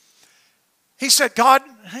said, he said, God,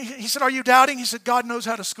 he said, are you doubting? He said, God knows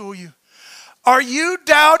how to school you. Are you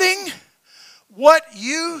doubting what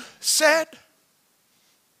you said?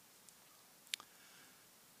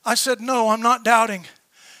 I said, no, I'm not doubting.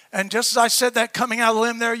 And just as I said that, coming out of the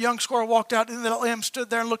limb there, a young squirrel walked out into the limb,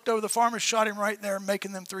 stood there and looked over. The farmer shot him right there,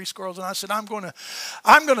 making them 3 squirrels. And I said, I'm going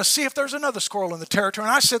to see if there's another squirrel in the territory.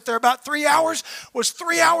 And I sat there about 3 hours, was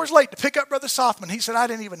 3 hours late to pick up Brother Softman. He said, I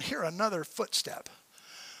didn't even hear another footstep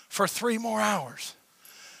for 3 more hours.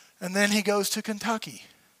 And then he goes to Kentucky.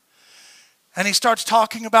 And he starts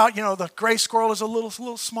talking about, the gray squirrel is a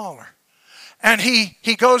little smaller. And he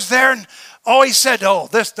goes there and, he said,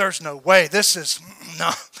 there's no way. This is,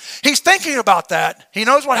 no. He's thinking about that. He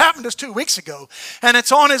knows what happened just 2 weeks ago. And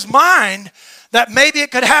it's on his mind that maybe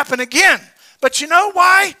it could happen again. But you know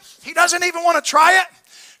why he doesn't even want to try it?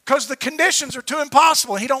 Because the conditions are too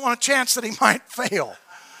impossible. He don't want a chance that he might fail.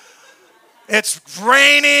 It's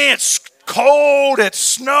rainy, it's cold, it's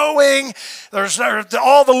snowing,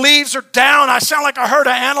 all the leaves are down. I sound like I heard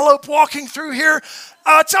an antelope walking through here.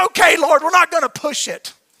 It's okay, Lord, we're not going to push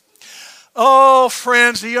it. Oh,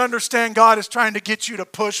 friends, do you understand God is trying to get you to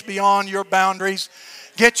push beyond your boundaries?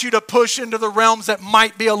 Get you to push into the realms that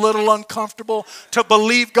might be a little uncomfortable, to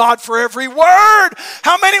believe God for every word.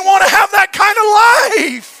 How many want to have that kind of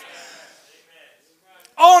life?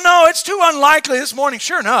 Oh, no, it's too unlikely this morning.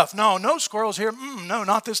 Sure enough, no squirrels here. No,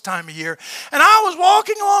 not this time of year. And I was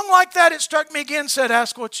walking along like that. It struck me again, said,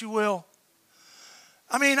 ask what you will.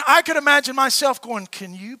 I mean, I could imagine myself going,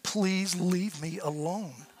 can you please leave me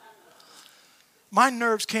alone? My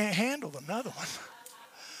nerves can't handle another one.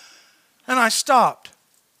 And I stopped.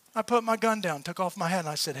 I put my gun down, took off my hat, and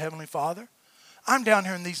I said, Heavenly Father, I'm down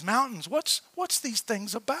here in these mountains. What's these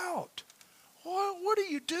things about? What are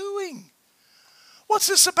you doing? What's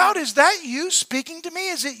this about? Is that you speaking to me?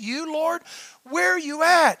 Is it you, Lord? Where are you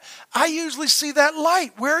at? I usually see that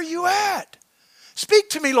light. Where are you at? Speak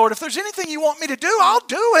to me, Lord. If there's anything you want me to do, I'll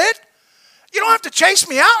do it. You don't have to chase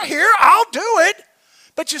me out here. I'll do it.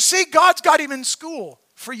 But you see, God's got him in school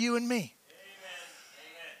for you and me.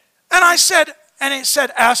 Amen. And I said, and it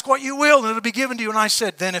said, ask what you will, and it'll be given to you. And I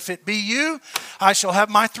said, then if it be you, I shall have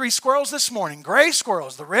my 3 squirrels this morning. Gray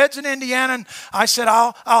squirrels, the reds in Indiana. And I said,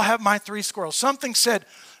 I'll have my 3 squirrels. Something said,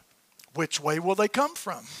 which way will they come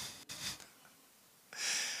from?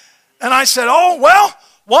 And I said,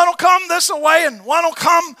 one will come this way, and one will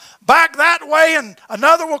come back that way, and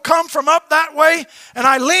another will come from up that way. And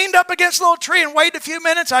I leaned up against a little tree and waited a few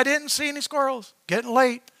minutes. I didn't see any squirrels. Getting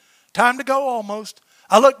late. Time to go almost.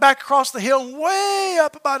 I looked back across the hill, and way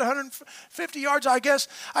up about 150 yards, I guess,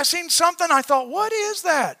 I seen something. I thought, what is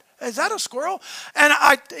that? Is that a squirrel? And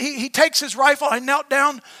he takes his rifle. I knelt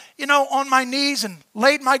down, on my knees and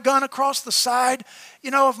laid my gun across the side,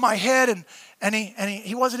 of my head. And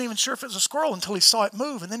he wasn't even sure if it was a squirrel until he saw it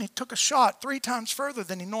move. And then he took a shot 3 times further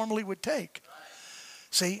than he normally would take.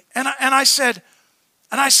 See? And I said,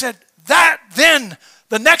 that then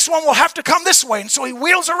the next one will have to come this way. And so he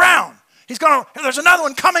wheels around. There's another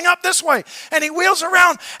one coming up this way. And he wheels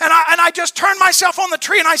around. And I just turned myself on the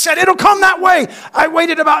tree and I said, it'll come that way. I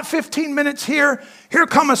waited about 15 minutes here. Here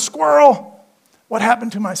come a squirrel. What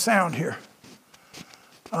happened to my sound here?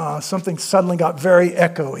 Something suddenly got very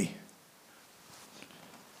echoey.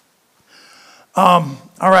 All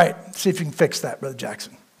right. See if you can fix that, Brother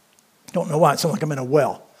Jackson. Don't know why. It sounds like I'm in a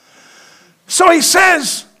well. So he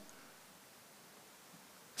says,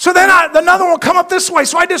 so then another one will come up this way.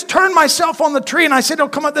 So I just turned myself on the tree and I said, it'll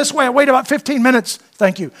come up this way. I waited about 15 minutes.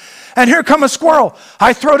 Thank you. And here come a squirrel.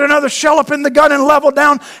 I throwed another shell up in the gun and leveled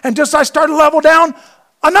down. And just as I started to level down,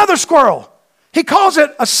 another squirrel. He calls it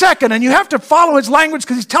a second. And you have to follow his language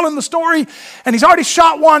because he's telling the story. And he's already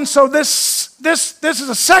shot one. So this is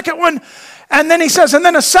a second one. And then he says, and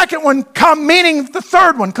then a second one come, meaning the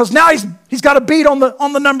third one. Because now he's got a beat on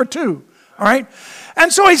the number 2. All right.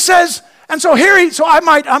 And so he says, and so here so I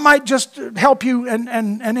might just help you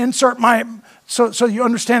and insert so you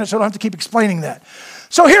understand it, so I don't have to keep explaining that.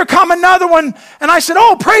 So here come another one, and I said,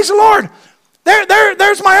 oh, praise the Lord.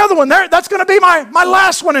 There's my other one. That's going to be my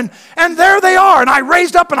last one. And there they are. And I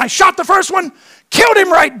raised up and I shot the first one, killed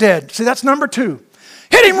him right dead. See, that's number 2.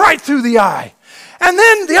 Hit him right through the eye. And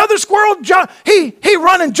then the other squirrel, he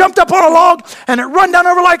run and jumped up on a log, and it run down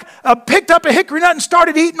over picked up a hickory nut and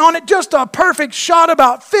started eating on it. Just a perfect shot,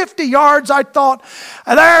 about 50 yards. I thought,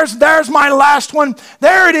 there's my last one.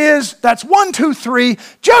 There it is. That's 1, 2, 3.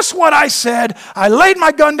 Just what I said. I laid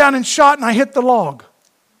my gun down and shot, and I hit the log.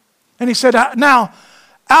 And he said, now,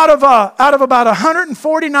 out of about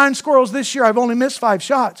 149 squirrels this year, I've only missed 5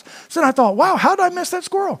 shots. So I thought, wow, how did I miss that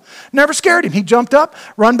squirrel? Never scared him. He jumped up,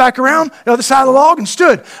 run back around the other side of the log and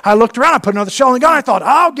stood. I looked around, I put another shell in the gun. I thought,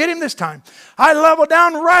 I'll get him this time. I leveled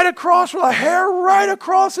down right across with a hair right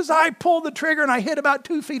across his eye, pulled the trigger, and I hit about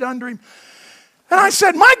 2 feet under him. And I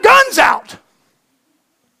said, my gun's out.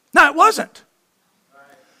 No, it wasn't.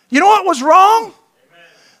 You know what was wrong?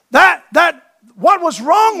 What was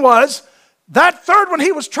wrong was that third one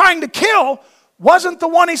he was trying to kill wasn't the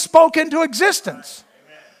one he spoke into existence.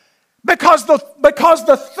 Because the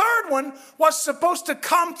third one was supposed to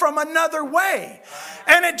come from another way.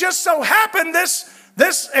 And it just so happened this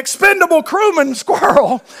expendable crewman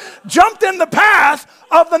squirrel jumped in the path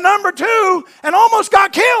of the number 2 and almost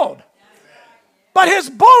got killed. But his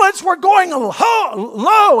bullets were going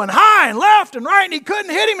low and high and left and right, and he couldn't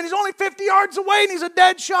hit him, and he's only 50 yards away, and he's a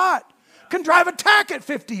dead shot. Can drive a tack at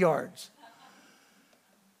 50 yards.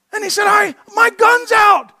 And he said, my gun's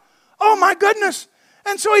out. Oh, my goodness.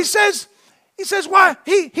 And so he says, why?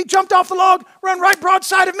 He jumped off the log, run right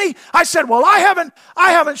broadside of me. I said, well, I haven't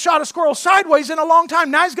shot a squirrel sideways in a long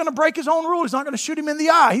time. Now he's going to break his own rule. He's not going to shoot him in the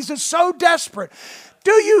eye. He's just so desperate.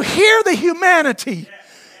 Do you hear the humanity?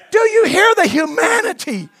 Do you hear the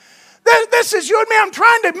humanity? This is you and me. I'm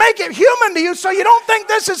trying to make it human to you so you don't think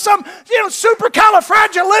this is some,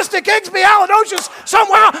 supercalifragilisticexpialidocious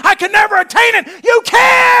somewhere I can never attain it. You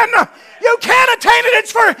can. You can attain it.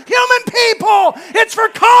 It's for human people. It's for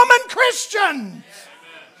common Christians.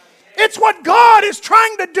 It's what God is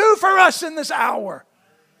trying to do for us in this hour.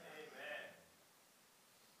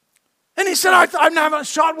 And he said, I haven't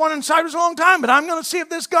shot one in sideways a long time, but I'm going to see if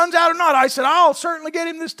this gun's out or not. I said, I'll certainly get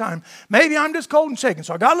him this time. Maybe I'm just cold and shaking.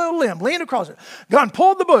 So I got a little limb, leaned across it, gun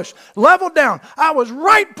pulled the bush, leveled down. I was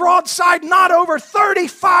right broadside, not over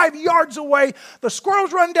 35 yards away. The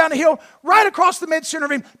squirrel's running down the hill, right across the mid-center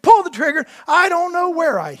of him, pulled the trigger. I don't know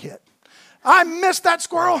where I hit. I missed that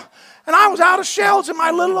squirrel, and I was out of shells in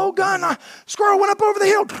my little old gun. Squirrel went up over the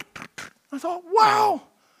hill. I thought, wow.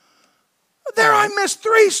 There I missed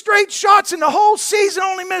 3 straight shots in the whole season,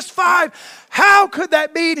 only missed 5. How could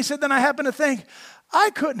that be? And he said, then I happened to think, I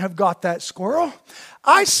couldn't have got that squirrel.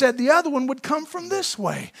 I said the other one would come from this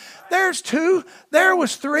way. There's 2, there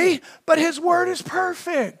was 3, but his word is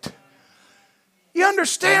perfect. You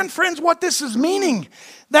understand, friends, what this is meaning?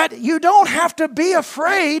 That you don't have to be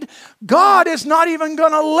afraid. God is not even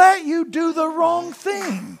going to let you do the wrong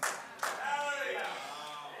thing.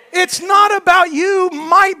 It's not about you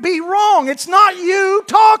might be wrong. It's not you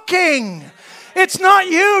talking. It's not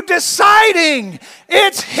you deciding.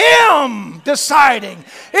 It's Him deciding.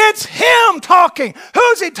 It's Him talking.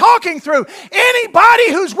 Who's He talking through?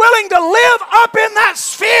 Anybody who's willing to live up in that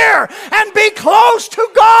sphere and be close to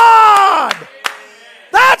God.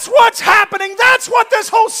 That's what's happening. That's what this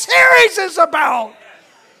whole series is about.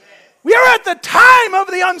 We are at the time of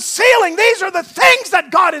the unsealing. These are the things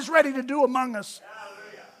that God is ready to do among us.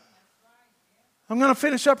 I'm going to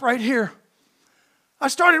finish up right here. I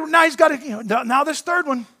started, now he's got it, now this third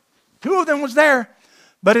one, 2 of them was there,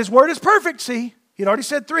 but his word is perfect, see. He'd already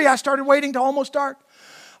said 3. I started waiting till almost dark.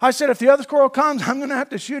 I said, if the other squirrel comes, I'm going to have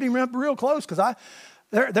to shoot him up real close because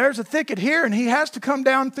there's a thicket here and he has to come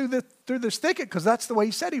down through this thicket because that's the way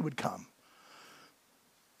he said he would come.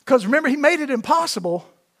 Because remember, he made it impossible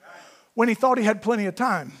when he thought he had plenty of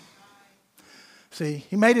time. See,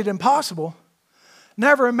 he made it impossible,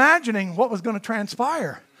 never imagining what was going to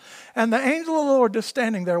transpire. And the angel of the Lord just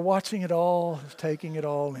standing there watching it all, taking it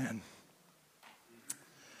all in.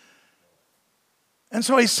 And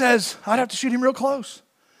so he says, I'd have to shoot him real close.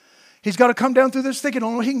 He's got to come down through this thicket,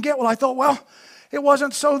 only he can get. Well, I thought, well, it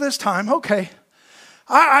wasn't so this time. Okay.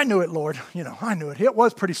 I knew it, Lord. I knew it. It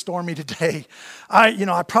was pretty stormy today.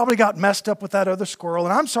 I probably got messed up with that other squirrel.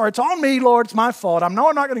 And I'm sorry. It's on me, Lord. It's my fault. I'm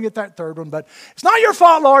not going to get that third one. But it's not your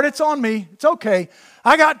fault, Lord. It's on me. It's okay.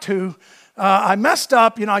 I got 2. I messed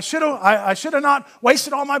up. I should have not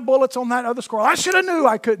wasted all my bullets on that other squirrel. I should have knew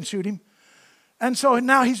I couldn't shoot him. And so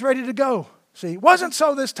now he's ready to go. See, it wasn't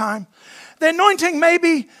so this time. The anointing,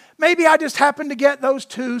 maybe I just happened to get those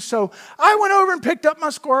two. So I went over and picked up my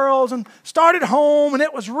squirrels and started home, and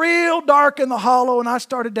it was real dark in the hollow, and I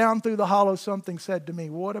started down through the hollow. Something said to me,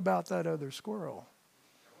 what about that other squirrel?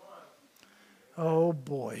 Oh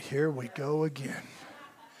boy, here we go again.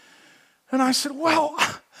 And I said, well,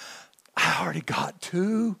 I already got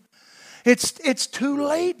two. It's too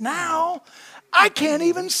late now. I can't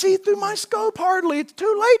even see through my scope hardly. It's too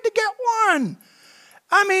late to get one.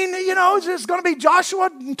 I mean, is this going to be Joshua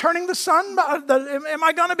turning the sun? Am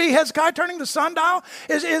I going to be Hezekiah turning the sundial?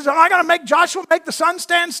 Am I going to make Joshua make the sun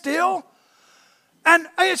stand still? And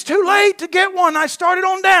it's too late to get one. I started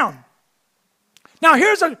on down. Now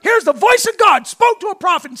here's the voice of God spoke to a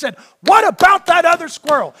prophet and said, what about that other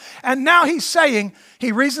squirrel? And now he's saying,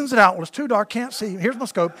 he reasons it out. Well, it's too dark, can't see. Here's my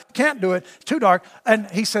scope, can't do it, it's too dark. And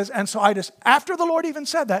he says, and so after the Lord even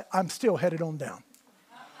said that, I'm still headed on down.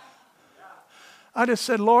 I just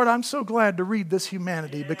said, Lord, I'm so glad to read this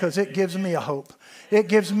humanity because it gives me a hope. It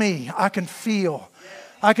gives me, I can feel.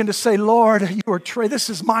 I can just say, Lord, this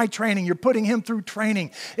is my training. You're putting him through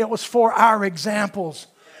training. It was for our examples.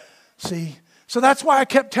 See? So that's why I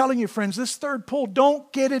kept telling you, friends, this third pull, don't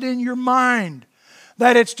get it in your mind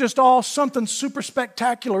that it's just all something super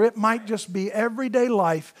spectacular. It might just be everyday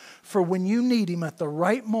life for when you need him at the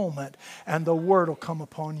right moment and the word will come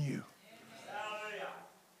upon you.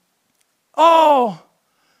 Oh,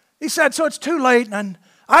 he said, so it's too late. And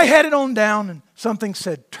I headed on down and something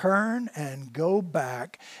said, turn and go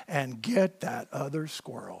back and get that other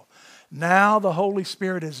squirrel. Now the Holy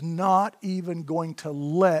Spirit is not even going to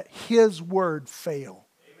let his word fail.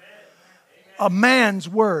 Amen. A man's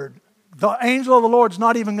word. The angel of the Lord is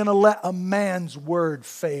not even going to let a man's word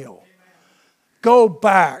fail. Amen. Go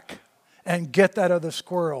back and get that other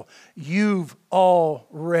squirrel. You've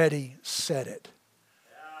already said it.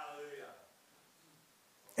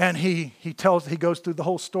 And he goes through the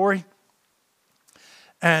whole story.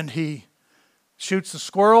 And he shoots the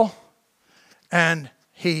squirrel. And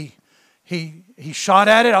he shot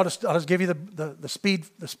at it. I'll just give you the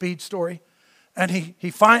speed story. And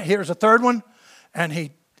here's a third one. And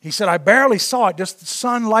he said, I barely saw it, just the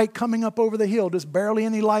sunlight coming up over the hill, just barely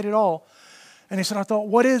any light at all. And he said, I thought,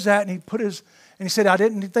 what is that? And he said, I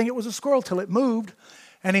didn't think it was a squirrel till it moved.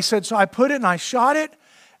 And he said, so I put it and I shot it.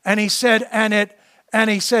 And he said,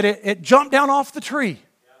 it jumped down off the tree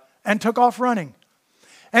and took off running.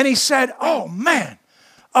 And he said, oh man.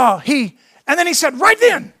 And then he said, right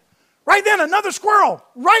then, another squirrel,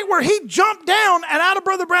 right where he jumped down and out of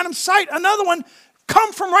Brother Branham's sight, another one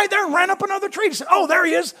come from right there and ran up another tree. He said, oh, there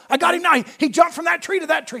he is. I got him now. He jumped from that tree to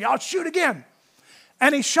that tree. I'll shoot again.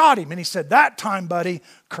 And he shot him. And he said, that time, buddy,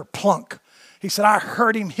 kerplunk. He said, I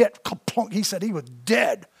heard him hit kerplunk. He said he was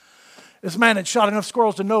dead. This man had shot enough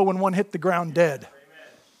squirrels to know when one hit the ground dead.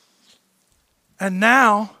 And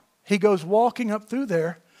now he goes walking up through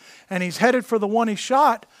there and he's headed for the one he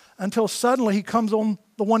shot until suddenly he comes on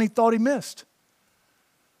the one he thought he missed.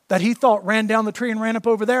 That he thought ran down the tree and ran up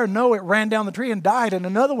over there. No, it ran down the tree and died, and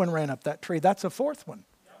another one ran up that tree. That's a fourth one.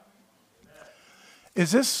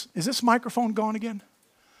 Is this microphone gone again?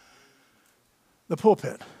 The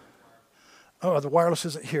pulpit. Oh, the wireless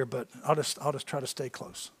isn't here, but I'll just try to stay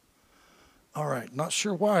close. All right, not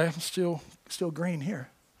sure why. I'm still green here.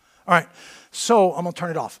 All right, so I'm going to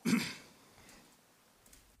turn it off.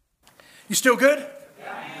 You still good?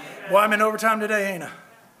 Well, I'm in overtime today, ain't I?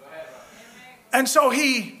 And so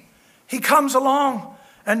he comes along,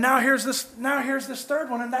 and now here's this third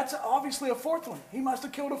one, and that's obviously a fourth one. He must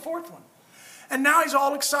have killed a fourth one. And now he's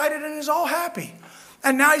all excited and he's all happy.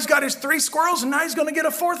 And now he's got his 3 squirrels, and now he's going to get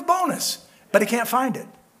a fourth bonus. But he can't find it.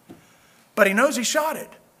 But he knows he shot it.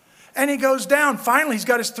 And he goes down. Finally, he's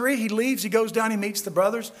got his 3. He leaves. He goes down. He meets the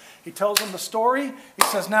brothers. He tells them the story. He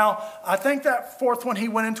says, now, I think that fourth one, he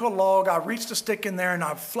went into a log. I reached a stick in there, and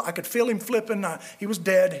I could feel him flipping. He was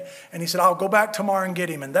dead. And he said, I'll go back tomorrow and get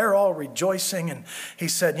him. And they're all rejoicing. And he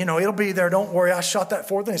said, it'll be there. Don't worry. I shot that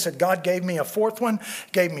fourth one. He said, God gave me a fourth one,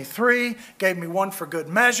 gave me 3, gave me 1 for good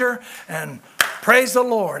measure. And praise the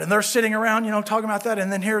Lord. And they're sitting around, talking about that.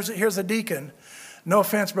 And then here's a deacon. No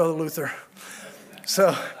offense, Brother Luther.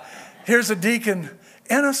 So here's a deacon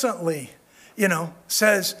innocently,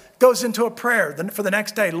 goes into a prayer for the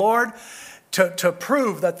next day. Lord, to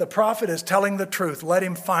prove that the prophet is telling the truth, let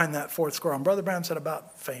him find that fourth squirrel. And Brother Branham said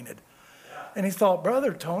about fainted. And he thought,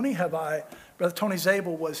 Brother Tony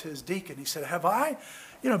Zabel was his deacon. He said, have I,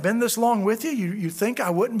 been this long with you? You think I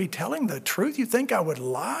wouldn't be telling the truth? You think I would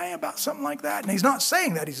lie about something like that? And he's not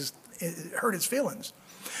saying that. He's just hurt his feelings.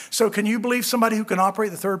 So can you believe somebody who can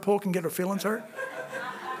operate the third pull can get her feelings hurt?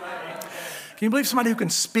 Can you believe somebody who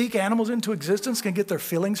can speak animals into existence can get their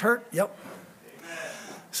feelings hurt? Yep. Amen.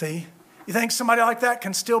 See? You think somebody like that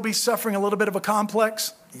can still be suffering a little bit of a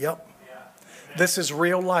complex? Yep. Yeah. This is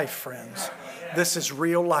real life, friends. This is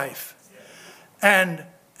real life. And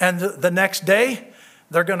the next day,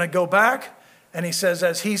 they're going to go back. And he says,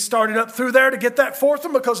 as he started up through there to get that fourth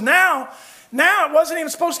one, because now it wasn't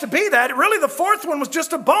even supposed to be that. Really, the fourth one was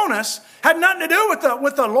just a bonus. Had nothing to do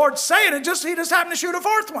with the Lord saying it. He just happened to shoot a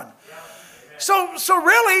fourth one. So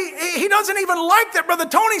really, he doesn't even like that. Brother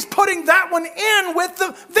Tony's putting that one in with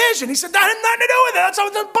the vision. He said, that had nothing to do with it. That's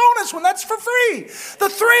the bonus one. That's for free. The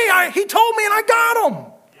three, he told me and I got them.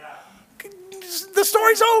 The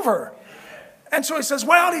story's over. And so he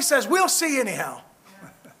says, we'll see anyhow.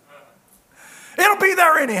 It'll be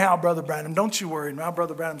there anyhow, Brother Branham. Don't you worry. Now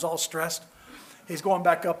Brother Branham's all stressed. He's going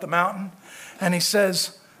back up the mountain. And he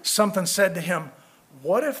says, something said to him,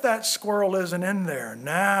 what if that squirrel isn't in there?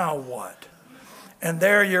 Now what? And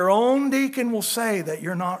there your own deacon will say that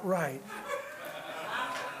you're not right.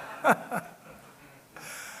 And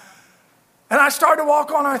I started to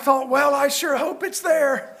walk on. I thought, well, I sure hope it's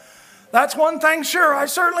there. That's one thing, sure. I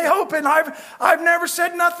certainly hope. And I've never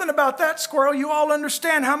said nothing about that squirrel. You all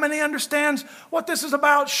understand. How many understands what this is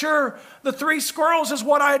about? Sure, the three squirrels is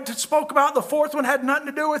what I spoke about. The fourth one had nothing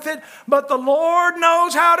to do with it. But the Lord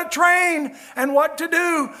knows how to train and what to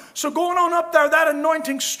do. So going on up there, that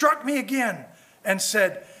anointing struck me again and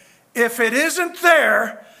said, if it isn't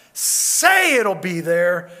there, say it'll be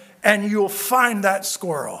there and you'll find that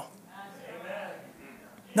squirrel. Amen.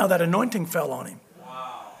 Now that anointing fell on him.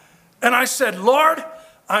 And I said, Lord,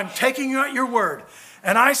 I'm taking you at your word.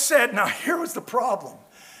 And I said, now here was the problem.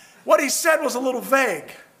 What he said was a little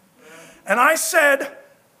vague. And I said,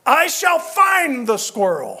 I shall find the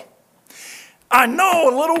squirrel. I know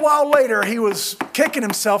a little while later he was kicking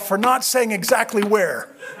himself for not saying exactly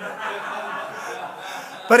where.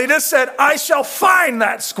 But he just said, I shall find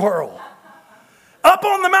that squirrel. Up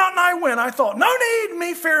on the mountain I went. I thought, no need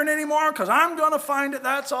me fearing anymore because I'm going to find it.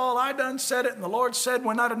 That's all. I done said it. And the Lord said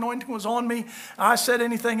when that anointing was on me, I said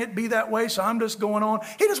anything, it'd be that way. So I'm just going on.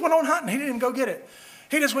 He just went on hunting. He didn't go get it.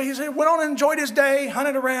 He went on and enjoyed his day,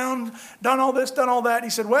 hunted around, done all this, done all that. He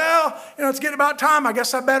said, well, it's getting about time. I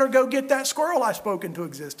guess I better go get that squirrel I spoke into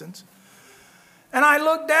existence. And I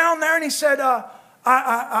looked down there and he said,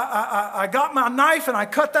 I got my knife and I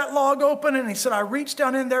cut that log open. And he said, I reached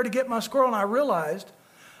down in there to get my squirrel and I realized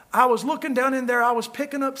I was looking down in there. I was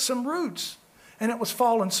picking up some roots and it was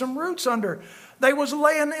falling some roots under. They was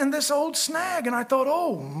laying in this old snag. And I thought,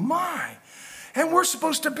 oh my. And we're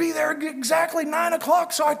supposed to be there exactly 9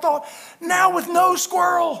 o'clock. So I thought, now with no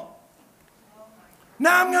squirrel.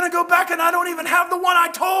 Now I'm going to go back and I don't even have the one I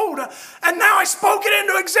told. And now I spoke it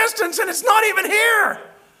into existence and it's not even here.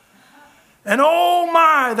 And oh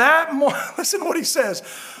my, listen to what he says.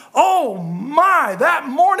 Oh my, that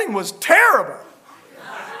morning was terrible.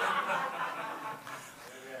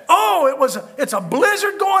 Oh, it's a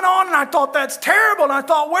blizzard going on, and I thought that's terrible. And I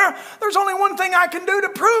thought, there's only one thing I can do to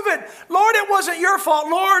prove it. Lord, it wasn't your fault.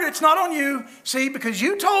 Lord, it's not on you. See, because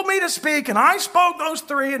you told me to speak, and I spoke those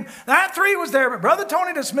three, and that three was there. But Brother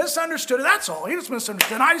Tony just misunderstood it. That's all. He just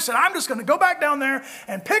misunderstood. And I just said, I'm just going to go back down there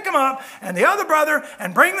and pick them up, and the other brother,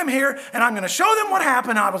 and bring them here, and I'm going to show them what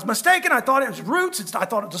happened. I was mistaken. I thought it was roots. I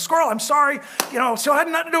thought it was a squirrel. I'm sorry. So it had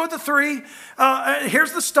nothing to do with the three.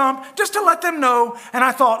 Here's the stump, just to let them know. And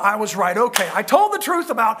I thought I was right. Okay, I told the truth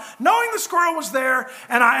about knowing the squirrel was there,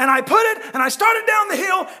 and I put it, and I started down the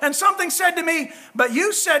hill, and something said to me, but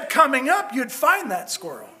you said coming up you'd find that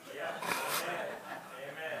squirrel.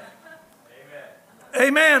 Amen.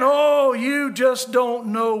 Amen. Oh, you just don't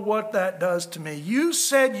know what that does to me. You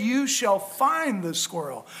said you shall find the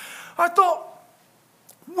squirrel. I thought,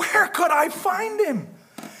 where could I find him?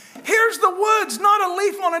 Here's the woods, not a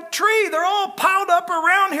leaf on a tree. They're all piled up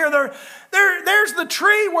around here. There's the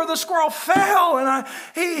tree where the squirrel fell, and what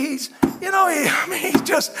am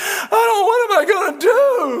I going to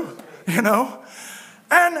do?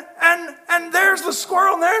 And there's the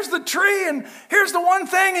squirrel, and there's the tree, and here's the one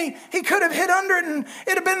thing he could have hid under it, and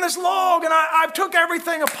it'd have been this log, and I took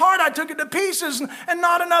everything apart. I took it to pieces, and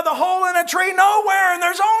not another hole in a tree, nowhere, and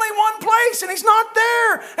there's only one place, and he's not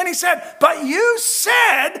there. And he said, but you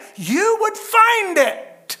said you would find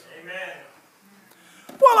it. Amen.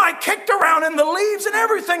 Well, I kicked around in the leaves and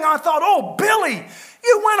everything. I thought, oh, Billy,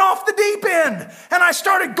 you went off the deep end. And I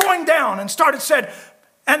started going down and he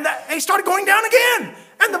started going down again.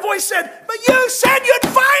 And the voice said, but you said you'd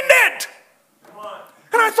find it.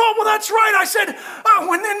 And I thought, well, that's right. I said,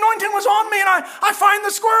 when the anointing was on me and I find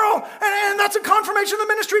the squirrel, and that's a confirmation the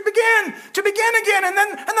ministry to begin again. And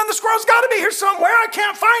then the squirrel's got to be here somewhere. I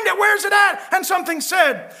can't find it. Where's it at? And something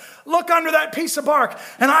said, look under that piece of bark.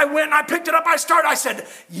 And I went and I picked it up. I said,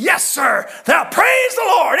 yes, sir. Now praise the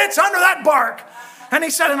Lord. It's under that bark. And he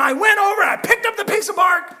said, and I went over and I picked up the piece of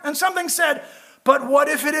bark, and something said, but what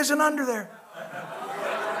if it isn't under there?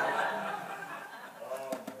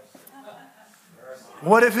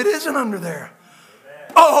 What if it isn't under there?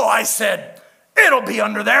 Oh, I said, it'll be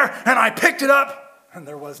under there. And I picked it up, and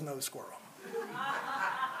there was no squirrel.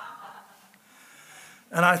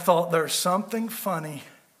 And I thought, there's something funny.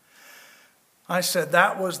 I said,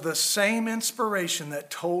 that was the same inspiration that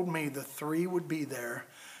told me the 3 would be there.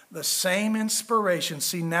 The same inspiration.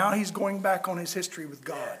 See, now he's going back on his history with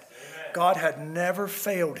God. God had never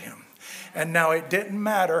failed him. And now it didn't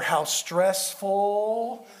matter how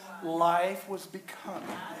stressful life was becoming.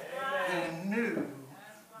 He knew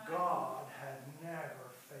God had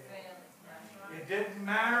never failed him. It didn't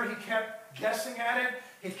matter. He kept guessing at it.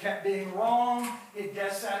 He kept being wrong. He'd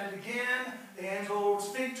guess at it again. The angel would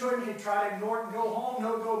speak to him. He'd try to ignore it and go home.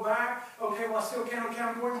 No, go back. Okay, well, I still can't. Okay,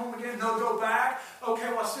 I'm going home again. No, go back. Okay,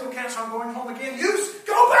 well, I still can't, so I'm going home again. You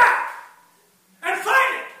go back and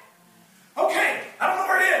find it. Okay, I don't know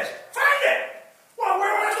where it is. Find it. Well,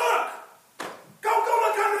 where would I look? Go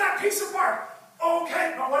look under that piece of bark.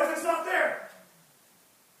 Okay, but what if it's not there?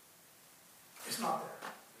 It's not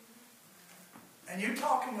there. And you're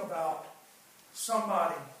talking about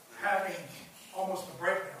somebody having almost a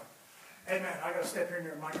breakdown. Amen. I got to step here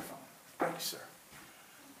near the microphone. Thank you, sir.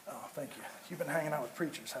 Oh, thank you. You've been hanging out with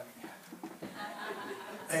preachers, haven't you?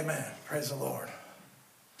 Amen. Praise the Lord.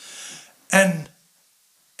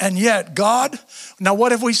 And yet God, now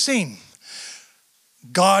what have we seen?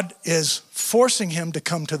 God is forcing him to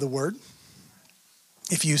come to the Word.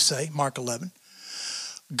 If you say, Mark 11.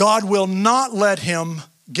 God will not let him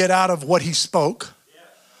get out of what he spoke.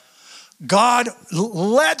 God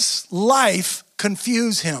lets life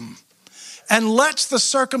confuse him and lets the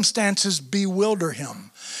circumstances bewilder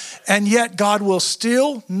him. And yet God will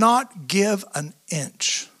still not give an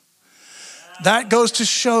inch. That goes to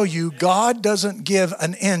show you God doesn't give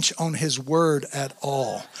an inch on his word at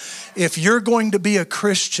all. If you're going to be a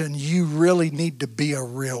Christian, you really need to be a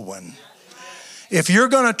real one. If you're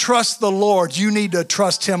going to trust the Lord, you need to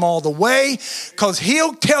trust him all the way, because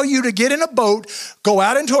he'll tell you to get in a boat, go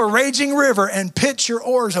out into a raging river and pitch your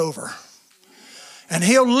oars over. And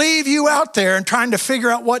he'll leave you out there and trying to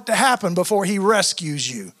figure out what to happen before he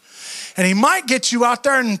rescues you. And he might get you out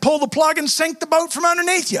there and pull the plug and sink the boat from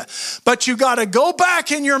underneath you. But you got to go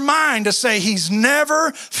back in your mind to say he's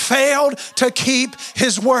never failed to keep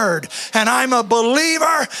his word. And I'm a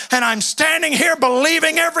believer, and I'm standing here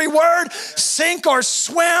believing every word. Sink or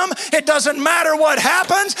swim, it doesn't matter what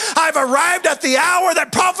happens. I've arrived at the hour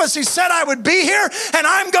that prophecy said I would be here, and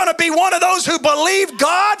I'm going to be one of those who believe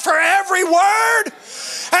God for every word.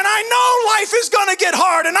 And I know life is going to get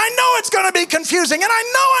hard, and I know it's going to be confusing, and I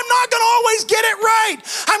know I'm not going to always get it right.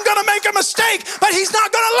 I'm going to make a mistake, but he's not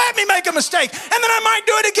going to let me make a mistake. And then I might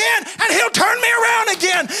do it again, and he'll turn me around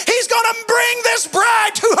again. He's going to bring this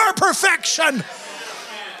bride to her perfection.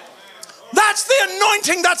 That's the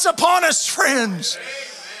anointing that's upon us, friends.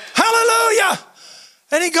 Hallelujah.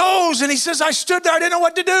 And he goes, and he says, I stood there. I didn't know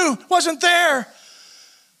what to do. Wasn't there.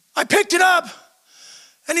 I picked it up,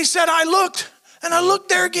 and he said, I looked. And I looked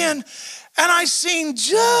there again, and I seen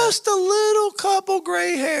just a little couple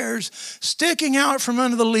gray hairs sticking out from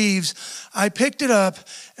under the leaves. I picked it up,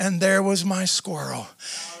 and there was my squirrel.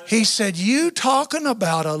 He said, you talking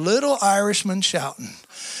about a little Irishman shouting.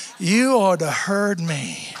 You ought to heard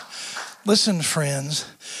me. Listen,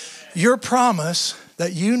 friends, your promise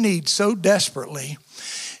that you need so desperately,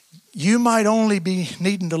 you might only be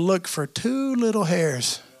needing to look for 2 little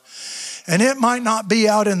hairs. And it might not be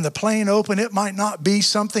out in the plain open. It might not be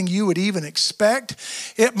something you would even expect.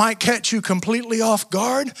 It might catch you completely off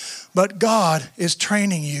guard. But God is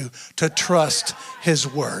training you to trust his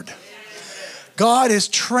word. God is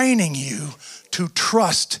training you to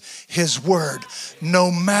trust his word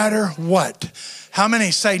no matter what. How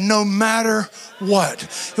many say no matter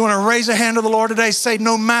what? You want to raise a hand to the Lord today? Say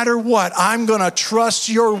no matter what, I'm going to trust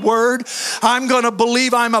your word. I'm going to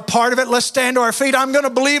believe I'm a part of it. Let's stand to our feet. I'm going to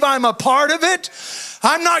believe I'm a part of it.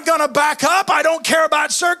 I'm not going to back up. I don't care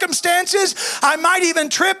about circumstances. I might even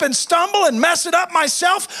trip and stumble and mess it up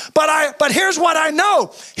myself. But here's what I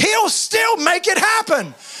know. He'll still make it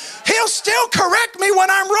happen. He'll still correct me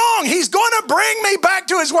when I'm wrong. He's going to bring me back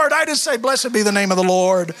to his word. I just say, blessed be the name of the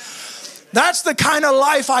Lord. That's the kind of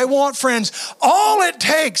life I want, friends. All it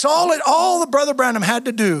takes, all the Brother Branham had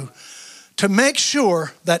to do to make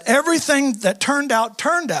sure that everything that turned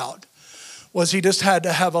out, was he just had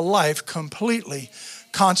to have a life completely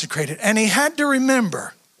consecrated. And he had to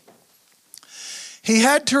remember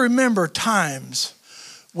times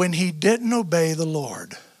when he didn't obey the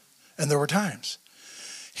Lord. And there were times.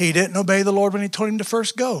 He didn't obey the Lord when he told him to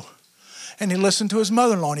first go. And he listened to his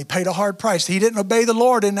mother-in-law and he paid a hard price. He didn't obey the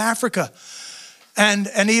Lord in Africa. And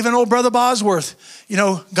even old Brother Bosworth,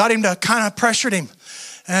 got him to kind of pressured him.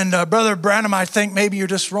 And Brother Branham, I think maybe you're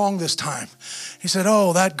just wrong this time. He said,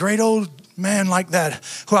 oh, that great old man like that,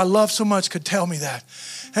 who I love so much, could tell me that.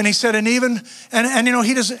 And he said, he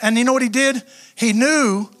know what he did? He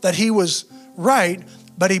knew that he was right,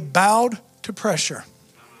 but he bowed to pressure.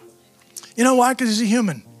 You know why? Because he's a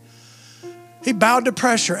human. He bowed to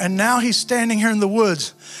pressure, and now he's standing here in the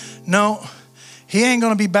woods. No, he ain't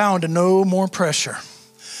going to be bowing to no more pressure.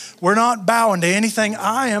 We're not bowing to anything.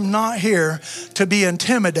 I am not here to be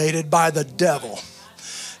intimidated by the devil.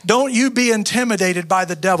 Don't you be intimidated by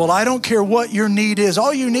the devil. I don't care what your need is.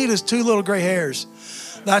 All you need is 2 little gray hairs.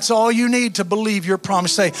 That's all you need to believe your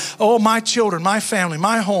promise. Say, oh, my children, my family,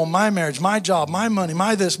 my home, my marriage, my job, my money,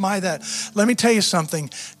 my this, my that. Let me tell you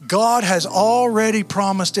something. God has already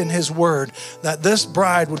promised in his word that this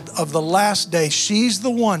bride of the last day, she's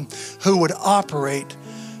the one who would operate.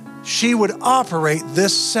 She would operate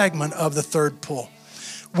this segment of the third pull.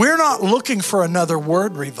 We're not looking for another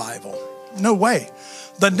word revival. No way.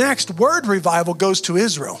 The next word revival goes to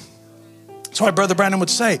Israel. That's why Brother Branham would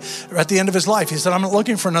say at the end of his life, he said, I'm not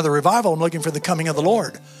looking for another revival. I'm looking for the coming of the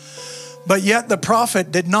Lord. But yet the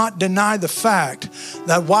prophet did not deny the fact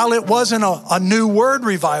that while it wasn't a new word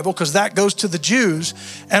revival, because that goes to the Jews,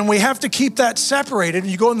 and we have to keep that separated.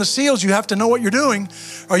 You go in the seals, you have to know what you're doing,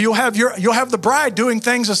 or you'll have the bride doing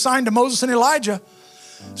things assigned to Moses and Elijah.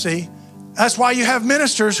 See? That's why you have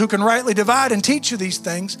ministers who can rightly divide and teach you these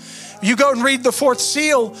things. You go and read the 4th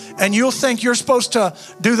seal and you'll think you're supposed to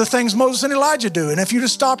do the things Moses and Elijah do. And if you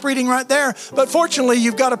just stop reading right there, but fortunately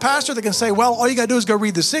you've got a pastor that can say, well, all you got to do is go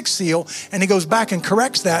read the 6th seal. And he goes back and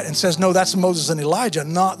corrects that and says, no, that's Moses and Elijah,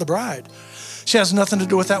 not the bride. She has nothing to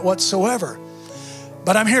do with that whatsoever.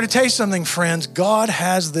 But I'm here to tell you something, friends. God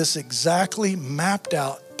has this exactly mapped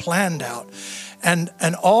out, planned out. And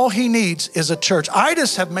all he needs is a church. I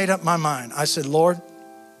just have made up my mind. I said, Lord,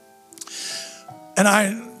 and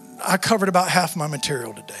I covered about half my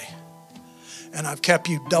material today. And I've kept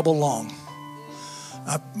you double long.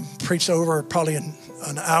 I preached over probably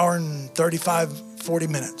an hour and 35, 40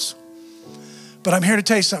 minutes. But I'm here to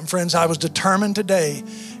tell you something, friends. I was determined today,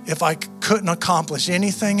 if I couldn't accomplish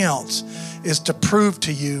anything else, is to prove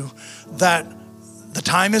to you that the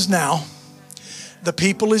time is now. The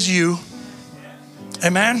people is you.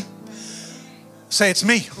 Amen? Say, it's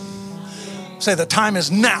me. Say, the time is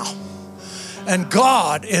now. And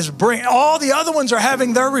God is bringing, all the other ones are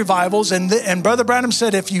having their revivals. And Brother Branham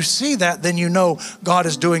said, if you see that, then you know God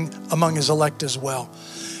is doing among his elect as well.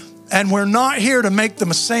 And we're not here to make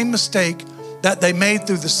the same mistake that they made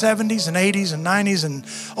through the 70s and 80s and 90s and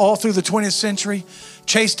all through the 20th century.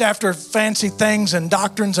 Chased after fancy things and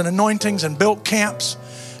doctrines and anointings and built camps.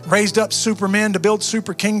 Raised up supermen to build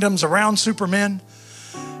super kingdoms around supermen.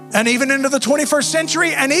 And even into the 21st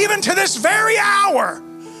century, and even to this very hour,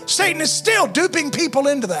 Satan is still duping people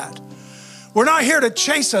into that. We're not here to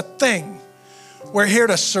chase a thing. We're here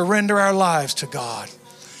to surrender our lives to God.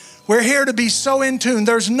 We're here to be so in tune.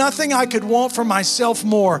 There's nothing I could want for myself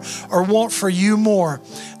more or want for you more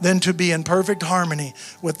than to be in perfect harmony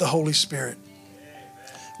with the Holy Spirit.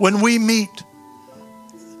 When we meet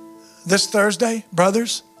this Thursday,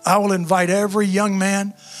 brothers, I will invite every young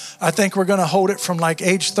man. I think we're going to hold it from like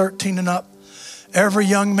age 13 and up. Every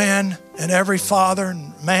young man and every father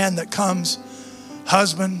and man that comes,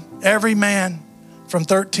 husband, every man from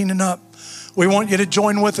 13 and up. We want you to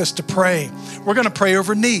join with us to pray. We're going to pray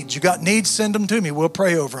over needs. You got needs, send them to me. We'll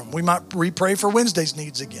pray over them. We might re-pray for Wednesday's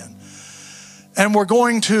needs again. And we're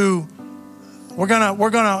going to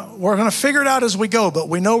figure it out as we go, but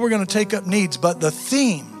we know we're going to take up needs. But the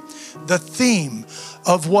theme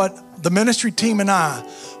of what the ministry team and I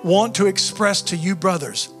want to express to you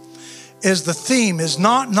brothers is the theme is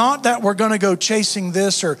not that we're going to go chasing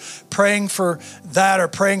this or praying for that or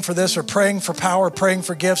praying for this or praying for power, praying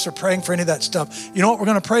for gifts or praying for any of that stuff. You know what we're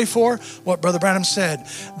going to pray for? What Brother Branham said,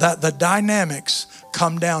 that the dynamics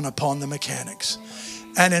come down upon the mechanics.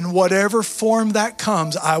 And in whatever form that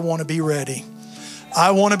comes, I want to be ready.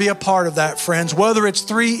 I want to be a part of that, friends. Whether it's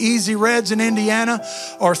 3 Easy Reds in Indiana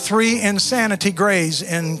or 3 Insanity Grays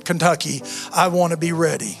in Kentucky, I want to be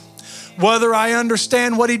ready. Whether I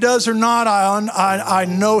understand what he does or not, I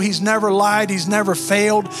know he's never lied, he's never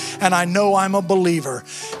failed, and I know I'm a believer.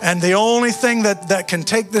 And the only thing that can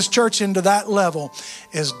take this church into that level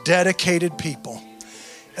is dedicated people.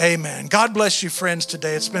 Amen. God bless you, friends,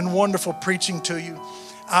 today. It's been wonderful preaching to you.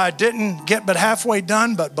 I didn't get but halfway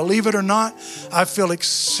done, but believe it or not, I feel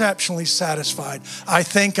exceptionally satisfied. I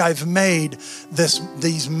think I've made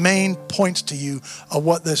these main points to you of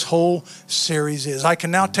what this whole series is. I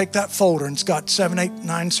can now take that folder, and it's got 7, 8,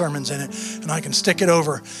 9 sermons in it, and I can stick it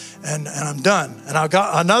over, and I'm done. And I've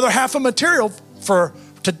got another half of material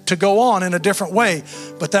to go on in a different way,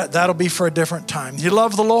 but that'll be for a different time. You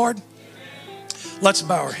love the Lord? Let's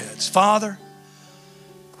bow our heads. Father,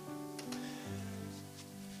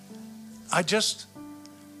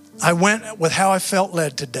 I went with how I felt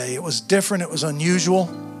led today. It was different. It was unusual.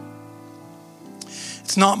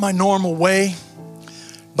 It's not my normal way,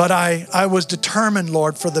 but I was determined,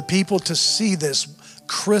 Lord, for the people to see this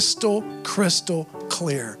crystal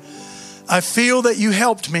clear. I feel that you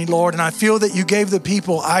helped me, Lord, and I feel that you gave the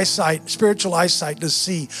people eyesight, spiritual eyesight, to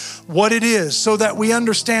see what it is so that we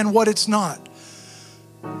understand what it's not.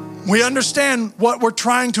 We understand what we're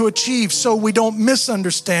trying to achieve so we don't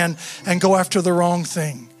misunderstand and go after the wrong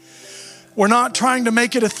thing. We're not trying to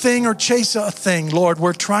make it a thing or chase a thing, Lord.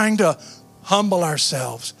 We're trying to humble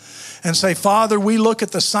ourselves and say, Father, we look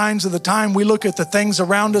at the signs of the time. We look at the things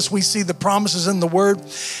around us. We see the promises in the Word,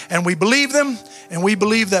 and we believe them, and we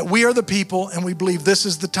believe that we are the people, and we believe this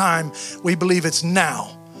is the time. We believe it's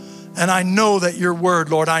now. And I know that your word,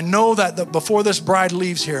 Lord, I know that before this bride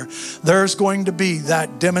leaves here, there's going to be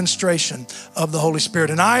that demonstration of the Holy Spirit.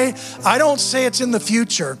 And I don't say it's in the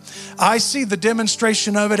future. I see the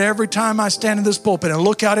demonstration of it every time I stand in this pulpit and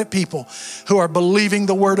look out at people who are believing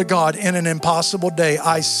the word of God in an impossible day.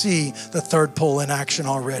 I see the third pull in action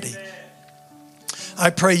already.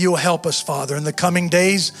 I pray you will help us, Father, in the coming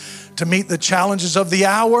days to meet the challenges of the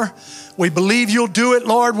hour. We believe you'll do it,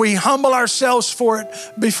 Lord. We humble ourselves for it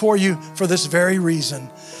before you for this very reason.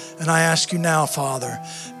 And I ask you now, Father,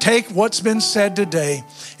 take what's been said today.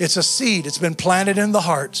 It's a seed. It's been planted in the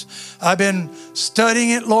hearts. I've been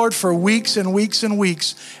studying it, Lord, for weeks and weeks and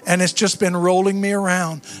weeks, and it's just been rolling me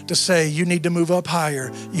around to say, you need to move up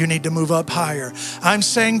higher. You need to move up higher. I'm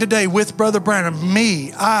saying today with Brother Branham,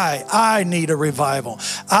 I need a revival.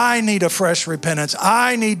 I need a fresh repentance.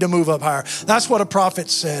 I need to move up higher. That's what a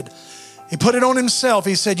prophet said. He put it on himself.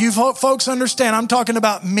 He said, you folks understand, I'm talking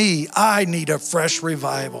about me. I need a fresh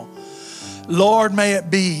revival. Lord, may it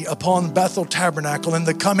be upon Bethel Tabernacle in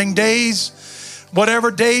the coming days.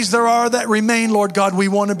 Whatever days there are that remain, Lord God, we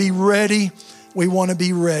want to be ready. We want to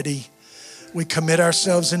be ready. We commit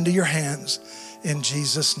ourselves into your hands in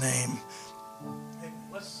Jesus' name. Amen.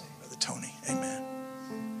 Let's sing, Brother Tony. Amen.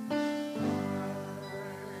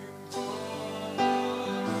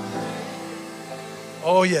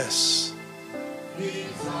 Oh, yes.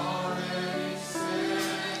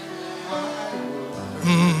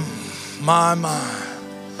 My.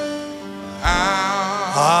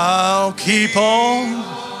 I'll keep on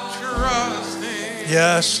trusting.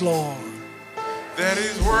 Yes, Lord. That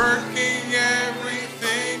is working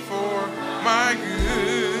everything for my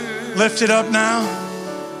good. Lift it up now.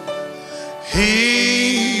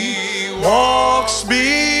 He walks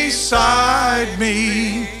beside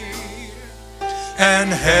me,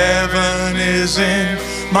 and heaven is in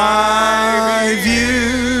my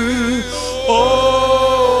view. Oh,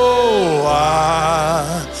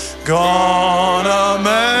 I'm gonna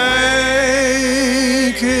make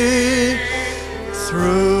it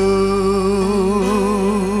through.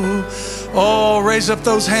 Oh, raise up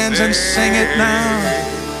those hands and sing it now.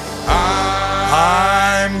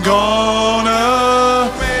 I'm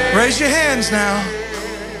gonna, raise your hands now.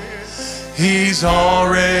 He's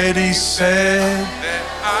already said that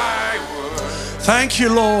I would. Thank you,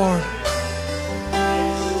 Lord.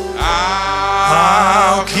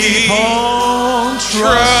 I'll keep on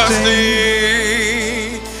trusting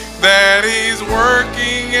that He's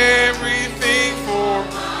working everything for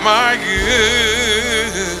my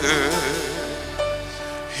good.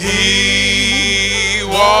 He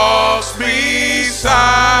walks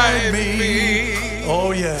beside me.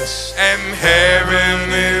 Oh, yes. And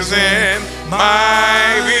heaven is in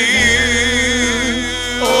my view.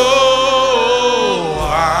 Oh,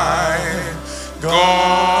 I'm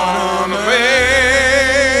gonna make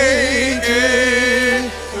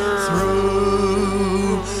it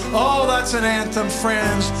through. Oh, that's an anthem,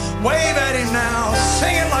 friends. Wave at him now.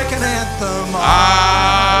 Sing it like an anthem.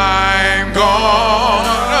 I'm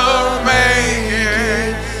gonna make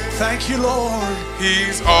it. Thank you, Lord.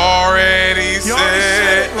 He's already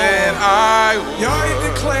said that I will. You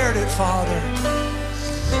already declared it, Father.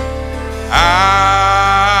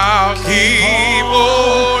 I'll keep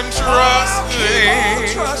on trusting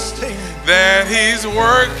that He's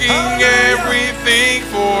working everything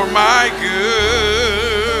for my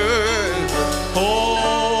good.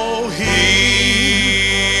 Oh,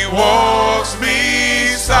 He walks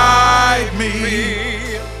beside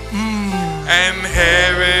me, and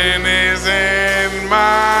heaven is in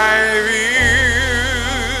my view.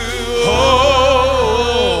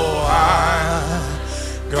 Oh,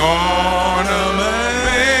 I'm gonna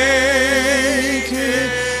make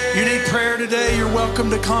it. you need prayer today, you're welcome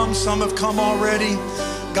to come. Some have come already.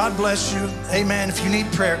 God bless you. Amen. If you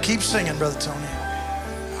need prayer, keep singing, Brother Tony.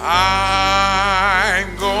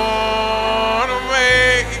 I'm gonna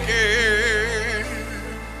make it.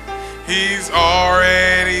 He's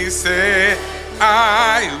already said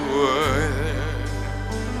I would.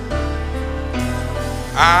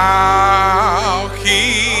 I'll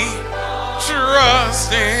keep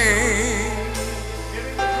trusting.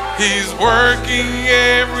 He's working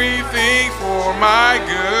everything for my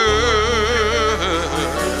good.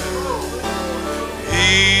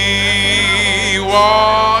 He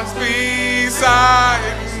walks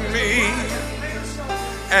beside me,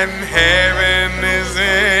 and heaven is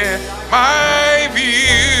in my view.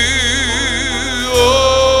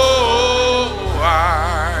 Oh,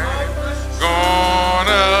 I'm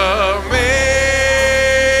gonna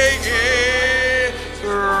make it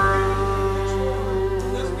through.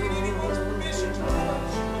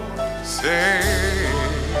 Say,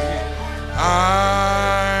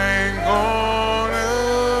 I'm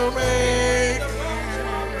gonna make it.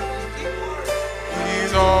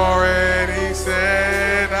 He's already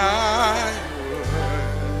said I would.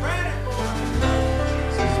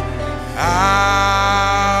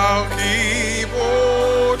 I'll keep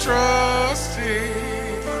on trusting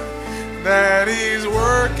that He's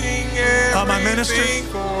working my ministers? everything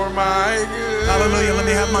for my good. Hallelujah. Let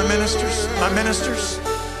me have my ministers. My ministers.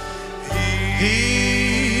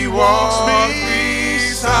 He walks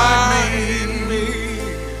beside me,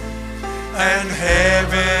 and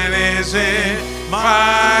heaven is in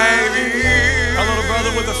my view. Our little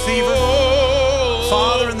brother with a fever.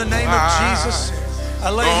 Father, in the name of Jesus,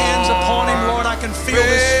 I lay hands upon him, Lord. I can feel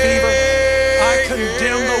this fever. I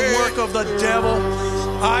condemn the work of the devil.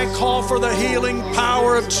 I call for the healing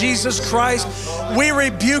power of Jesus Christ. We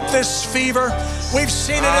rebuke this fever. We've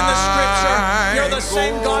seen it in the scripture. You're the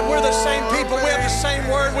same God. We're the same people. We have the same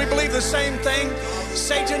word. We believe the same thing.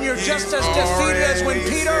 Satan, you're just as defeated as when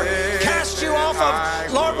Peter cast you off of,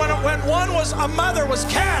 Lord, when one was, a mother was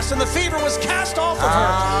cast and the fever was cast off of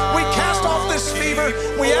her. We cast off this fever.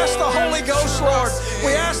 We ask the Holy Ghost, Lord.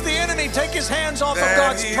 We ask the enemy take his hands off of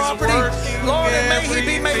God's property. Lord, and may he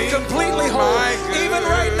be made completely whole. Even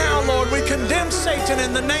right now, Lord, we condemn Satan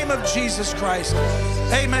in the name of Jesus Christ.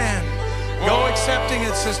 Amen. Go accepting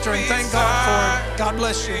it, sister, and thank God for it. God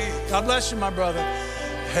bless you. God bless you, my brother.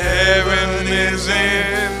 Heaven is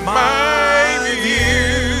in my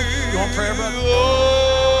view. You want prayer, brother?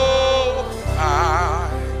 Oh, I'm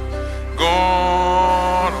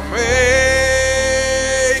gonna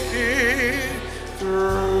make it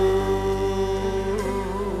through.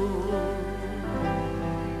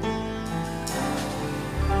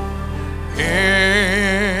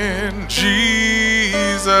 In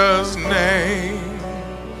Jesus' name,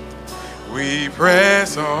 we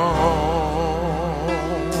press on.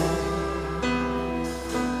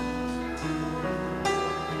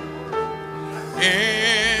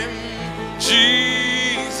 In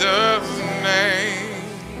Jesus' name,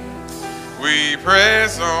 we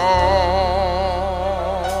press on.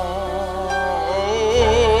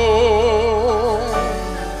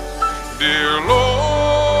 Dear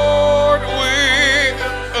Lord, with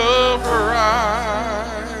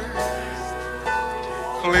upright,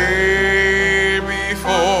 clear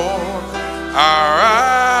before our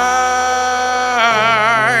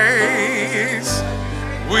eyes,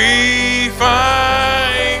 we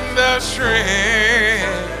find the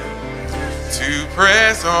strength to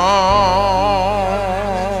press on.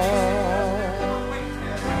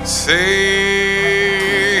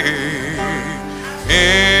 Say,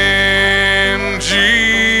 in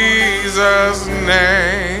Jesus'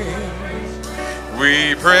 name,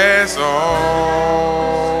 we press on.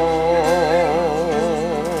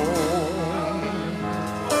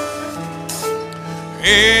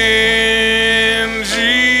 In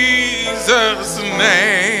Jesus'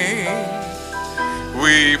 name,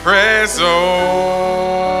 we press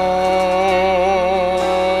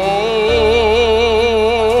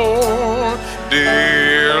on.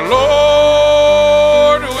 Dear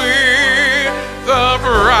Lord, with the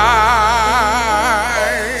bride,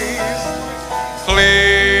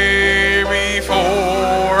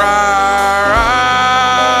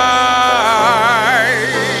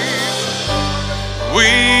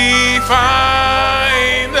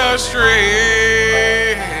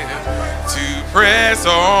 press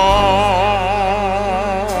on.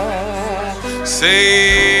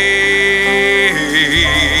 Say,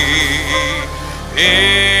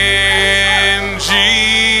 in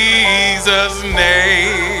Jesus'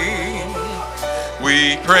 name,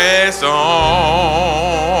 we press on.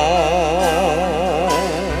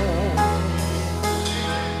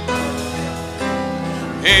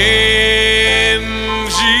 In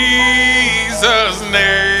Jesus'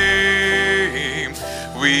 name,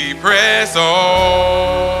 we press on.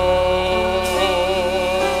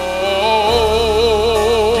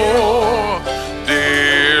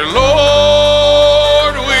 Dear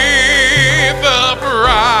Lord, with the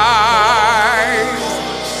prize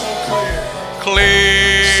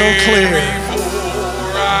clear, So clear.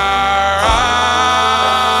 before our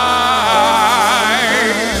eyes,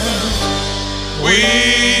 we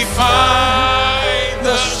find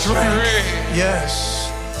the strength.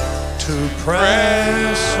 Yes, to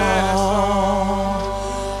press on.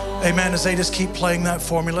 Amen. As they just keep playing that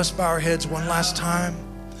for me, let's bow our heads one last time.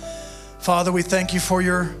 Father, we thank you for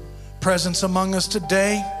your presence among us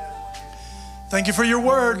today. Thank you for your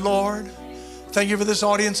word, Lord. Thank you for this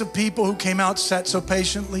audience of people who came out, sat so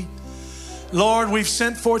patiently. Lord, we've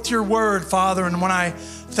sent forth your word, Father, and when I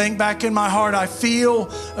think back in my heart, I feel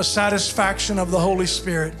a satisfaction of the Holy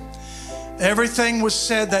Spirit. Everything was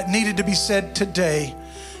said that needed to be said today.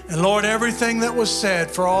 And Lord, everything that was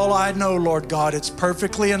said, for all I know, Lord God, it's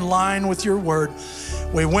perfectly in line with your word.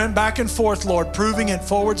 We went back and forth, Lord, proving it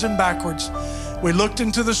forwards and backwards. We looked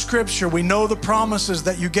into the scripture. We know the promises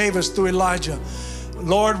that you gave us through Elijah.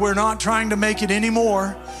 Lord, we're not trying to make it any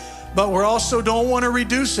more, but we also don't want to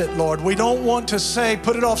reduce it, Lord. We don't want to say,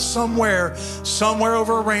 put it off somewhere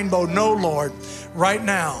over a rainbow. No, Lord, right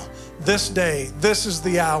now, this day, this is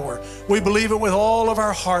the hour. We believe it with all of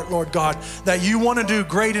our heart, Lord God, that you want to do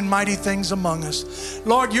great and mighty things among us.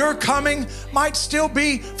 Lord, your coming might still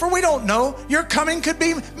be, for we don't know, your coming could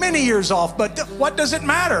be many years off, but what does it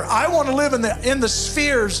matter? I want to live in the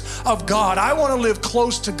spheres of God. I want to live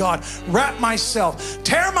close to God, wrap myself,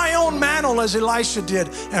 tear my own mantle as Elisha did,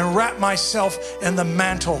 and wrap myself in the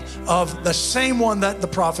mantle of the same one that the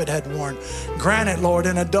prophet had worn. Grant it, Lord,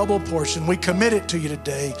 in a double portion. We commit it to you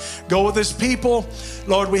today. Go with this people.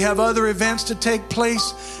 Lord, we have other events to take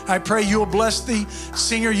place. I pray you will bless the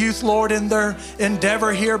senior youth, Lord, in their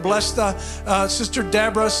endeavor here. Bless the Sister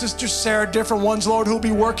Deborah, Sister Sarah, different ones, Lord, who will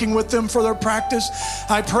be working with them for their practice.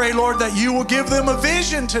 I pray, Lord, that you will give them a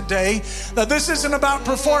vision today, that this isn't about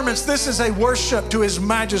performance. This is a worship to His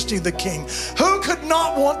Majesty the King. Who could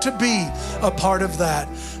not want to be a part of that?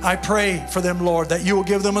 I pray for them, Lord, that you will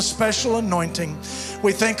give them a special anointing.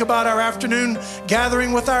 We think about our afternoon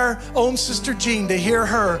gathering with our own Sister Jean to hear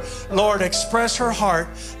her, Lord, express her heart,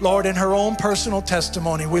 Lord, in her own personal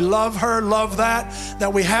testimony. We love her, love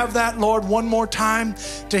that we have that, Lord, one more time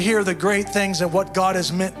to hear the great things of what God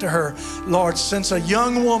has meant to her, Lord, since a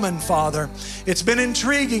young woman, Father. It's been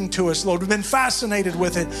intriguing to us, Lord. We've been fascinated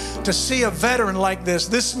with it to see a veteran like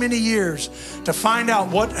this many years, to find out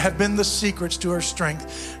what have been the secrets to her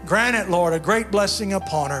strength. Grant it, Lord, a great blessing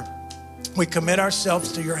upon her. We commit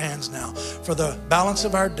ourselves to your hands now for the balance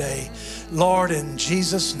of our day. Lord, in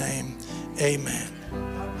Jesus' name, amen.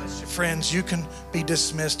 God bless you, friends. You can be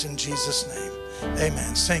dismissed in Jesus' name.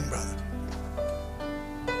 Amen. Sing, brother.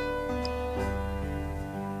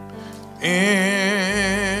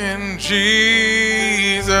 In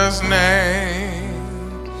Jesus'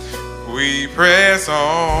 name, we press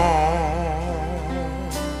on.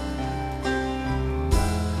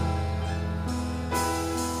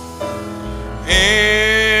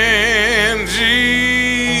 In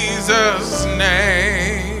Jesus'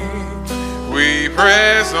 name, we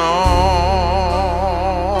press on.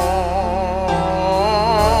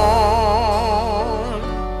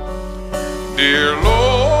 Dear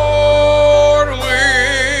Lord,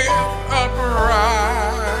 with a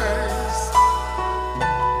prize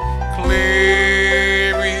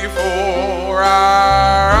clear before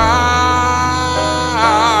our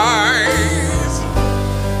eyes,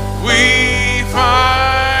 we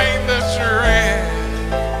find the strength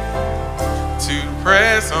to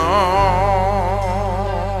press on.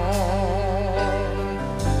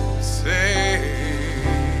 Say,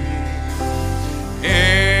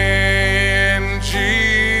 in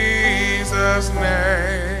Jesus'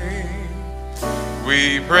 name,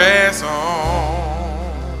 we press on.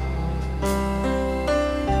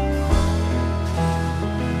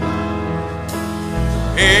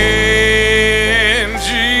 In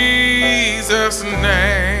Jesus'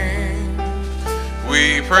 name,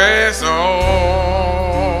 we press on.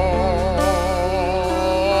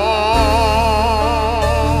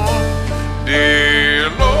 Dear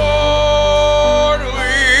Lord,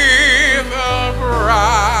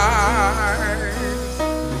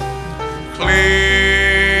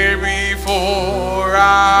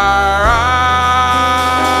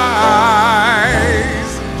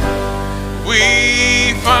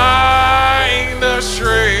 we find the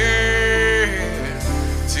strength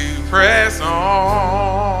to press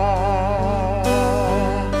on.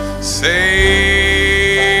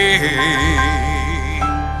 Say,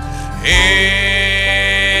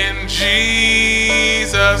 in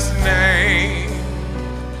Jesus' name,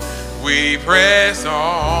 we press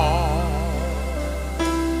on.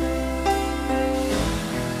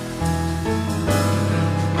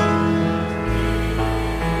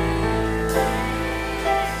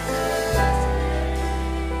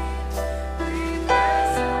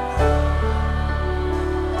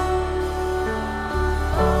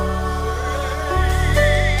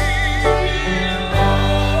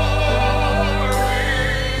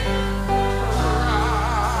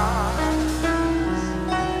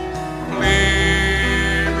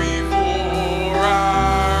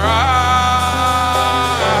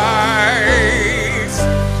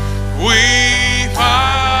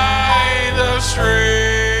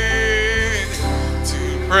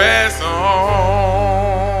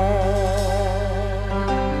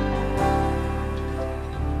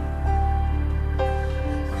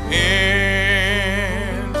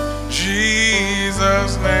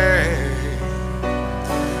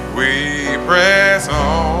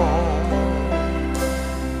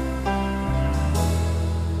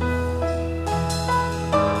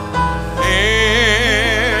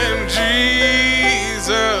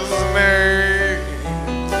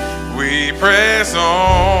 Press on,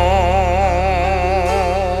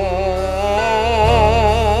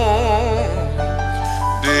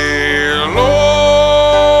 dear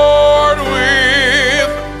Lord,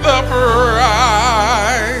 with the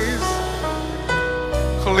prize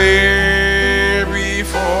clear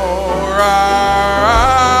before our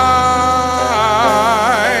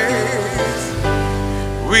eyes,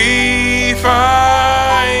 we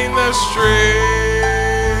find the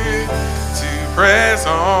strength to press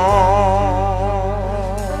on.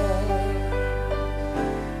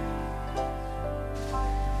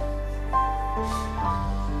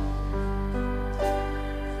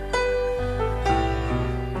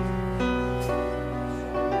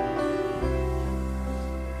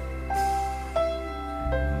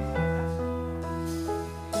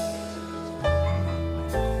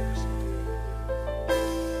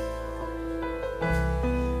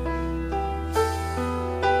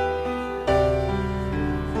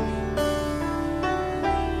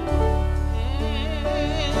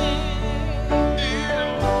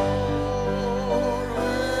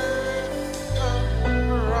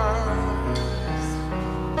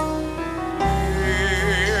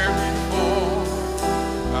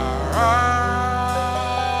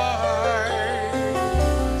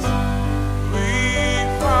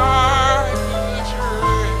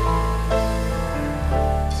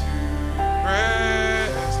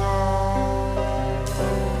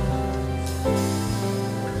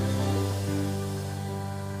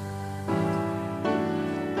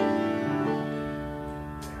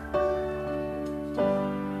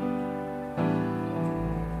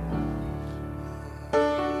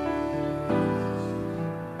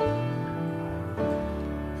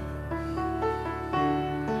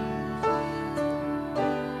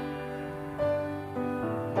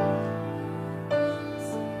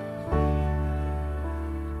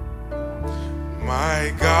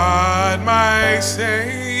 My God, my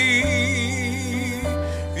Savior,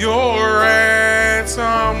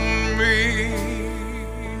 ransomed me,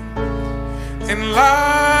 and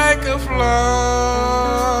like a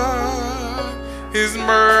flood, His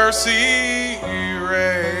mercy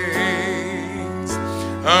reigns,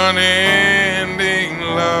 unending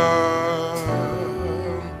love,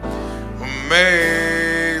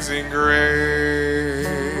 amazing grace.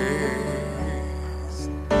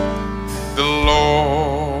 The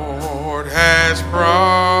Lord has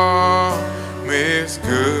promised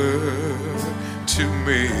good to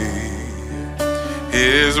me.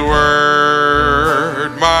 His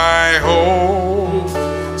word my hope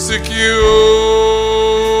secure.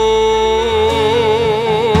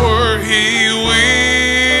 He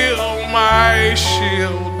will my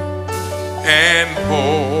shield and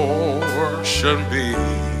portion be,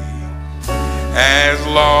 as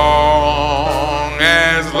long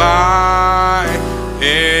as life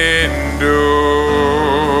endures.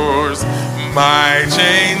 My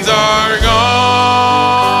chains are gone,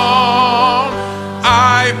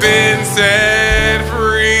 I've been set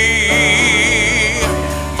free.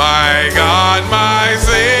 My God, my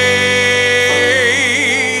Savior,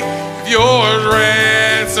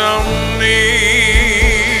 ransomed me,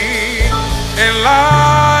 and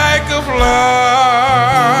like a flood,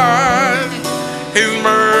 His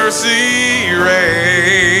mercy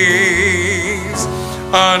reigns,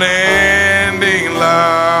 unending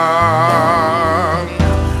love,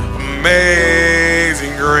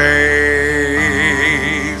 amazing grace.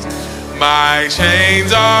 My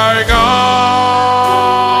chains are gone,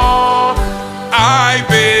 I've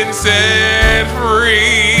been set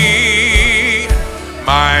free.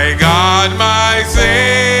 My God, my Savior,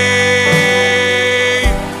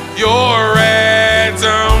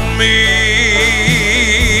 ransom me,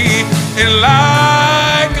 and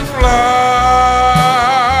like a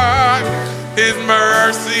flood, His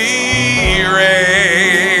mercy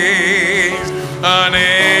raised,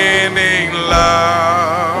 unending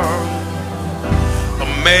love,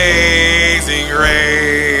 amazing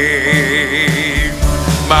grace.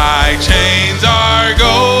 My chains are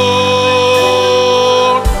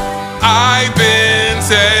gold, I've been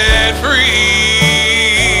set free.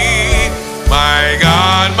 My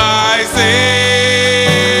God, my Savior,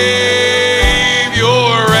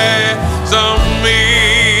 ransom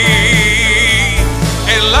me,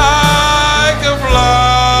 and like a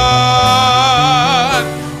flood,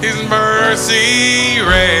 His mercy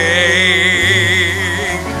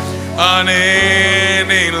raised,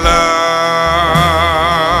 unending love,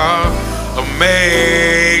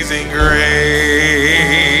 amazing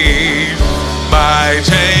grace. My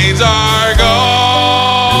chains are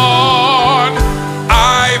gone,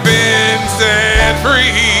 I've been set free.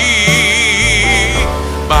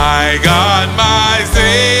 My God, my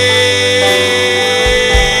Savior,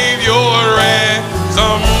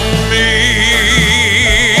 ransom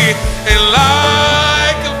me, and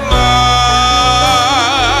like a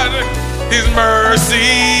flood, His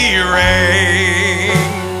mercy rained,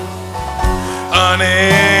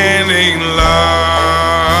 unending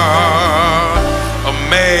love,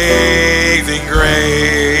 amazing grace.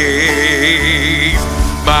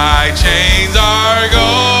 My chains are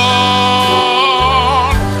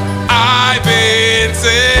gone, I've been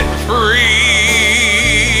set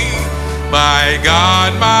free. My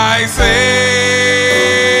God, my Savior,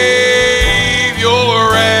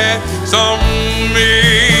 ransom me,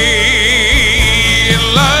 and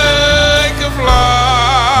like a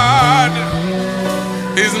flood,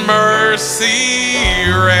 His mercy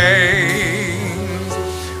reigns,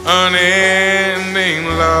 unending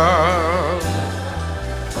love,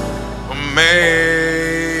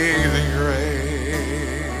 amazing grace.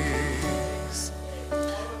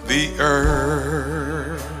 The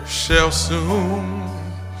earth shall soon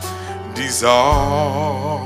dissolve